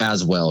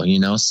as well, you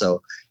know?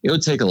 So it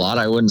would take a lot.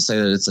 I wouldn't say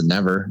that it's a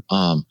never.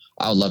 I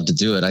would love to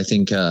do it. I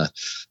think,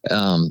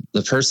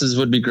 the purses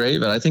would be great,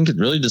 but I think it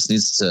really just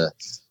needs to,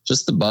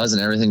 just the buzz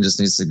and everything just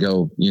needs to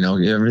go, you know,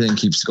 everything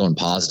keeps going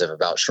positive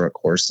about short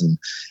course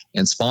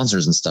and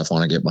sponsors and stuff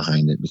want to get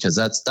behind it, because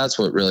that's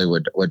what really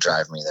would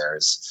drive me there.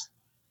 Is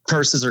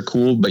purses are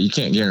cool, but you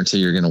can't guarantee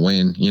you're going to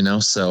win, you know?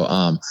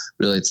 So,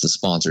 really it's the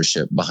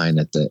sponsorship behind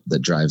it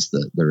that drives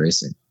the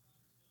racing.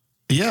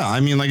 Yeah.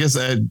 I mean, like I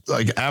said,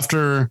 like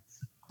after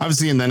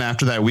obviously, and then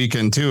after that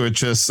weekend too, it's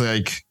just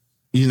like,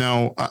 you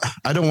know,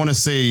 I don't want to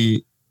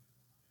say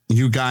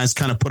you guys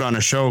kind of put on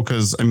a show,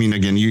 'cause I mean,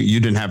 again, you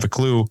didn't have a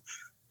clue.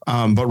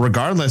 But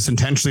regardless,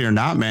 intentionally or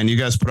not, man, you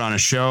guys put on a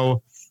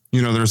show.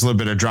 You know, there's a little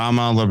bit of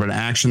drama, a little bit of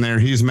action there.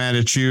 He's mad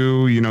at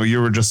you. You know,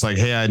 you were just like,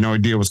 hey, I had no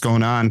idea what's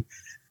going on.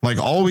 Like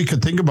all we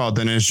could think about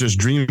then is just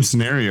dream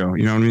scenario.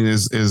 You know what I mean?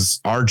 Is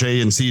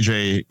RJ and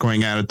CJ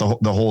going at it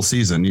the whole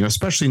season, you know,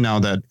 especially now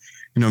that,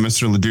 you know,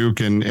 Mr.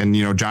 LeDuc and,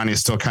 you know, Johnny is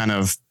still kind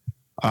of,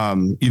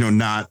 you know,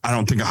 not, I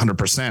don't think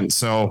 100%.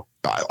 So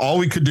all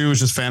we could do is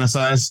just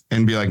fantasize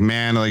and be like,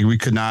 man, like we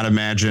could not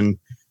imagine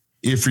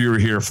if you were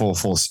here for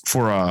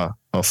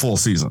a full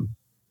season.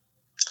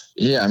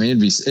 Yeah, I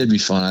mean it'd be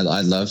fun.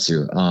 I'd love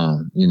to.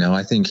 You know,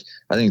 I think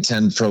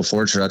 10 Pro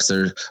 4 trucks.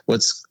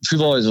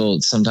 People always will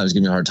sometimes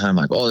give me a hard time,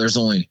 like, oh, there's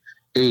only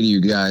 8 of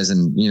you guys,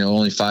 and you know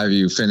only 5 of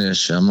you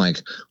finish. I'm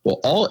like, well,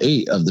 all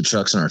 8 of the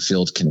trucks in our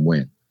field can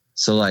win.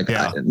 So like,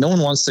 no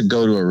one wants to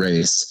go to a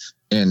race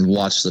and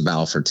watch the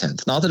battle for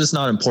 10th. Not that it's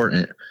not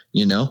important,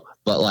 you know,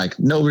 but like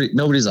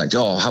nobody's like,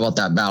 oh, how about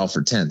that battle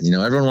for 10th? You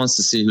know, everyone wants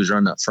to see who's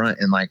running up front,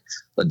 and like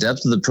the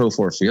depth of the Pro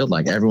 4 field,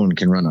 like everyone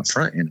can run up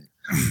front in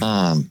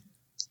it.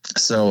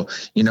 So,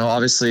 you know,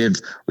 obviously if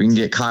we can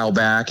get Kyle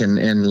back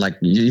and like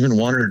even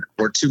 1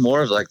 or 2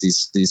 more of like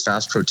these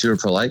fast Pro 2 or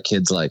Pro Light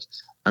kids, like,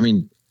 I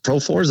mean, Pro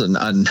 4 is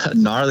a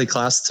gnarly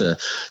class to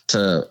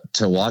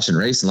watch and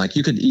race. And like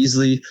you could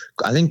easily,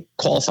 I think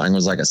qualifying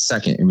was like a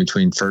second in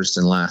between first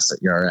and last at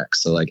ERX.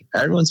 So like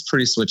everyone's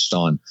pretty switched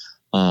on.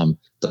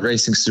 The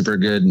racing's super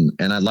good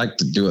and I'd like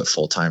to do it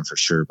full time for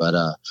sure. But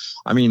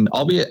I mean,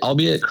 I'll be at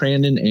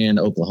Crandon and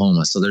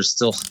Oklahoma. So there's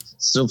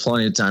still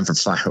plenty of time for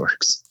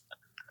fireworks.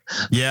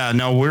 Yeah,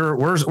 no,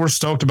 we're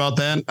stoked about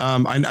that.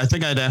 I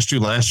think I'd asked you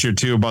last year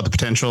too about the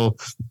potential,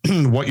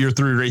 what your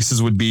 3 races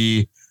would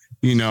be,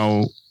 you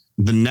know,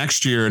 the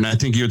next year. And I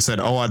think you had said,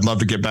 oh, I'd love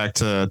to get back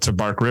to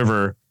Bark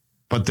River,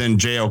 but then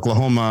Jay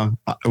Oklahoma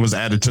was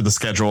added to the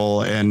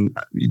schedule and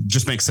it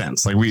just makes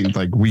sense. Like we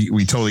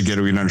totally get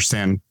it. We can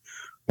understand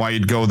why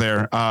you'd go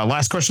there.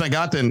 Last question I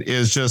got then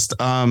is just,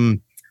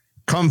 come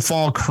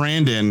fall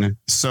Crandon.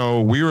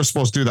 So we were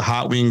supposed to do the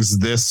hot wings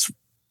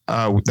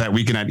that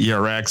weekend at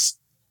ERX.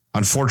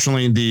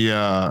 Unfortunately,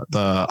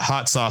 the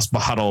hot sauce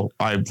bottle,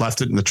 I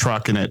left it in the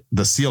truck and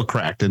the seal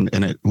cracked and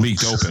it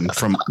leaked open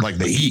from like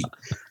the heat.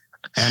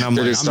 And I'm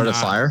Did like, it start a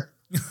fire?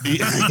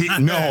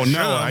 No.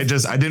 I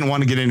didn't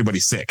want to get anybody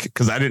sick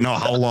because I didn't know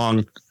how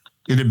long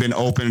it had been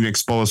open and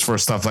exposed for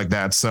stuff like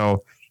that.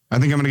 So I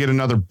think I'm going to get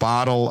another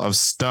bottle of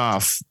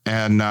stuff.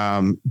 And,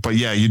 but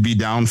yeah, you'd be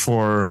down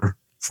for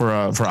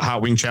a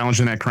hot wing challenge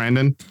in at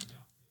Crandon.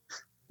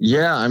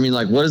 Yeah, I mean,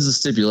 like, what is the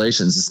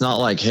stipulations? It's not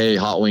like, hey,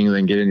 hot wing,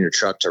 then get in your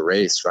truck to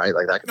race, right?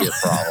 Like, that could be a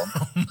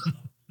problem.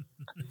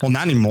 Well,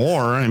 not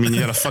anymore. I mean, you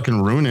got to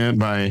fucking ruin it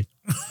by.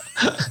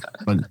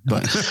 but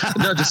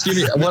No, just give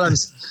me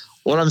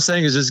what I'm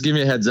saying is just give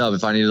me a heads up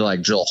if I need to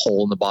like drill a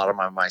hole in the bottom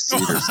of my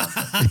seat or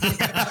something.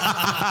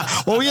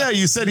 Well, yeah,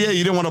 you said, you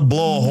didn't want to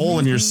blow a hole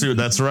in your suit.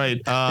 That's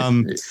right.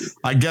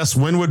 I guess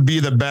when would be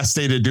the best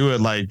day to do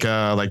it?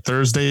 Like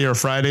Thursday or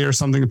Friday or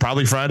something?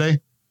 Probably Friday.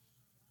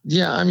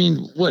 Yeah, I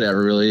mean,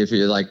 whatever, really. If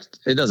you like,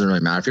 it doesn't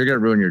really matter. If you're gonna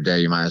ruin your day,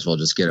 you might as well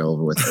just get it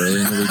over with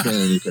early in the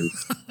weekend,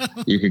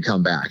 and you can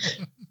come back.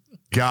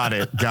 Got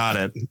it.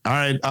 All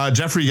right,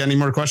 Jeffrey, you got any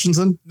more questions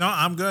then? No,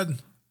 I'm good.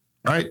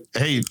 All right.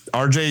 Hey,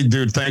 RJ,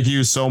 dude, thank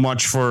you so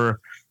much for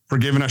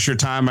giving us your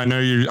time. I know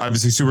you're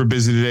obviously super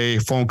busy today,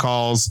 phone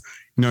calls,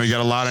 you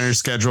got a lot on your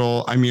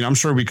schedule. I mean, I'm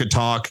sure we could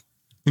talk,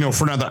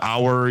 for another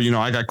hour.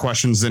 I got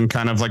questions and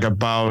kind of like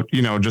about,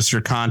 just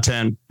your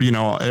content,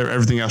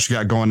 everything else you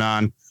got going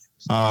on.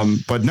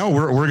 But no,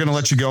 we're going to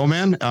let you go,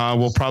 man.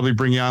 We'll probably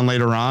bring you on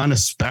later on,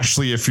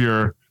 especially if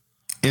you're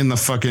in the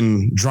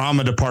fucking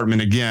drama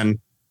department again.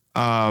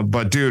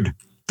 But dude,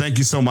 thank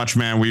you so much,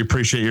 man. We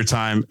appreciate your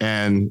time,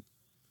 and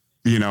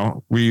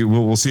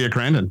we'll see you at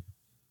Crandon.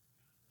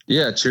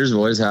 Yeah. Cheers,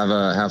 boys.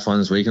 Have fun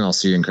this week, and I'll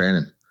see you in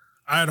Crandon.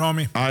 All right,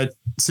 homie. All right.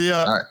 See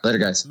ya. All right. Later,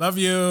 guys. Love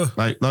you. All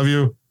right. Love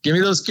you. Give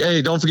me those.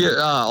 Hey, don't forget.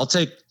 I'll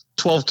take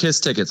 12 Kiss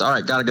tickets. All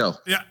right. Gotta go.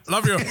 Yeah.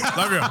 Love you.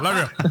 Love you.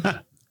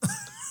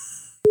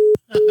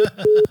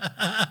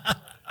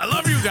 I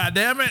love you. God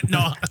damn it.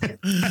 No.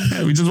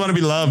 We just want to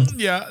be loved.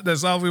 Yeah.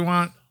 That's all we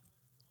want.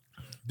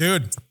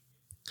 Dude.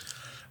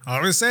 I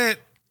always say it.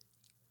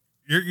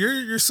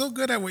 You're so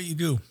good at what you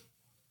do.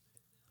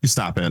 You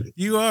stop it.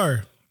 You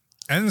are.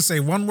 I didn't say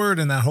one word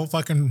in that whole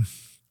 40. I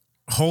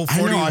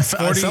know. I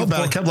felt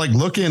bad. I kept like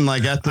looking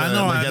like at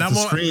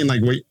the screen,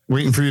 like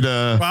waiting for you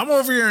to. Well, I'm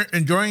over here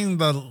enjoying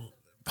the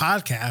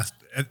podcast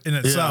in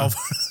itself,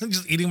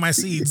 just eating my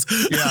seeds.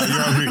 Yeah, you're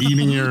out here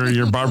eating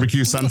your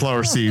barbecue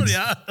sunflower seeds.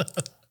 Yeah.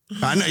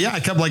 I know. Yeah, I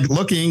kept like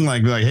looking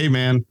like, hey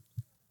man,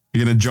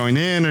 you gonna join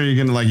in, or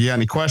you gonna you got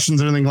any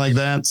questions or anything like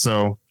that?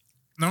 So.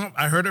 No,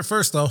 I heard it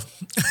first though.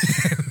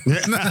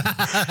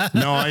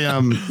 No,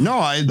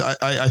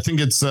 I think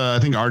it's I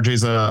think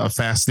RJ's a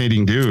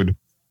fascinating dude,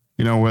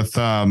 with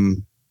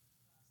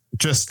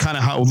just kind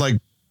of how like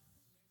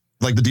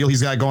the deal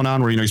he's got going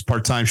on where, he's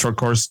part-time short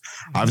course.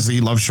 Obviously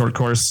he loves short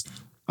course.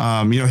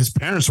 His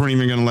parents weren't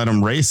even going to let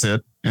him race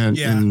it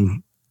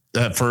and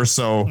at first.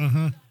 So,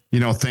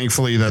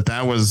 thankfully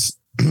that was,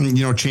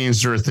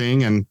 changed their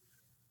thing. And,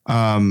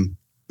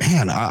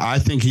 man, I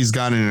think he's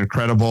got an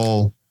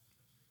incredible,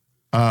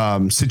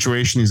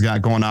 situation he's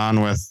got going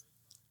on with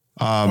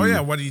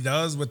what he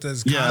does with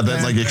his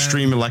that like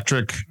extreme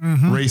electric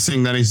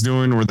racing that he's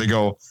doing, where they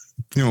go,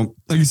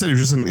 like you said, he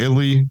was just in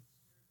Italy,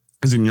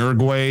 he's in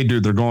Uruguay,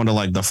 dude. They're going to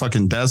like the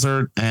fucking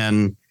desert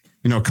and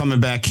coming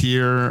back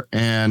here,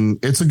 and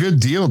it's a good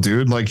deal,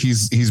 dude. Like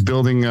he's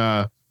building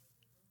a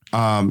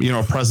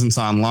presence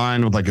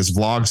online with like his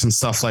vlogs and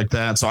stuff like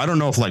that. So I don't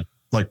know if like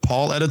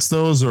Paul edits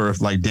those or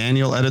if like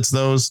Daniel edits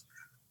those.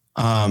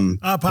 Probably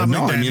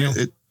Daniel. I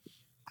mean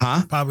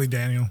Probably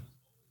Daniel.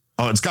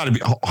 Oh, it's got to be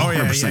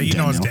 100% yeah.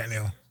 Daniel. It's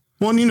Daniel.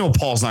 Well,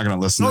 Paul's not going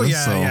to listen to this.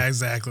 Yeah,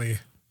 exactly.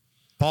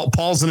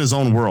 Paul's in his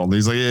own world.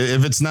 He's like,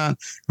 if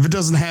it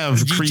doesn't have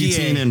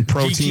creatine and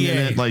protein in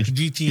it, like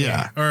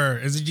GTA, or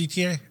is it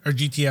GTA or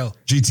GTL?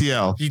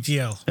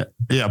 GTL.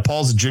 Yeah,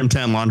 Paul's a gym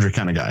tan laundry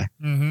kind of guy.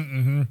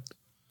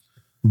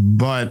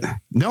 But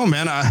no,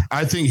 man,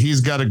 I think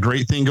he's got a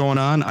great thing going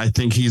on. I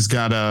think he's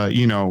got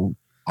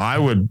I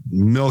would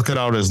milk it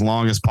out as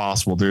long as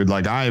possible, dude.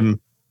 Like I'm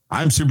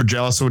super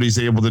jealous of what he's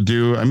able to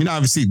do. I mean,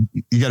 obviously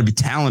you got to be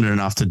talented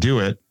enough to do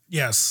it.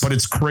 Yes. But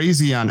it's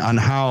crazy on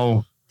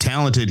how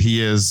talented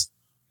he is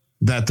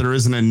that there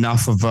isn't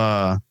enough of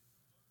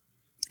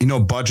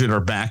budget or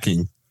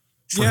backing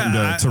for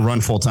him to run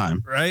full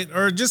time. Right.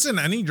 Or just in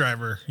any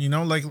driver,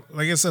 like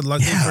I said,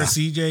 luckily for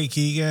CJ,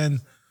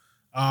 Keegan,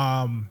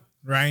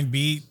 Ryan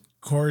Beat,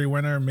 Corey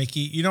Winter,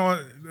 Mickey,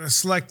 a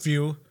select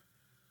few,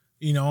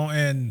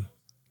 and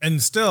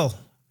still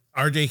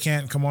RJ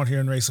can't come out here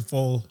and race a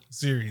full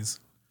series.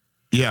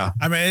 Yeah.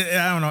 I mean,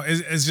 I don't know.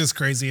 It's just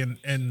crazy.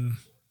 And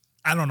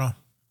I don't know.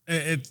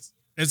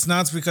 It's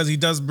nuts because he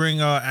does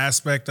bring a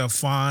aspect of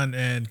fun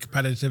and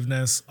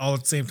competitiveness all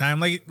at the same time.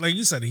 Like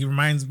you said, he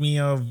reminds me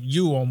of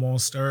you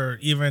almost, or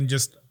even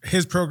just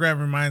his program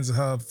reminds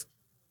of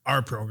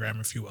our program,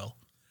 if you will.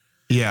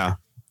 Yeah.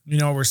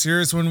 We're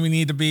serious when we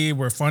need to be.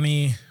 We're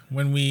funny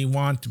when we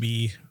want to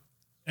be.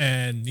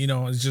 And,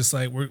 it's just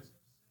like we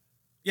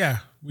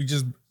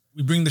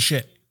bring the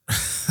shit.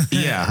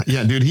 Yeah,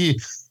 dude. He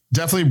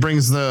definitely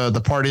brings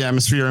the party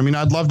atmosphere. I mean,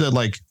 I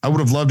would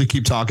have loved to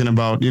keep talking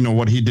about,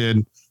 what he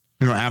did,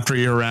 after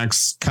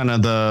ERX, kind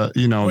of the,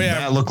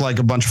 that looked like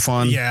a bunch of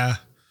fun. Yeah.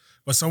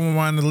 But someone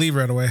wanted to leave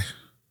right away.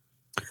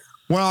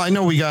 Well, I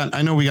know we got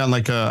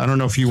like I don't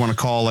know if you want to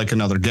call like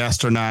another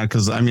guest or not.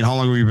 Cause I mean, how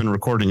long have we been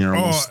recording here?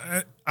 Almost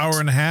hour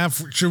and a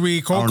half. Should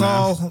we cold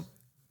call?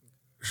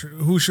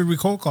 Who should we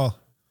cold call?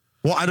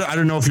 Well, I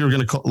don't know if you were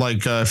going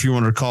to if you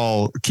wanted to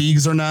call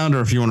Keegs or not,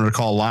 or if you wanted to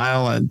call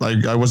Lyle.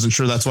 I wasn't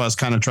sure. That's why I was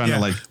kind of trying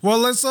to Well,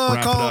 let's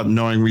wrap call it up,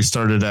 knowing we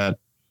started at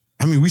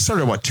I mean, we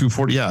started at what,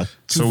 2:40? Yeah.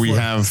 So we 2:40.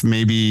 have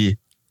maybe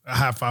A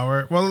half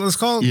hour. Well, let's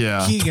call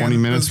Yeah, Keegan. 20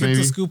 minutes let's get maybe.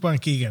 the scoop on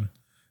Keegan.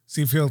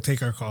 See if he'll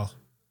take our call.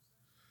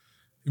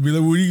 He'll be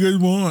like, what do you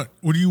guys want?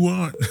 What do you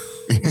want?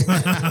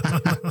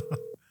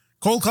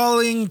 Cold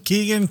calling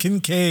Keegan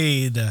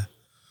Kincaid.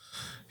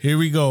 Here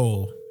we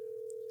go.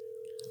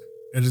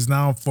 It is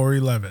now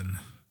 4:11.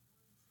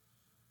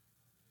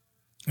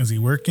 Is he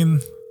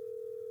working?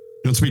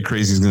 Let's be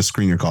crazy. He's going to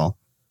screen your call.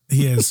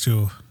 He is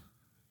too.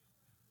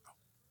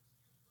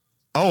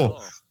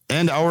 Oh,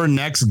 and our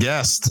next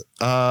guest,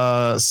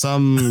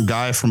 some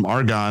guy from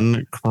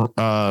Argonne.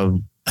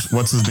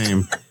 What's his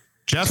name?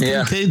 Jeff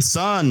Yeah. Kincaid's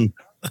son.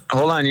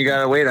 Hold on, you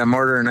gotta wait. I'm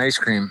ordering ice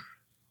cream.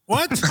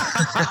 What?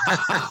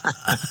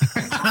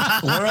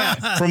 Where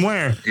at? From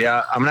where?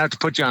 Yeah, I'm gonna have to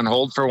put you on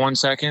hold for 1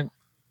 second.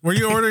 Where are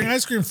you ordering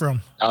ice cream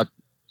from?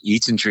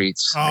 Eats and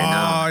treats. Oh,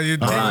 I know. you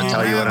Hold on, I'll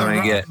tell you what I'm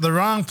gonna get. The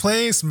wrong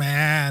place,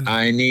 man.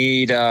 I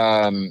need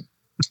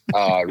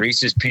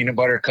Reese's peanut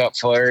butter cup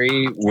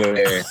flurry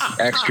with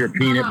extra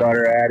peanut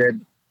butter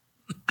added.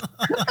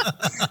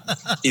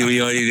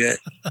 You want to get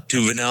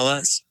 2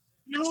 vanillas?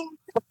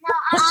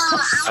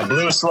 A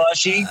blue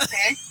slushy.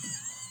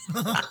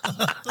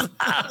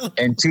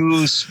 And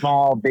 2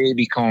 small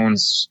baby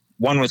cones.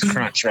 One with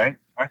crunch, right?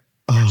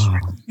 Oh,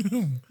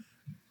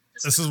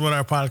 This is what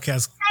our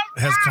podcast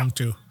has come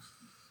to.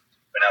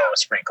 Vanilla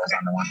sprinkles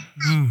on the one.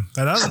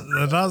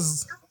 That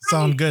does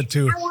sound good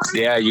too.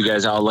 Yeah, you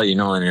guys, I'll let you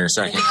know in here in a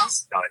second.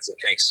 No, it's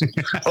thanks.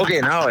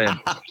 Okay, now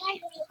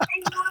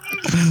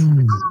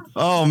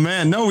oh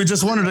man, no, we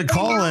just wanted to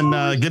call and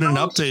get an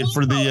update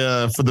for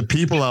the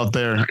people out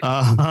there.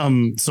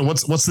 So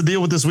what's the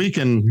deal with this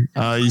weekend?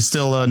 You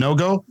still no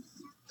go?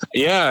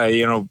 yeah,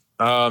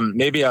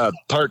 maybe a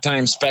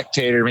part-time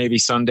spectator, maybe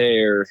Sunday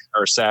or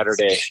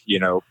Saturday,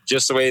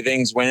 just the way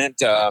things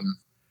went.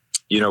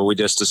 We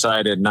just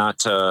decided not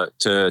to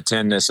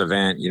attend this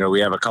event. We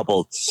have a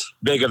couple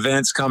big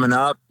events coming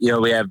up.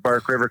 We have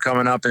Bark River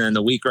coming up, and then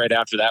the week right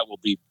after that, we'll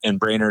be in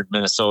Brainerd,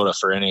 Minnesota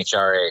for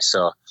NHRA.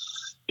 So,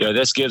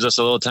 this gives us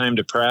a little time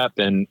to prep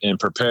and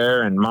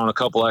prepare and mount a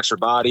couple extra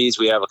bodies.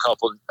 We have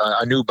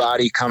a new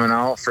body coming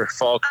out for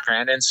Fall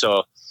Crandon.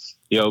 So,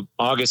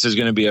 August is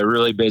going to be a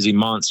really busy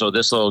month. So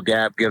this little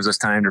gap gives us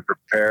time to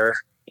prepare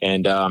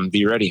and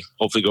be ready.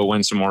 Hopefully go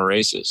win some more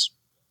races.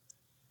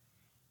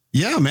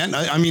 Yeah, man.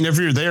 I mean, if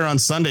you're there on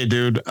Sunday,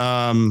 dude,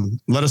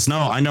 let us know.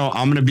 I know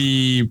I'm going to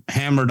be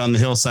hammered on the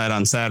hillside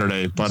on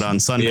Saturday, but on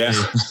Sunday,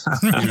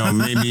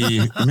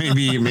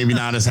 maybe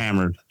not as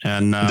hammered.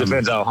 And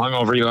Depends how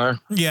hungover you are.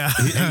 Yeah.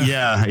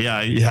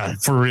 yeah,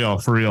 for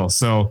real.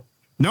 So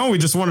no, we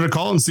just wanted to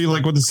call and see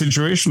like what the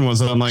situation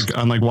was on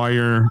why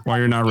you're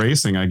not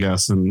racing, I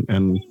guess. And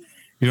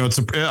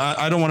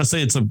I don't want to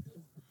say it's a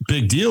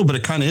big deal, but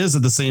it kind of is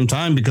at the same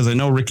time, because I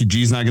know Ricky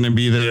G's not going to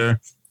be there.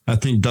 I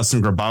think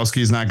Dustin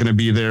Grabowski is not going to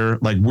be there.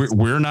 Like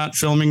we're not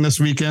filming this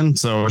weekend.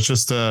 So it's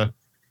just a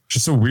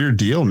weird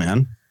deal,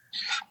 man.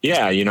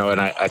 Yeah. And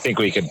I think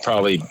we could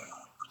probably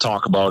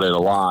talk about it a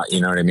lot.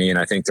 You know what I mean?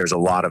 I think there's a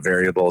lot of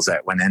variables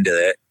that went into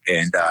it.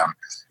 And,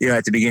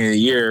 at the beginning of the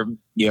year,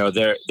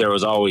 there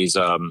was always,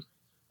 on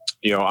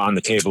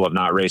the table of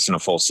not racing a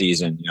full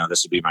season.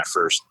 This would be my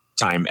first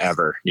time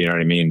ever. You know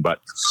what I mean? But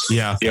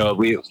yeah,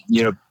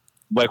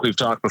 like we've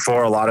talked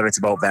before, a lot of it's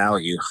about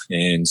value.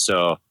 And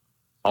so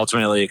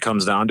ultimately it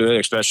comes down to it,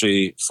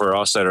 especially for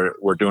us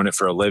we're doing it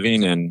for a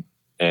living, and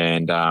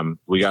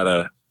we got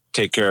to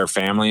take care of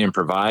family and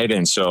provide.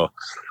 And so,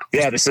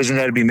 yeah, decisions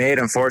had to be made.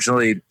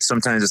 Unfortunately,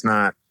 sometimes it's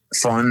not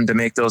fun to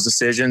make those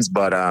decisions,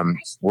 but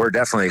we're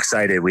definitely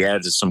excited. We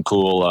added some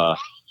cool,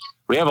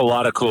 we have a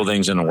lot of cool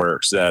things in the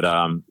works that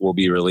we'll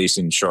be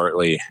releasing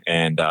shortly.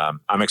 And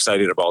I'm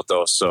excited about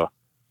those. So,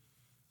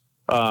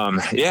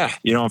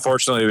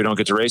 unfortunately we don't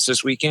get to race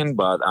this weekend,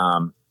 but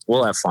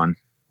we'll have fun.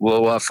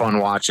 We'll have fun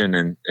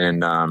watching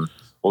and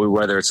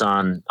whether it's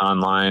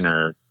online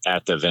or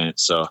at the event.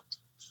 So,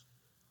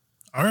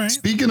 All right.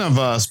 Speaking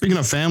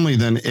of family,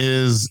 then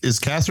is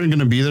Catherine going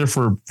to be there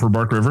for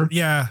Bark River?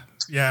 Yeah.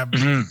 Yeah.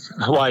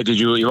 Why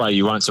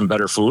you want some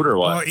better food or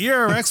what? Well,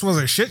 ERX was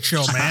a shit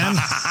show, man.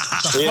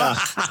 Yeah.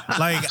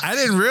 Like, I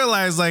didn't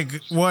realize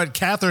what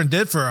Catherine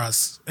did for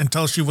us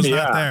until she was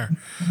not there.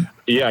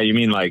 Yeah, you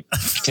mean like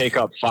take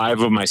up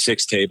 5 of my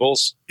 6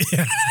 tables?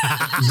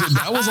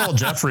 That was all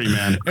Jeffrey,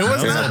 man. It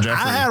was That not. all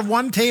Jeffrey. I had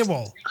one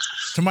table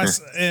to my,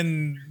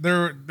 and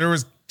there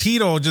was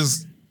Tito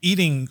just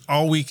eating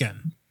all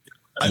weekend.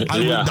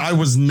 I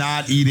was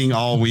not eating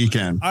all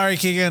weekend. All right,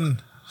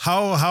 Keegan,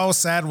 how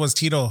sad was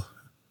Tito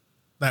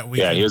that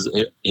weekend? Yeah, he was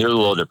a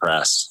little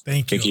depressed.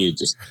 Thank I think you.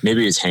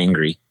 maybe he's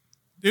hangry.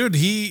 Dude,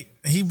 he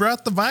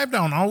brought the vibe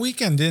down all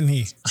weekend, didn't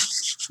he?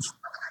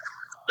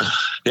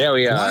 Yeah,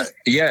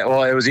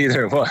 well, it was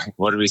either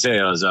what did we say?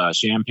 It was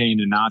champagne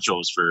and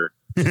nachos for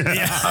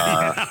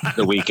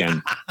the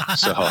weekend.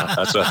 So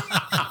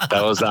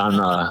that was on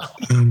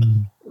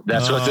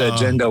that's what the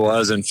agenda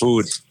was in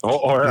food.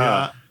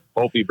 Or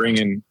hope you bring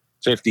in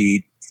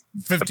 50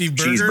 burgers?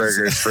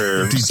 cheeseburgers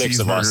for 6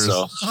 of us.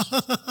 So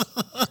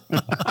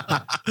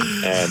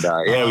And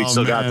yeah, we Oh,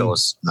 still got man.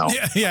 those. No,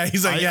 Yeah,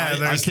 he's like,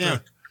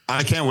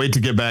 I can't wait to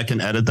get back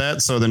and edit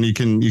that. So then you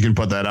can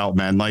put that out,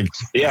 man. Like,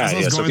 Yeah, as I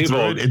was yeah, so going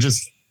through people-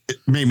 it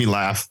made me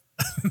laugh.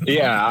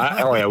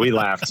 yeah, we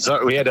laughed.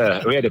 So we had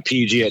to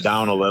PG it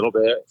down a little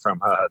bit from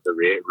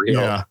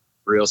the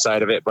real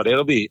side of it, but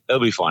it'll be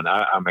fun.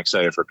 I'm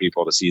excited for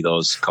people to see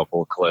those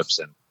couple of clips,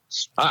 and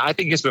I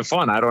think it's been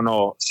fun. I don't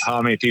know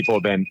how many people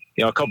have been,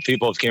 a couple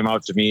people have came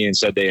out to me and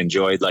said they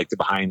enjoyed like the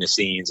behind the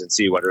scenes and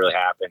see what really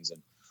happens.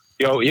 And,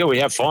 we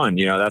have fun,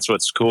 that's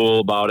what's cool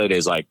about it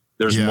is like,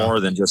 there's more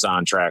than just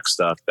on track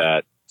stuff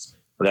that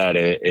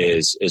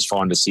is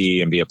fun to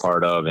see and be a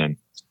part of. And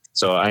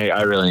so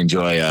I really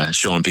enjoy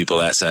showing people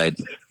that side.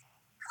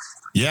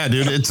 Yeah,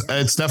 dude,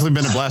 it's definitely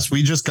been a blast.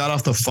 We just got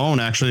off the phone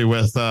actually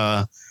with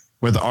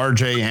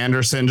RJ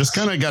Anderson. Just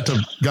kind of got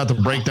the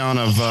breakdown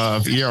of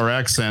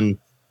ERX, and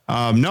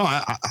no,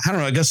 I don't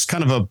know. I guess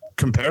kind of a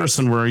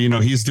comparison where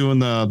he's doing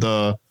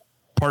the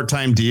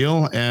part-time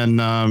deal, and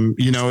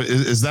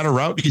is that a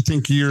route you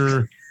think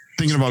you're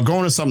thinking about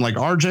going to something like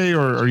RJ,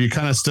 or are you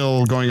kind of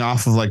still going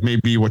off of like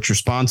maybe what your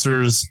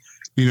sponsors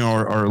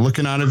are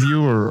looking out of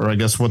you, or I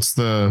guess what's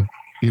the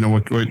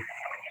what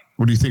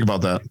do you think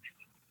about that?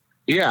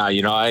 Yeah,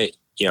 RJ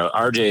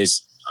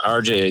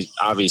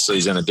obviously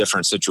is in a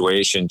different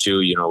situation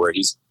too, where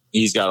he's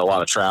got a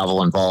lot of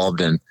travel involved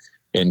in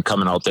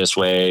coming out this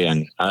way.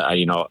 And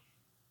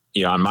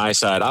on my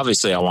side,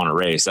 obviously I want to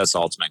race. That's the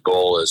ultimate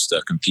goal, is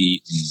to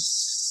compete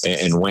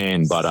and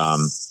win. But,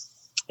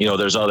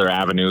 there's other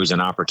avenues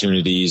and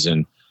opportunities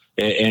and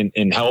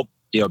help,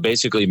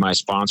 basically my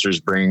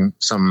sponsors bring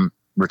some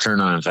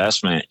return on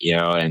investment,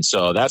 and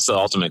so that's the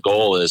ultimate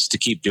goal, is to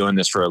keep doing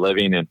this for a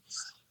living and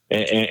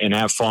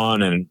have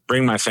fun and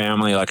bring my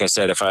family. Like I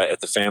said, if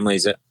the family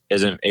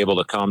isn't able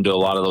to come to a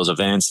lot of those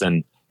events,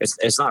 then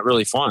it's not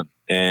really fun.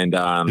 And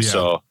that's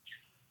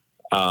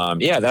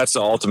the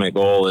ultimate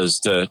goal, is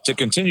to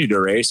continue to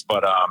race,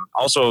 but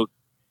also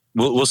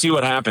we'll see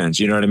what happens.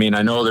 You know what I mean?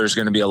 I know there's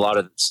going to be a lot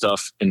of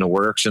stuff in the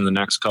works in the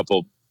next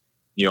couple,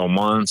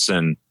 months,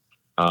 and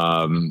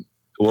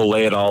we'll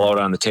lay it all out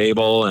on the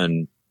table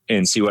and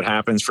see what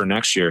happens for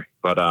next year.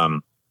 But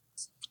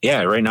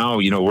right now,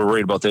 we're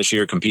worried about this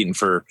year, competing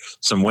for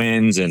some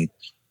wins and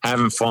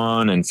having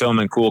fun and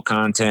filming cool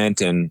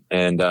content. And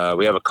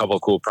we have a couple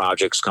of cool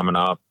projects coming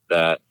up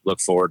that look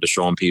forward to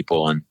showing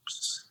people and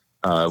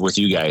with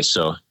you guys.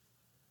 So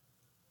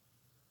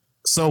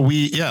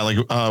we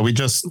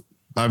just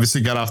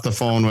obviously got off the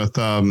phone with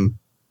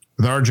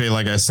RJ,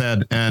 like I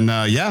said, and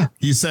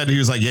he said, he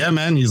was like, yeah,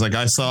 man, he's like,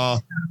 I saw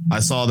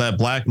that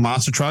black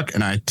monster truck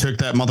and I took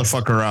that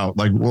motherfucker out.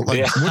 Like, what do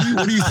you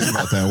think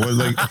about that? What,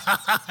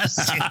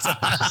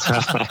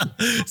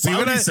 See why what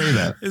would I you say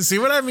that? See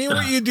what I mean?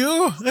 What you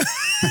do?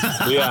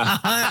 Yeah,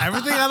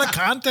 Everything out of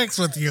context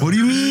with you. What do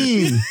you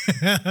mean?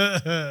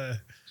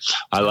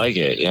 I like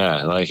it. Yeah,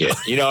 I like it.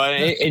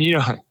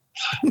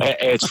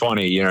 It's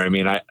funny. I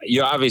mean,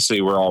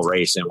 obviously we're all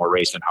racing. We're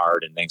racing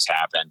hard and things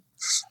happen.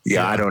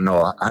 Yeah, I don't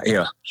know.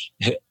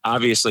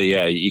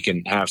 Obviously, you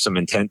can have some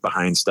intent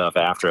behind stuff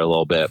after a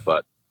little bit,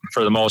 but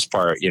for the most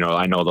part,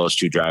 I know those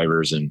two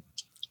drivers, and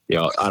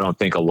I don't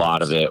think a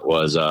lot of it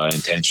was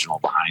intentional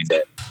behind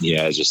it.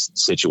 Yeah, it's just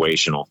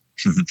situational.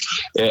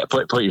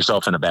 Put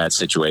yourself in a bad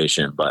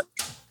situation, but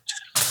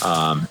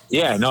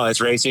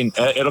it's racing.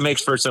 It'll make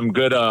for some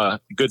good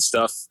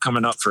stuff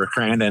coming up for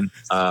Crandon.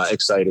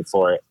 Excited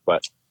for it,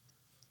 but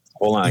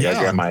hold on, I gotta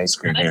grab my ice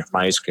cream here.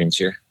 My ice cream's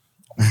here.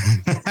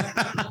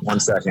 1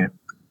 second.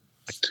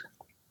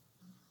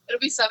 It'll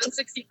be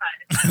 $7.65.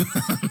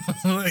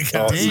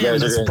 Damn,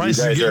 that's the price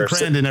you get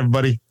Crandon,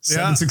 everybody.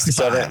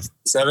 $7.65.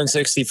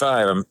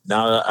 $7.65.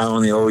 Now I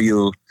only owe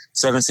you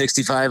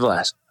 $7.65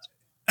 less.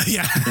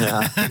 Yeah.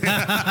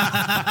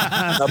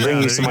 I'll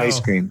bring you some ice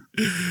cream.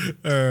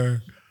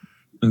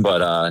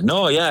 But I'm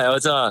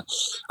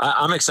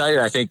excited.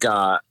 I think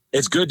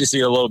it's good to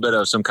see a little bit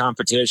of some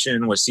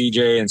competition with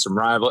CJ and some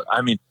rival.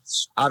 I mean,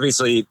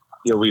 obviously,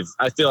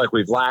 I feel like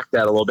we've lacked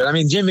that a little bit. I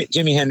mean,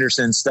 Jimmy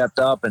Henderson stepped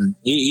up, and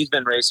he's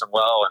been racing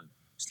well and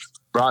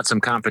brought some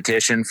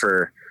competition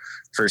for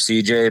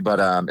CJ. But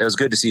it was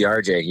good to see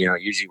RJ.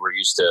 Usually we're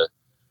used to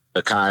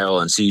the Kyle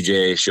and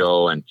CJ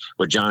show, and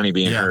with Johnny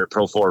being hurt,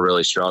 Pro 4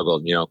 really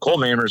struggled. Cole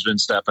Mamer's been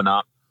stepping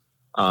up.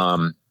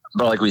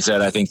 But like we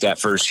said, I think that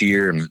first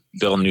year and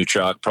building a new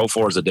truck, Pro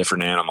 4 is a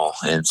different animal.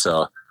 And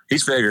so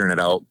he's figuring it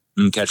out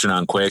and catching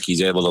on quick.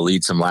 He's able to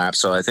lead some laps.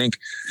 So I think,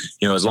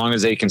 as long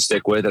as they can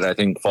stick with it, I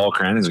think Fall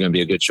Crandon is going to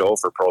be a good show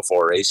for Pro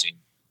 4 racing.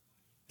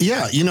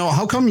 Yeah.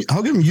 How come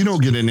you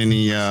don't get in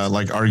any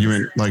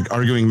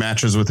arguing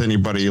matches with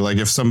anybody? Like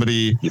if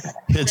somebody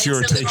hits you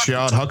or takes you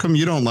out, how come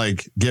you don't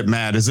get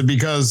mad? Is it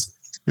because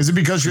you're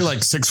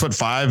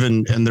 6'5"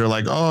 and they're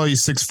like, oh,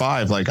 he's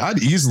 6'5"? Like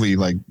I'd easily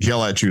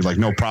yell at you,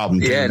 no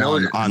problem.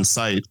 On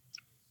site.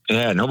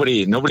 Yeah,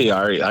 nobody.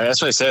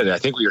 That's what I said. I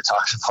think we were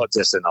talking about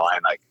this in the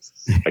line. Like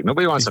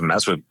nobody wants to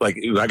mess with. I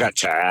got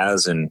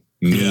Chaz and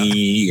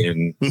me,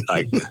 and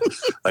I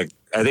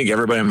think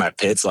everybody in my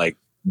pit's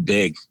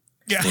big.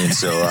 Yeah. And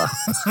so,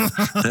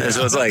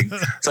 so it's like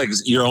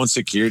your own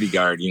security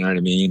guard. You know what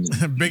I mean?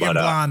 Big and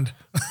blonde.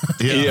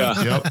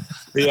 Yeah.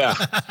 Yeah.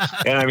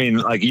 And I mean,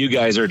 like, you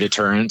guys are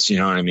deterrents, you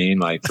know what I mean?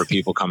 Like, for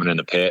people coming in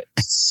the pit,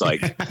 it's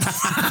like,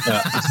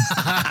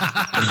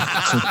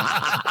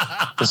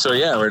 so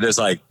yeah, we're just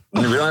like,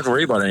 we don't have to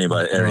worry about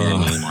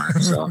anything anymore.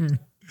 So,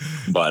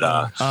 but,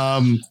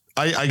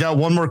 I got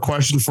one more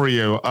question for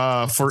you.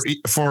 For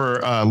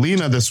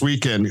Lena this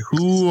weekend,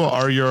 who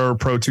are your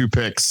Pro 2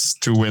 picks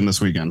to win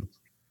this weekend?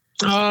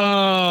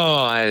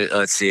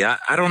 Let's see.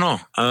 I don't know.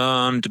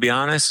 To be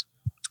honest,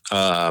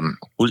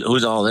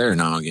 who's all there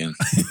now again?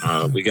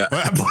 We got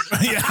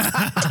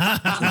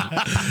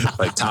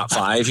like top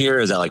 5 here.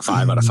 Is that like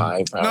 5 out of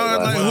 5? No,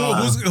 like,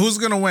 who's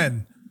gonna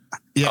win?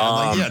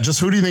 Yeah,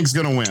 just who do you think's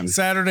gonna win?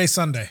 Saturday,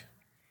 Sunday.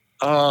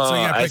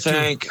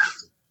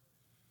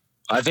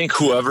 I think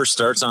whoever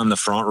starts on the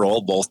front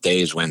row both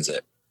days wins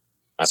it.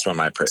 That's what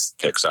my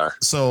picks are.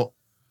 So,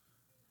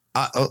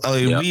 I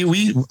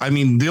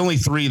mean, the only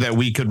 3 that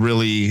we could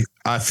really,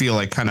 I feel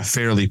like, kind of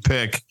fairly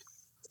pick.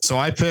 So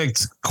I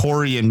picked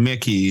Corey and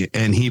Mickey,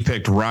 and he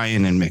picked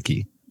Ryan and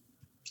Mickey.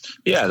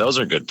 Yeah, those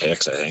are good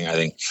picks. I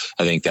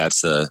think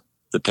that's the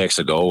picks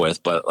to go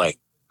with. But like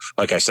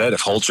I said,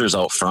 if Holcher's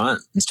out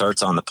front and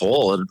starts on the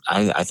pole,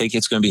 I think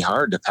it's going to be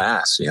hard to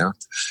pass. You know,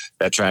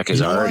 that track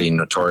is already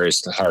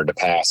notoriously hard to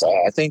pass.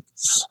 I think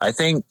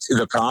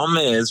the problem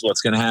is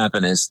what's going to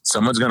happen is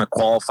someone's going to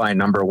qualify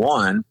number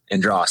 1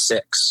 and draw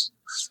 6,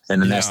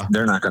 and then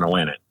they're not going to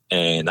win it.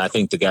 And I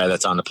think the guy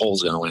that's on the pole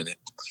is going to win it.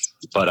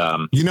 But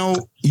you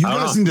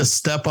guys need to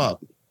step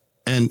up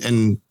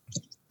and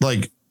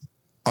like,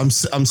 I'm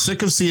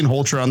sick of seeing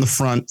Holcher on the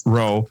front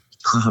row.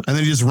 And then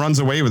he just runs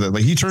away with it.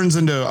 Like, he turns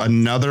into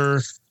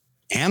another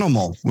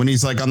animal when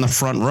he's like on the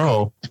front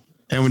row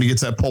and when he gets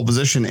that pole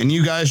position, and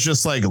you guys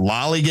just like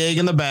lollygag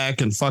in the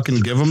back and fucking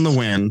give him the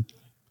win.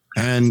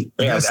 And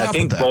I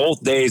think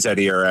both days at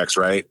ERX,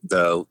 right?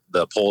 The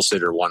pole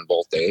sitter won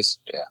both days.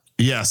 Yeah.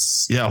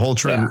 Yes. Yeah.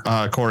 Holcher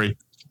and Corey.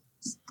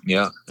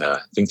 Yeah. I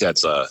think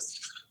that's a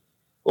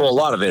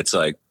lot of it's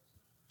like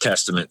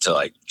testament to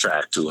like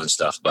track 2 and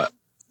stuff, but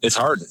it's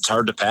hard. It's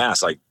hard to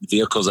pass. Like,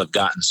 vehicles have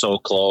gotten so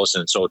close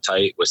and so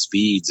tight with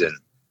speeds, and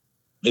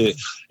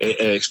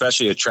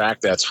especially a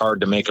track that's hard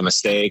to make a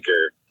mistake,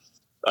 or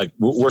like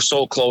we're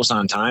so close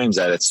on times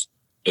that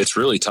it's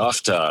really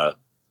tough to,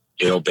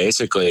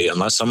 basically,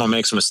 unless someone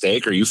makes a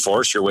mistake or you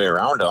force your way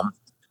around them,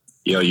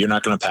 you're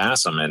not going to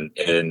pass them. And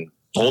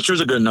Holcher's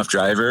a good enough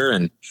driver,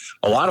 and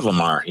a lot of them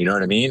are. You know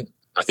what I mean?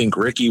 I think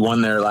Ricky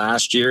won there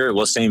last year.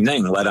 Well, same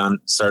thing.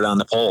 Started on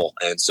the pole,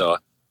 and so.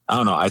 I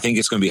don't know. I think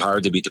it's going to be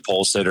hard to beat the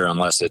pole sitter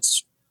unless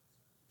it's,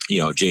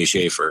 Jay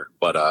Schaefer.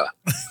 But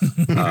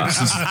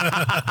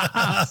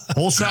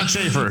whole shot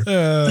Schaefer.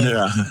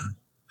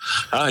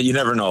 You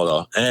never know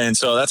though. And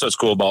so that's what's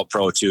cool about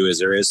Pro 2 is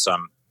there is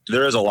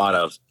a lot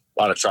of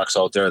trucks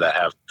out there that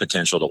have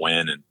potential to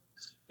win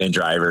and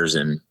drivers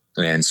and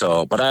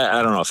so. But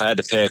I don't know if I had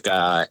to pick.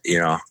 I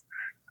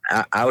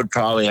would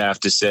probably have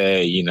to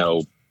say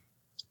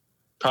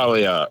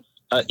probably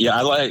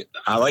I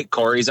like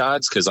Corey's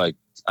odds because like.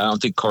 I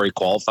don't think Corey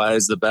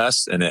qualifies the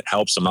best, and it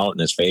helps him out in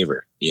his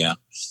favor. Yeah.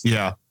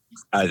 Yeah.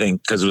 I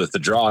think because with the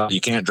draw,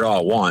 you can't draw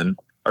a 1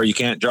 or you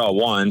can't draw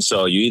 1.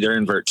 So you either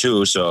invert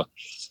 2. So,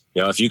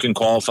 if you can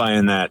qualify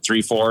in that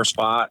 3-4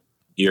 spot,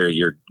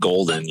 you're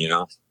golden,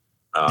 yeah.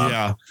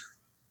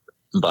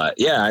 But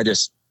yeah,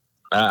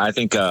 I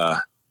think,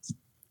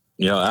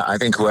 I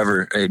think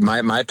whoever,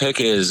 my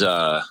pick is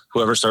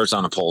whoever starts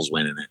on the pole's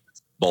winning it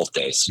both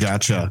days.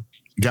 Gotcha.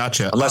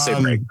 Unless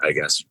they break, I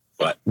guess.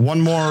 But one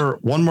more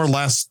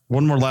last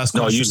question.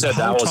 No, you said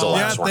that was the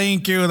last one.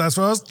 Thank you. That's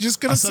what I was just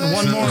gonna say.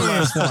 One more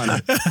last one. All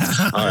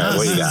right,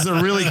 what you got? This is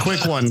a really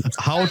quick one.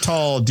 How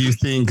tall do you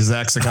think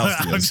Zach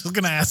Sikowski is? I was just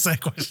gonna ask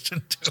that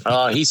question too.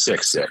 He's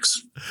 6'6".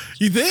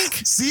 You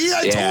think? See,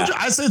 I told you.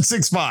 I said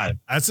 6'5".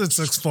 I said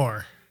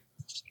 6'4".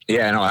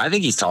 Yeah, no, I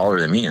think he's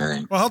taller than me. I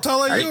think. Well, how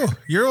tall are you?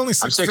 You're only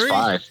 6'3".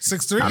 6'5".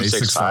 6'3". I'm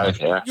 6'5".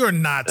 Yeah. You're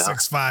not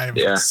 6'5".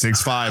 Yeah,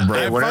 6'5", bro.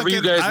 Hey, whenever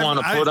you guys want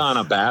to put on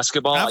a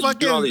basketball, I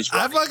fucking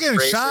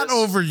shot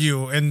over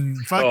you and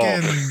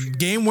fucking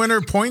game winner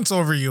points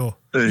over you.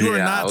 You are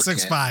not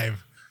 6'5".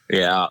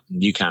 Yeah,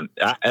 you can.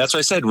 That's what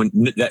I said.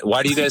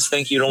 Why do you guys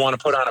think you don't want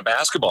to put on a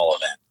basketball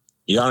event?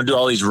 You want to do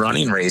all these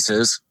running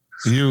races.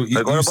 What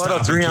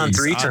about a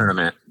 3-on-3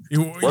 tournament?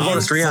 What about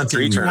a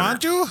 3-on-3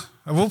 tournament? You want to?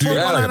 We'll put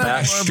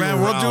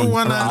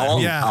one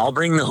on. I'll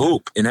bring the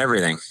hoop and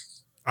everything.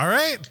 All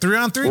right,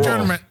 3-on-3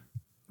 tournament.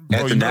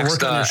 At the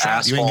next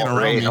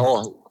asphalt race,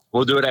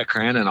 we'll do it at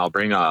Crandon.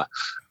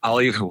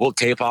 We'll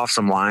tape off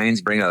some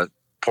lines, bring a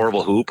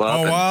portable hoop up.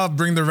 Oh wow!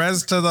 Bring the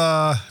res to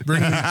the bring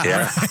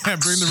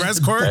the res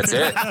court. That's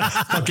it.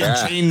 Fucking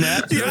chain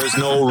net. There's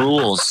no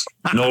rules.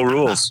 No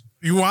rules.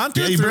 You want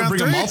to? Yeah, you better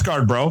bring a mouth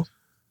guard, bro.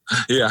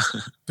 Yeah.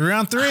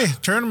 3-on-3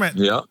 tournament.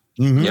 Yep.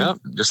 Mm-hmm. Yeah,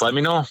 just let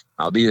me know.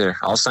 I'll be there.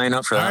 I'll sign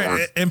up for that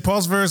one.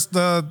 Impulse versus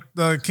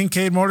the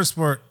Kincaid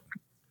Motorsport.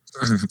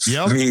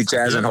 Yep. Me,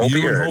 Chaz, and Hopi.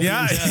 You and or- Hopi Yeah,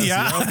 and Chaz,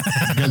 yeah. yep.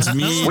 Against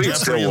me, We Jeffrey,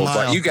 still and will,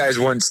 Lyle. but you guys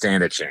wouldn't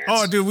stand a chance.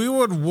 Oh, dude, we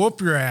would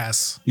whoop your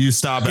ass. You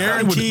stop it.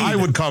 Guaranteed. I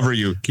would cover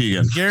you,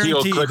 Keegan.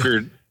 he'll Guaranteed.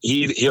 clicker.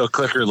 He'll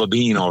clicker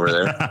Labine over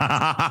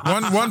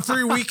there. One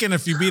free weekend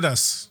if you beat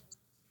us.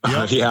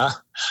 Yeah.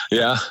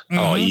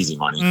 Oh, easy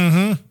money.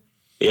 Mm-hmm.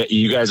 Yeah,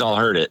 you guys all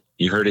heard it.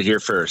 You heard it here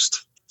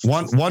first.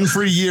 One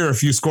free year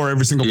if you score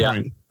every single Yeah.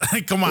 point.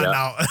 Come on Yeah.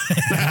 now.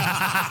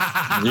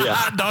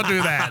 Yeah. Don't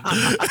do that.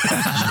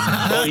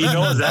 Well, he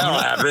knows that'll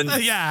happen.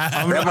 Yeah.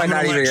 That might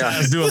not even.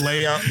 Chaz do a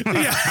layup.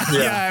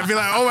 Yeah. I'd be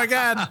like, oh my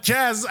God,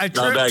 Chaz, I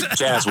No, tripped. like,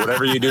 Chaz,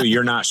 whatever you do,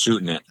 you're not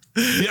shooting it.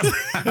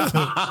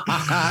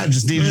 I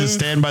just need you to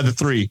stand by the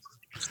 3.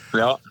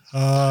 Yeah.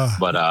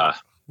 But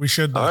We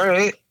should. all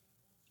right.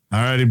 All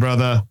righty,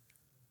 brother.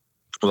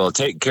 Well,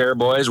 take care,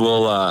 boys.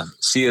 We'll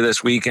see you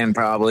this weekend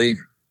probably.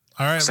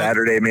 All right.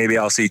 Saturday, maybe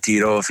I'll see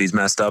Tito if he's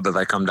messed up if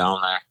I come down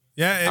there.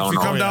 Yeah, if don't you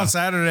know. come down Yeah.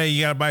 Saturday,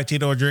 you gotta buy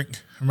Tito a drink.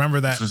 Remember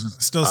that.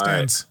 Still All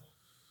right. stands.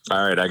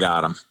 All right, I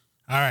got him.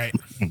 All right.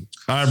 All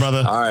right,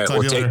 brother. All right, Talk well,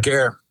 to you take later.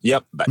 care.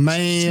 Yep. Bye.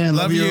 Man,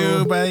 Love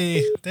you,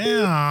 buddy.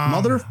 Damn.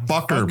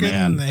 Motherfucker, Fucking-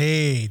 man.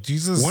 Hey,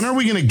 Jesus. When are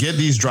we going to get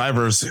these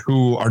drivers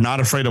who are not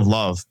afraid of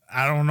love?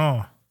 I don't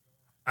know,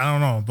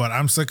 but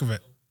I'm sick of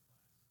it.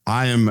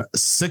 I am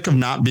sick of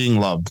not being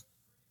loved.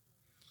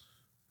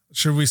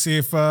 Should we see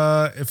if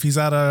he's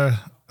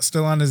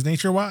still on his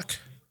nature walk?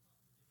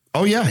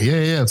 Oh, yeah.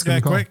 It's Yeah, going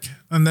to call. quick.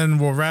 And then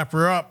we'll wrap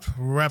her up.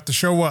 We'll wrap the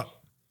show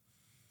up.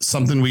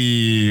 Something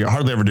we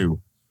hardly ever do.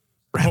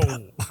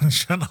 Oh,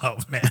 shut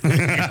up, man.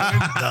 You're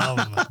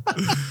dumb.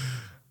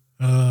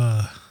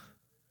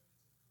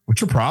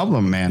 What's your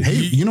problem, man? Hey,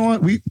 you know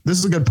what? This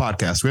is a good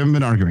podcast. We haven't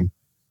been arguing.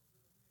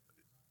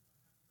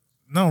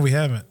 No, we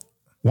haven't.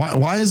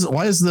 Why is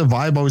the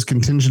vibe always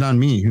contingent on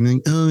me? And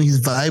then, oh,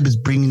 his vibe is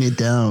bringing it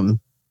down.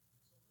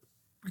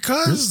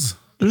 Because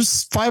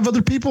There's 5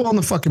 other people on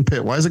the fucking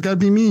pit. Why is it got to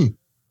be me?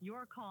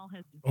 Your call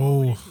has been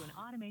Oh. forwarded to an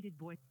automated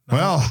voice.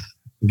 Well,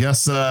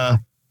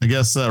 I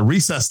guess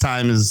recess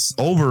time is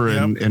over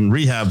in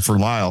rehab for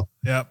Lyle.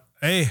 Yep.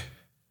 Hey.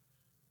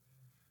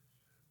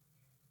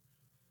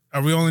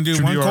 Are we only doing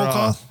Should one we, cold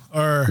call?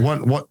 Or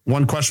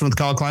One question with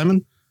Kyle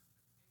Kleiman?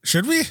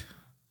 should we?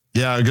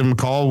 Yeah, I'll give him a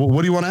call.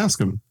 What do you want to ask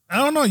him? I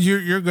don't know.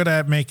 You're good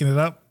at making it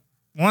up.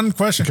 One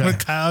question Okay.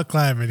 with Kyle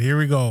Kleiman. Here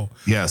we go.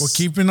 Yes. We're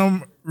keeping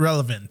them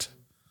relevant.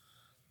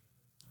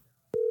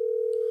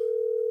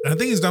 I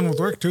think he's done with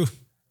work too.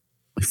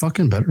 He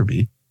fucking better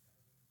be.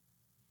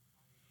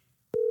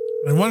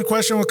 And one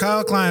question with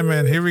Kyle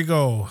Kleiman. Here we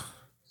go.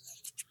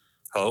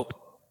 Hope.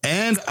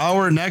 And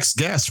our next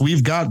guest,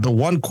 we've got the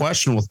one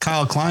question with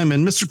Kyle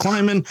Kleiman. Mr.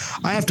 Kleiman,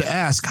 I have to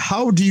ask,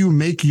 how do you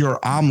make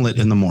your omelet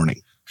in the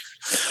morning?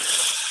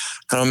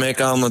 I don't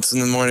make omelets in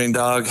the morning,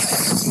 dog.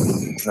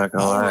 Not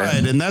gonna All lie.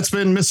 right. And that's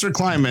been Mr.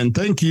 Kleiman.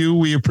 Thank you.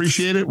 We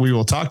appreciate it. We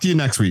will talk to you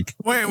next week.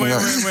 Wait.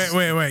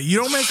 You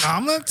don't make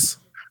omelets?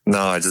 No,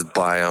 I just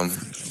buy them.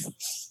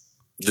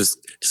 Just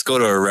go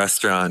to a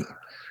restaurant.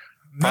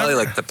 Probably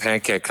Never. like the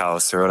Pancake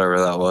House or whatever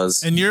that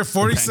was. And you're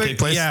Pancake 46.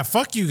 place? Yeah,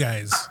 fuck you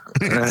guys.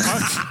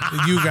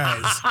 Fuck you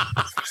guys.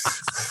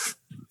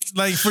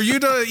 Like for you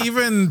to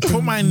even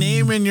put my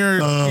name in your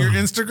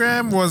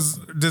Instagram was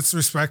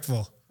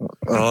disrespectful.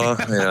 Oh,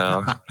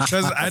 yeah.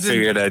 Because I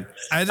Figured didn't.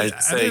 I'd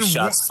say didn't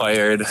shots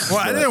fired. Well,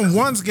 I didn't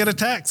once get a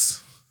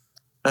text,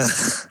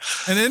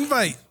 an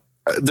invite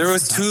There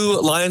was 2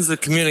 lines of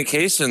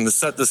communication to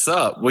set this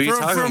up. What are you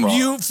talking from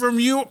about? from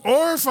you,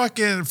 or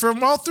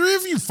from all 3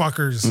 of you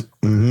fuckers.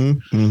 Mm-hmm.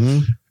 Mm-hmm.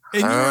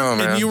 And know, and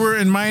man. you were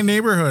in my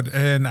neighborhood,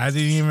 and I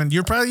didn't even.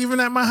 You're probably even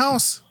at my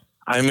house.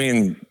 I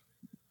mean,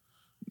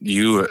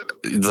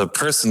 the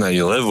person that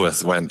you live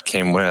with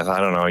came with. I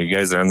don't know. You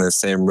guys are under the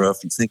same roof.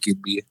 You think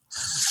you'd be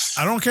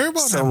I don't care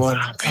about him. someone?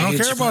 I don't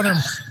care about him.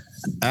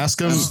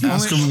 Ask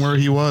him where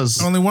he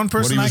was. Only one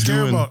person he I was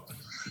care doing. about.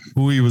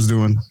 Who he was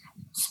doing.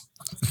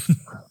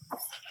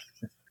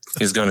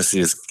 He's going to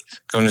see the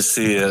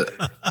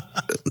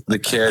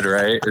kid,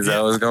 right? Is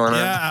that what's going on?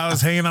 Yeah, I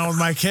was hanging out with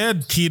my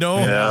kid, Tito.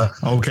 Yeah.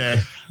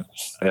 Okay.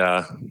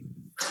 Yeah.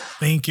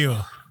 Thank you.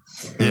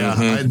 Yeah.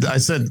 Mm-hmm. I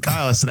said,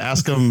 Kyle,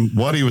 ask him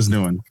what he was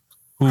doing,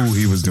 who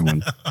he was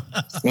doing.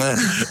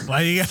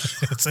 Why you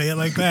gotta say it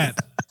like that?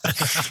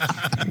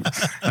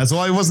 That's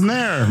why he wasn't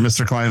there,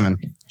 Mr. Kleiman.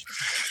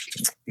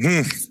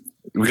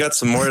 We got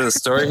some more to the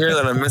story here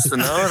that I'm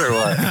missing out, or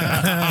what?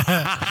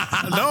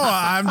 No,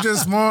 I'm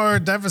just more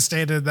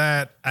devastated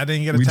that I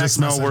didn't get a We text just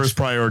know message. where his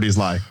priorities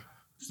lie.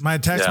 My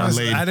text Yeah.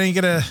 message. Laid. I didn't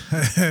get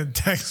a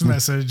text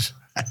message.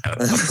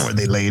 Where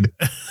they laid.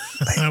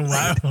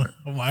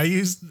 Why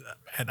you?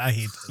 Man, I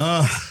hate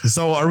this.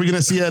 So are we going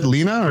to see Ed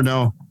Lena or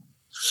no?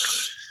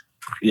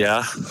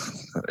 Yeah.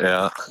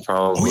 Yeah.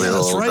 Probably a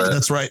that's little right. bit.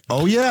 That's right.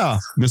 Oh, yeah.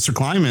 Mr.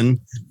 Kleiman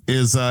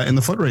is in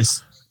the foot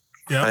race.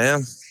 I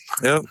am.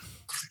 Yep.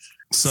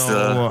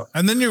 So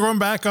And then you're going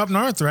back up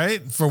north,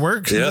 right, for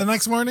work Yeah. the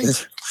next morning.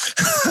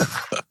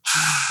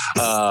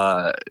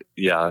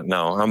 Yeah.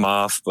 No, I'm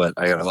off, but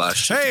I got a lot of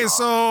shit. Hey,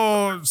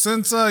 so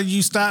since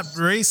you stopped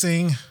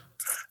racing,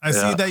 I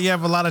see that you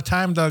have a lot of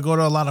time to go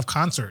to a lot of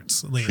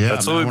concerts lately. Yeah,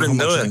 That's what man, we've been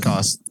how much doing. that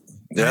cost?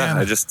 Yeah, Man.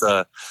 I just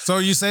So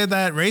you say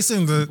that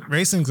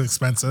racing's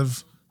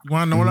expensive. You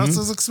want to know what else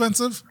is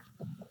expensive?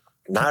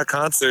 not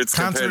concerts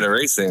compared to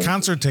racing.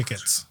 Concert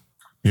tickets.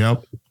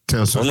 Yep.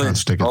 Taylor Swift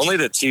concert tickets. Only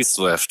to T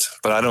Swift,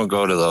 but I don't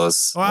go to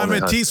those. Well, I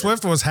Only mean, T hunt.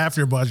 Swift was half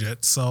your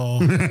budget, so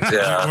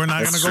Yeah, we're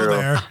not going that's to go true.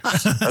 there.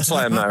 That's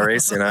why I'm not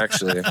racing,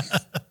 actually.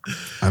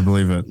 I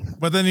believe it.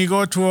 But then you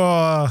go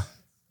to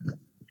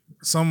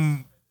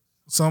some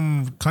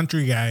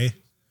country guy.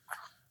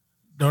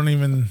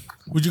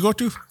 Would you go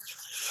to?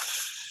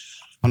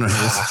 Hunter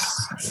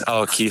Hayes.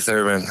 Oh, Keith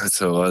Urban. That's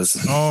who it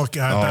was. Oh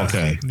God. Oh,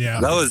 okay.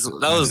 Yeah. That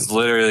was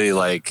literally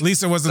like At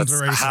least it wasn't that's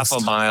the racist. half a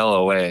mile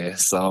away.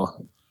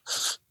 So,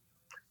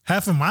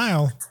 Half a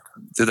mile.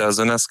 dude, that was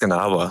in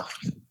Escanaba.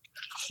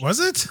 Was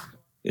it?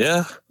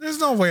 Yeah. There's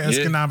no way Yeah.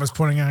 Escanaba's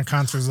putting on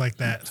concerts like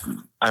that.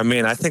 I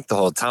mean, I think the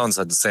whole town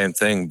said the same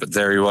thing, but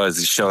there he was.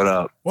 He showed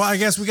up. Well, I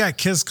guess we got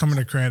Kiss coming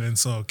to Crandon,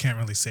 so can't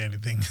really say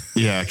anything.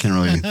 Yeah, I can't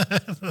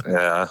really.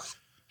 Yeah.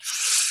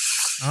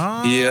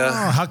 Oh,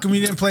 Yeah. How come you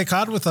didn't play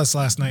COD with us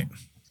last night?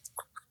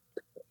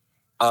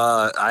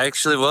 I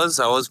actually was.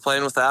 I was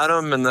playing with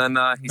Adam, and then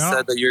he No.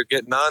 said that you're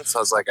getting on, so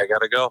I was like, I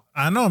gotta go.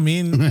 I know. Me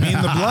and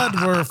the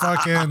Blood were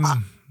fucking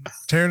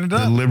tearing it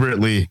up.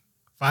 Deliberately.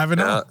 5-0.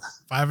 Yeah.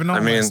 5-0 I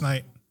mean- last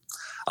night.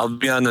 I'll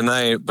be on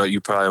tonight, but you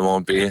probably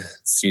won't be.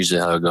 It's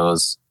usually how it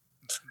goes.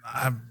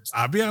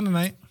 I'll be on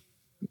tonight.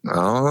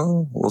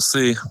 Oh, we'll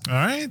see. All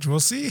right,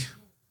 we'll see.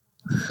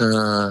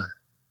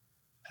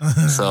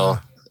 So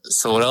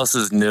what else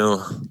is new?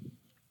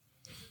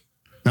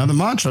 Nothing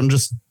much. I'm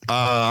just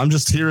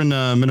here in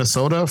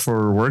Minnesota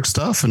for work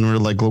stuff, and we're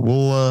like,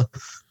 we'll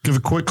give a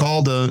quick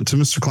call to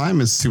Mr.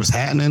 Kleiman, see what's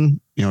happening.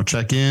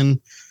 Check in,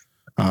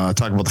 talk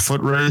about the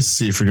foot race,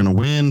 see if you're gonna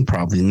win.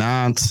 Probably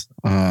not.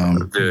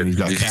 Dude, you've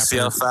got did you see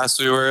Capper. how fast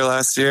we were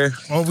last year?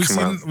 Well,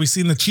 Come we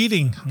seen the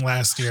cheating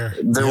last year.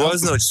 There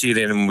was no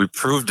cheating, and we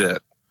proved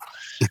it.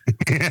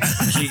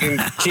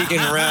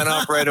 Keegan ran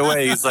up right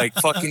away. He's like,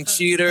 fucking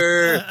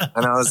cheater.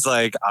 And I was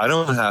like, I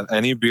don't have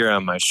any beer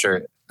on my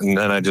shirt. And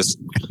then I just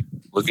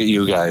look at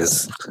you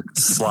guys,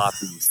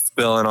 sloppy,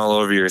 spilling all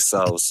over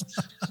yourselves.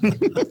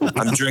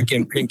 I'm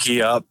drinking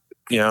pinky up,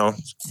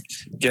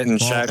 getting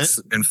checks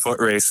in foot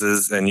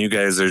races, and you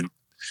guys are,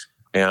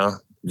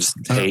 just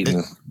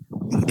hating.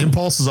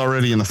 Impulse is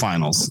already in the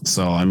finals,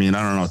 so I mean,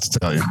 I don't know what to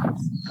tell you.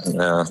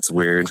 Yeah, it's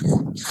weird.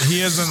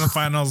 He is in the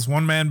finals,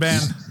 one man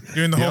band,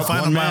 doing the whole Yep,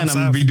 final one by man, I'm gonna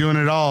himself. be doing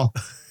it all.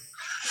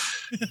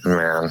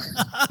 Man.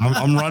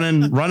 I'm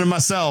running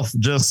myself.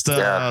 Just so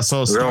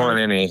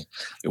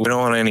We don't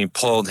want any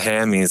pulled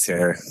hammies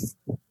here.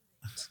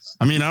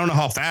 I mean, I don't know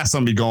how fast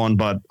I'm be going,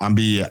 but I'm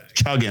be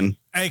chugging.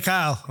 Hey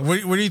Kyle,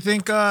 what do you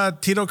think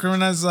Tito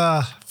Corona's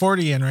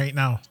 40 in right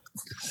now?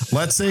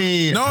 Let's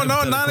say No,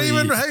 not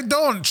even. Hey,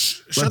 don't.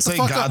 Shut Let's the say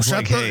fuck God's up.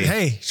 like,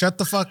 Hey, shut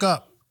the fuck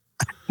up.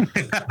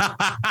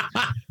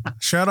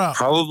 Shut up.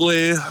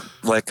 Probably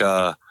like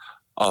a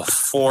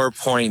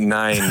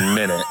 4.9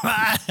 minute.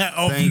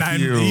 Thank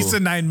you. He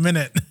said 9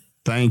 minute.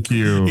 Thank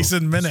you. He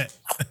said minute.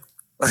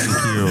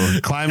 Thank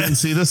you. Kleiman,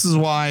 see, this is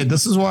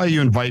why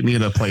you invite me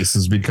to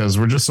places, because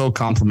we're just so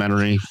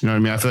complimentary. You know what I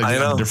mean? I feel like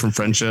we have a different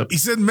friendship. He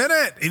said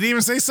minute. He didn't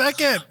even say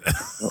second.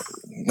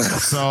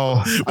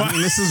 So I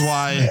mean, this is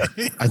why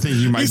I think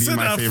you might be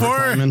my favorite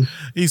Kleiman.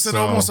 He said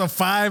So- almost a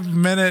 5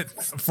 minute,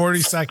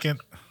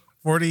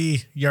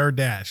 40 yard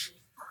dash.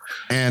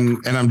 And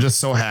I'm just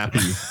so happy,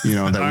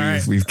 that All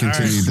right. we've All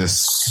continued right.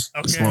 this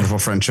Okay. wonderful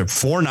friendship.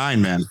 4-9,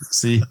 man.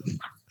 See,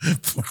 9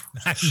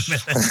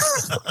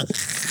 minutes.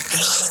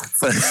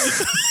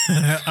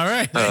 All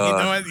right. You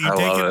know what? I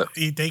love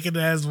You take it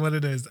as what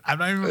it is. I'm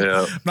not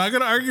Yeah. I'm not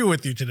going to argue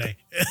with you today.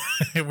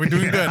 We're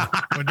doing good.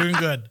 We're doing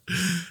good.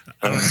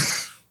 All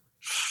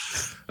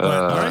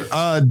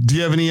right. do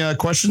you have any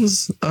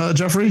questions,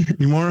 Jeffrey?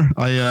 Any more?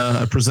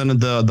 I presented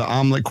the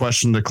omelet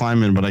question to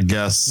Kleiman, but I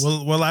guess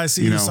Will I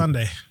see you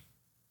Sunday?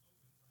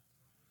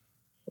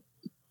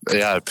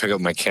 Yeah, I'd pick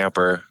up my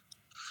camper.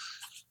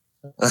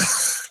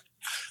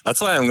 That's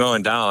why I'm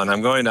going down.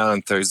 I'm going down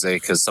on Thursday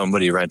because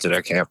somebody rented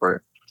a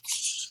camper.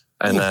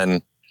 And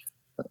then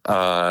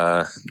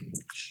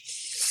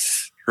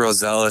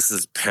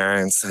Rosellis'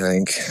 parents, I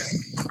think.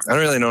 I don't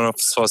really know if I'm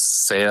supposed to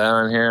say that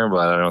on here,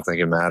 but I don't think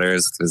it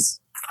matters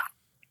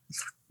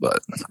but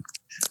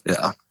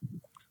yeah.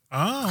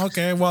 Oh,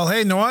 okay. Well, hey,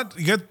 you know what?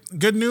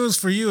 Good news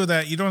for you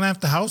that you don't have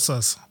to house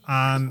us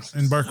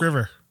in Bark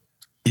River.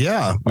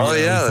 yeah. Oh we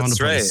yeah, found that's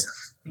a right.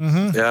 place.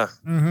 Mm-hmm. Yeah.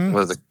 Mm-hmm.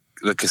 With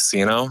the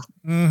casino.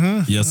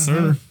 Mm-hmm. Yes,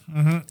 sir.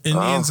 Mm-hmm.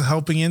 Indians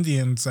helping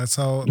Indians. That's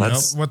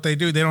what they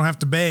do. They don't have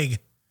to beg.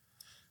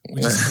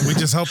 We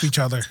just help each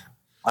other.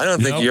 I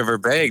don't think you ever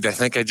begged. I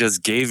think I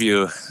just gave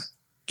you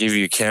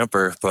a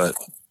camper, but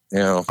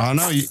Oh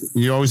no,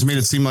 you always made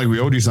it seem like we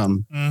owed you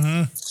something.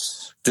 Mm-hmm.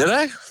 Did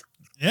I?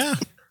 Yeah.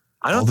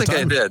 I All don't the think I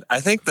time. did. I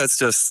think that's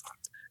just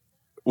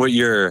what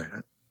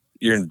your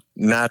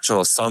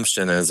natural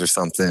assumption is or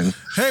something.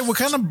 Hey, what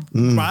kind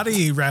of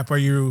body wrap are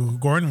you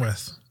going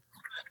with?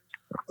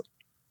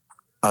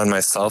 On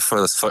myself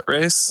for this foot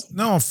race?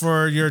 No,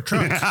 for your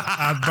truck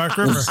on Bark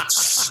River.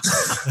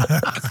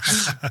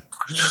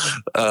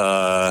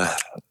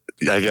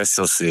 I guess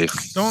you'll see.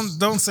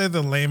 Don't say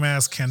the lame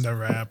ass Kenda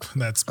rap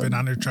that's been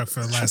on your truck for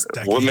the last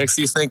decade. What makes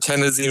you think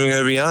Kenda's even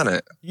going to be on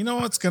it? You know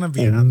what's gonna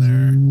be on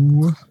there?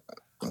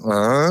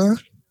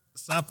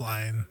 Stop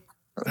lying,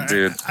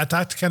 Dude. I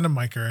talked to Kenda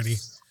Mike already.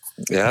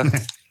 Yeah.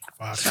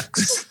 Fuck.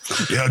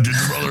 Yeah, did you,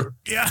 brother?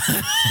 Yeah.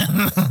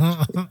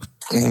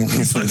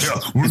 He's like, yeah,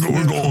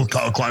 we're going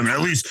Kyle climbing at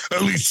least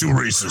 2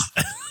 races.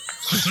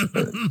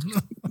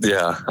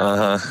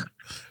 Yeah.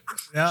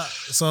 Yeah.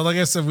 So like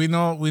I said, we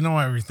know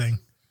everything.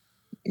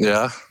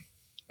 Yeah.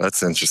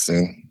 That's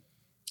interesting.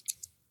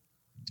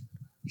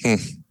 Hey,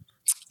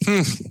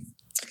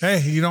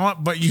 you know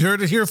what? But you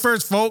heard it here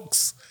first,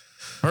 folks.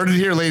 Heard it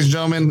here, ladies and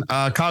gentlemen.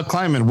 Kyle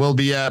Kleiman will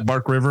be at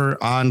Bark River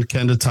on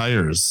Kenda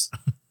Tires.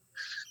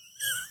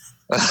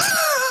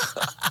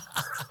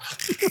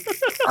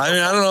 I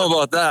mean, I don't know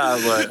about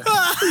that, but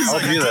I'll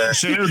be there.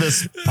 Share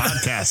this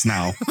podcast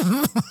now.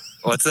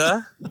 What's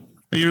that?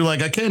 You're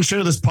like, I can't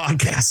share this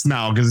podcast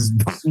now because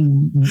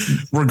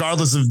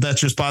regardless if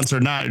that's your sponsor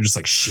or not, you're just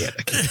like, shit.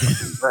 I can't.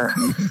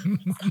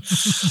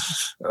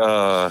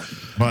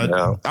 But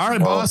yeah. all right,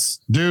 boss,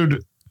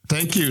 dude.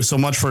 Thank you so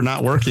much for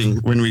not working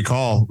when we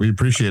call. We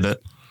appreciate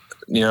it.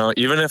 You know,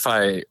 even if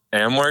I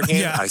am working,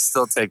 Yeah. I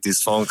still take these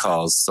phone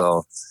calls.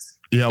 So,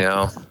 Yeah. you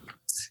know,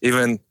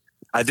 even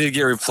I did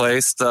get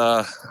replaced.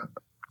 What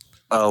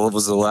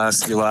was the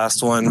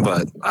last one?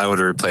 But I would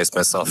have replaced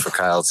myself for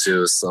Kyle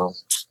too. So,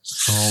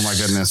 Oh my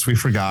goodness, we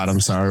forgot.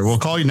 I'm sorry. We'll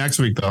call you next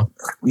week though.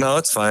 no,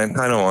 it's fine.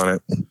 I don't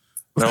want it.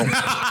 No.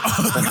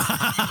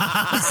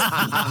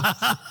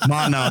 Come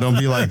on now, don't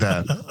be like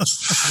that.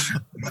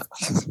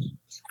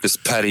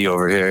 Just petty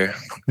over here.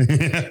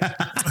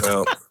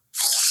 Well,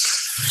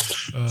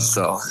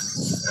 so,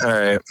 all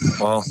right.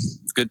 Well,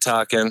 good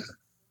talking.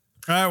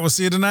 All right, we'll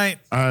see you tonight.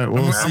 All right,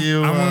 we'll see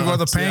you. I'm gonna go to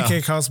the yeah.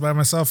 Pancake House by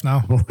myself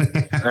now. All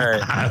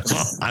right.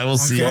 I will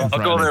see you. I'll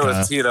on go there Friday,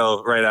 with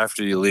Tito right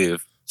after you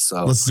leave.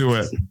 So, Let's do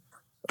it.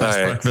 Best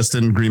All right. breakfast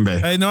in Green Bay.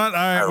 Hey, you know what? All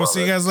right, we'll love see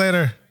you it. guys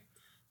later.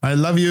 I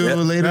love you. Yeah.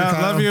 Later. Yeah,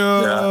 Kyle. love you.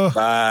 yeah,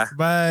 bye.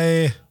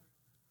 Bye,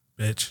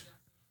 bitch.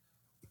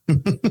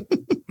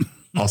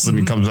 All of a sudden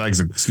he comes back. He's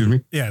like, excuse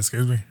me. Yeah,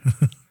 excuse me.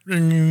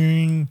 Ring, ring,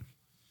 ring.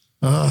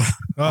 All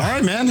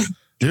right, man.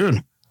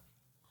 Dude,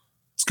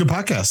 it's a good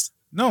podcast.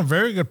 No,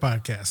 very good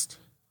podcast.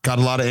 Got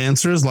a lot of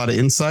answers, a lot of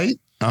insight.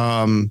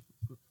 Some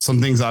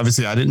things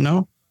obviously I didn't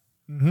know.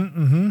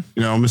 You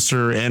know,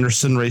 Mr.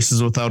 Anderson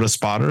races without a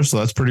spotter, so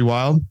that's pretty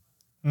wild.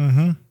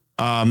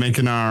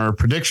 Making our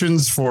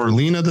predictions for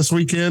Lena this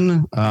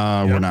weekend.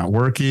 We're not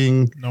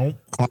working. Nope.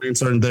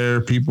 Clients aren't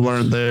there. People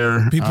aren't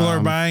there. People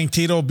are buying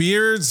Tito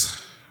beers,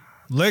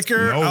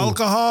 liquor, No.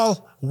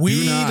 alcohol,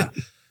 weed.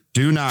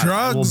 Do not.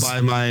 Drugs.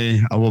 I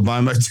will buy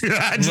my.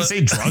 I just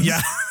say drugs.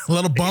 Yeah,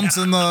 little bumps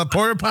in the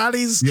porta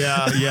potties.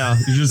 Yeah.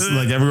 You just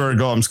like everywhere I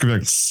go, I'm just gonna be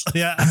like,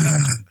 Yeah.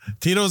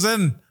 Tito's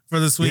in for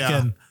this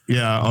weekend.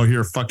 Yeah. Oh,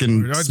 here,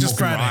 fucking Or just smoking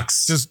Friday.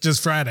 rocks.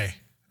 Just Friday.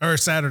 Or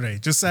Saturday.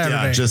 Just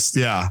Saturday.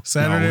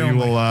 Saturday No, we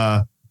only. will.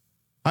 I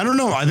don't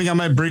know. I think I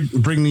might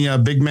bring the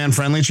big man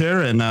friendly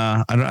chair, and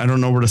I don't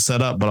know where to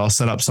set up, but I'll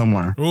set up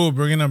somewhere. Ooh,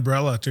 bring an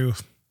umbrella too.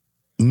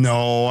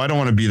 No, I don't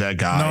want to be that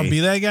guy. No, be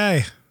that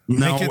guy.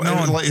 No, Make it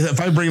known. like,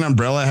 if I bring an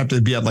umbrella, I have to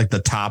be at like the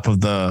top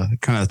of the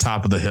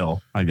top of the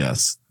hill, I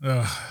guess.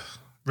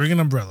 Bring an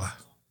umbrella.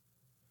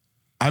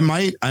 I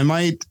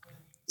might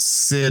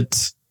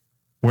sit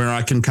where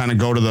I can kind of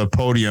go to the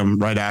podium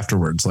right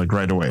afterwards, like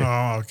right away,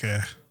 Oh, okay.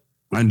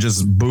 and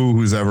just boo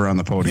who's ever on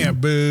the podium. Yeah,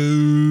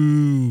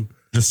 boo.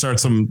 Just start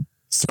some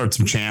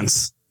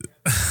chants.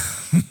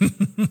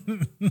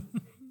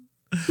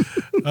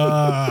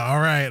 All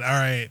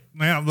right.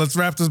 Now let's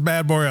wrap this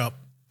bad boy up.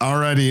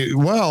 Alrighty.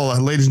 Well,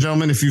 ladies and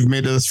gentlemen, if you've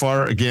made it this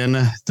far, again,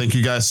 thank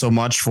you guys so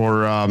much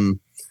for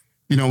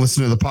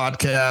listening to the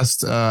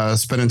podcast,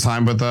 spending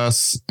time with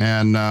us,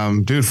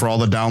 and dude, for all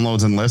the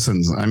downloads and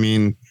listens. I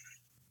mean,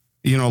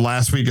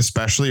 last week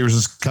especially, it was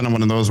just kind of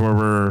one of those where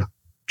we're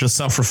just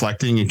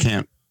self-reflecting. You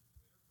can't.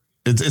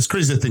 It's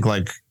crazy to think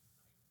like,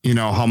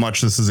 how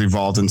much this has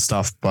evolved and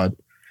stuff, but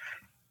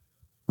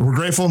we're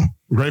grateful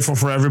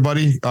for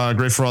everybody.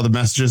 Grateful for all the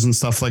messages and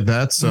stuff like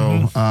that.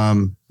 So,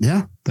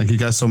 thank you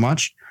guys so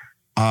much.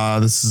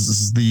 This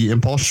is the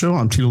Impulse Show.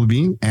 I'm Tito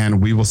Levine,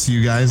 and we will see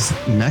you guys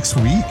next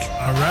week.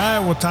 All right.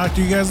 We'll talk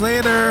to you guys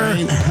later.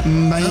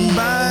 Bye.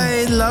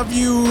 Bye. Love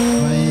you.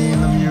 Bye.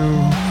 Love you.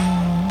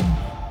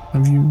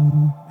 Love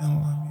you.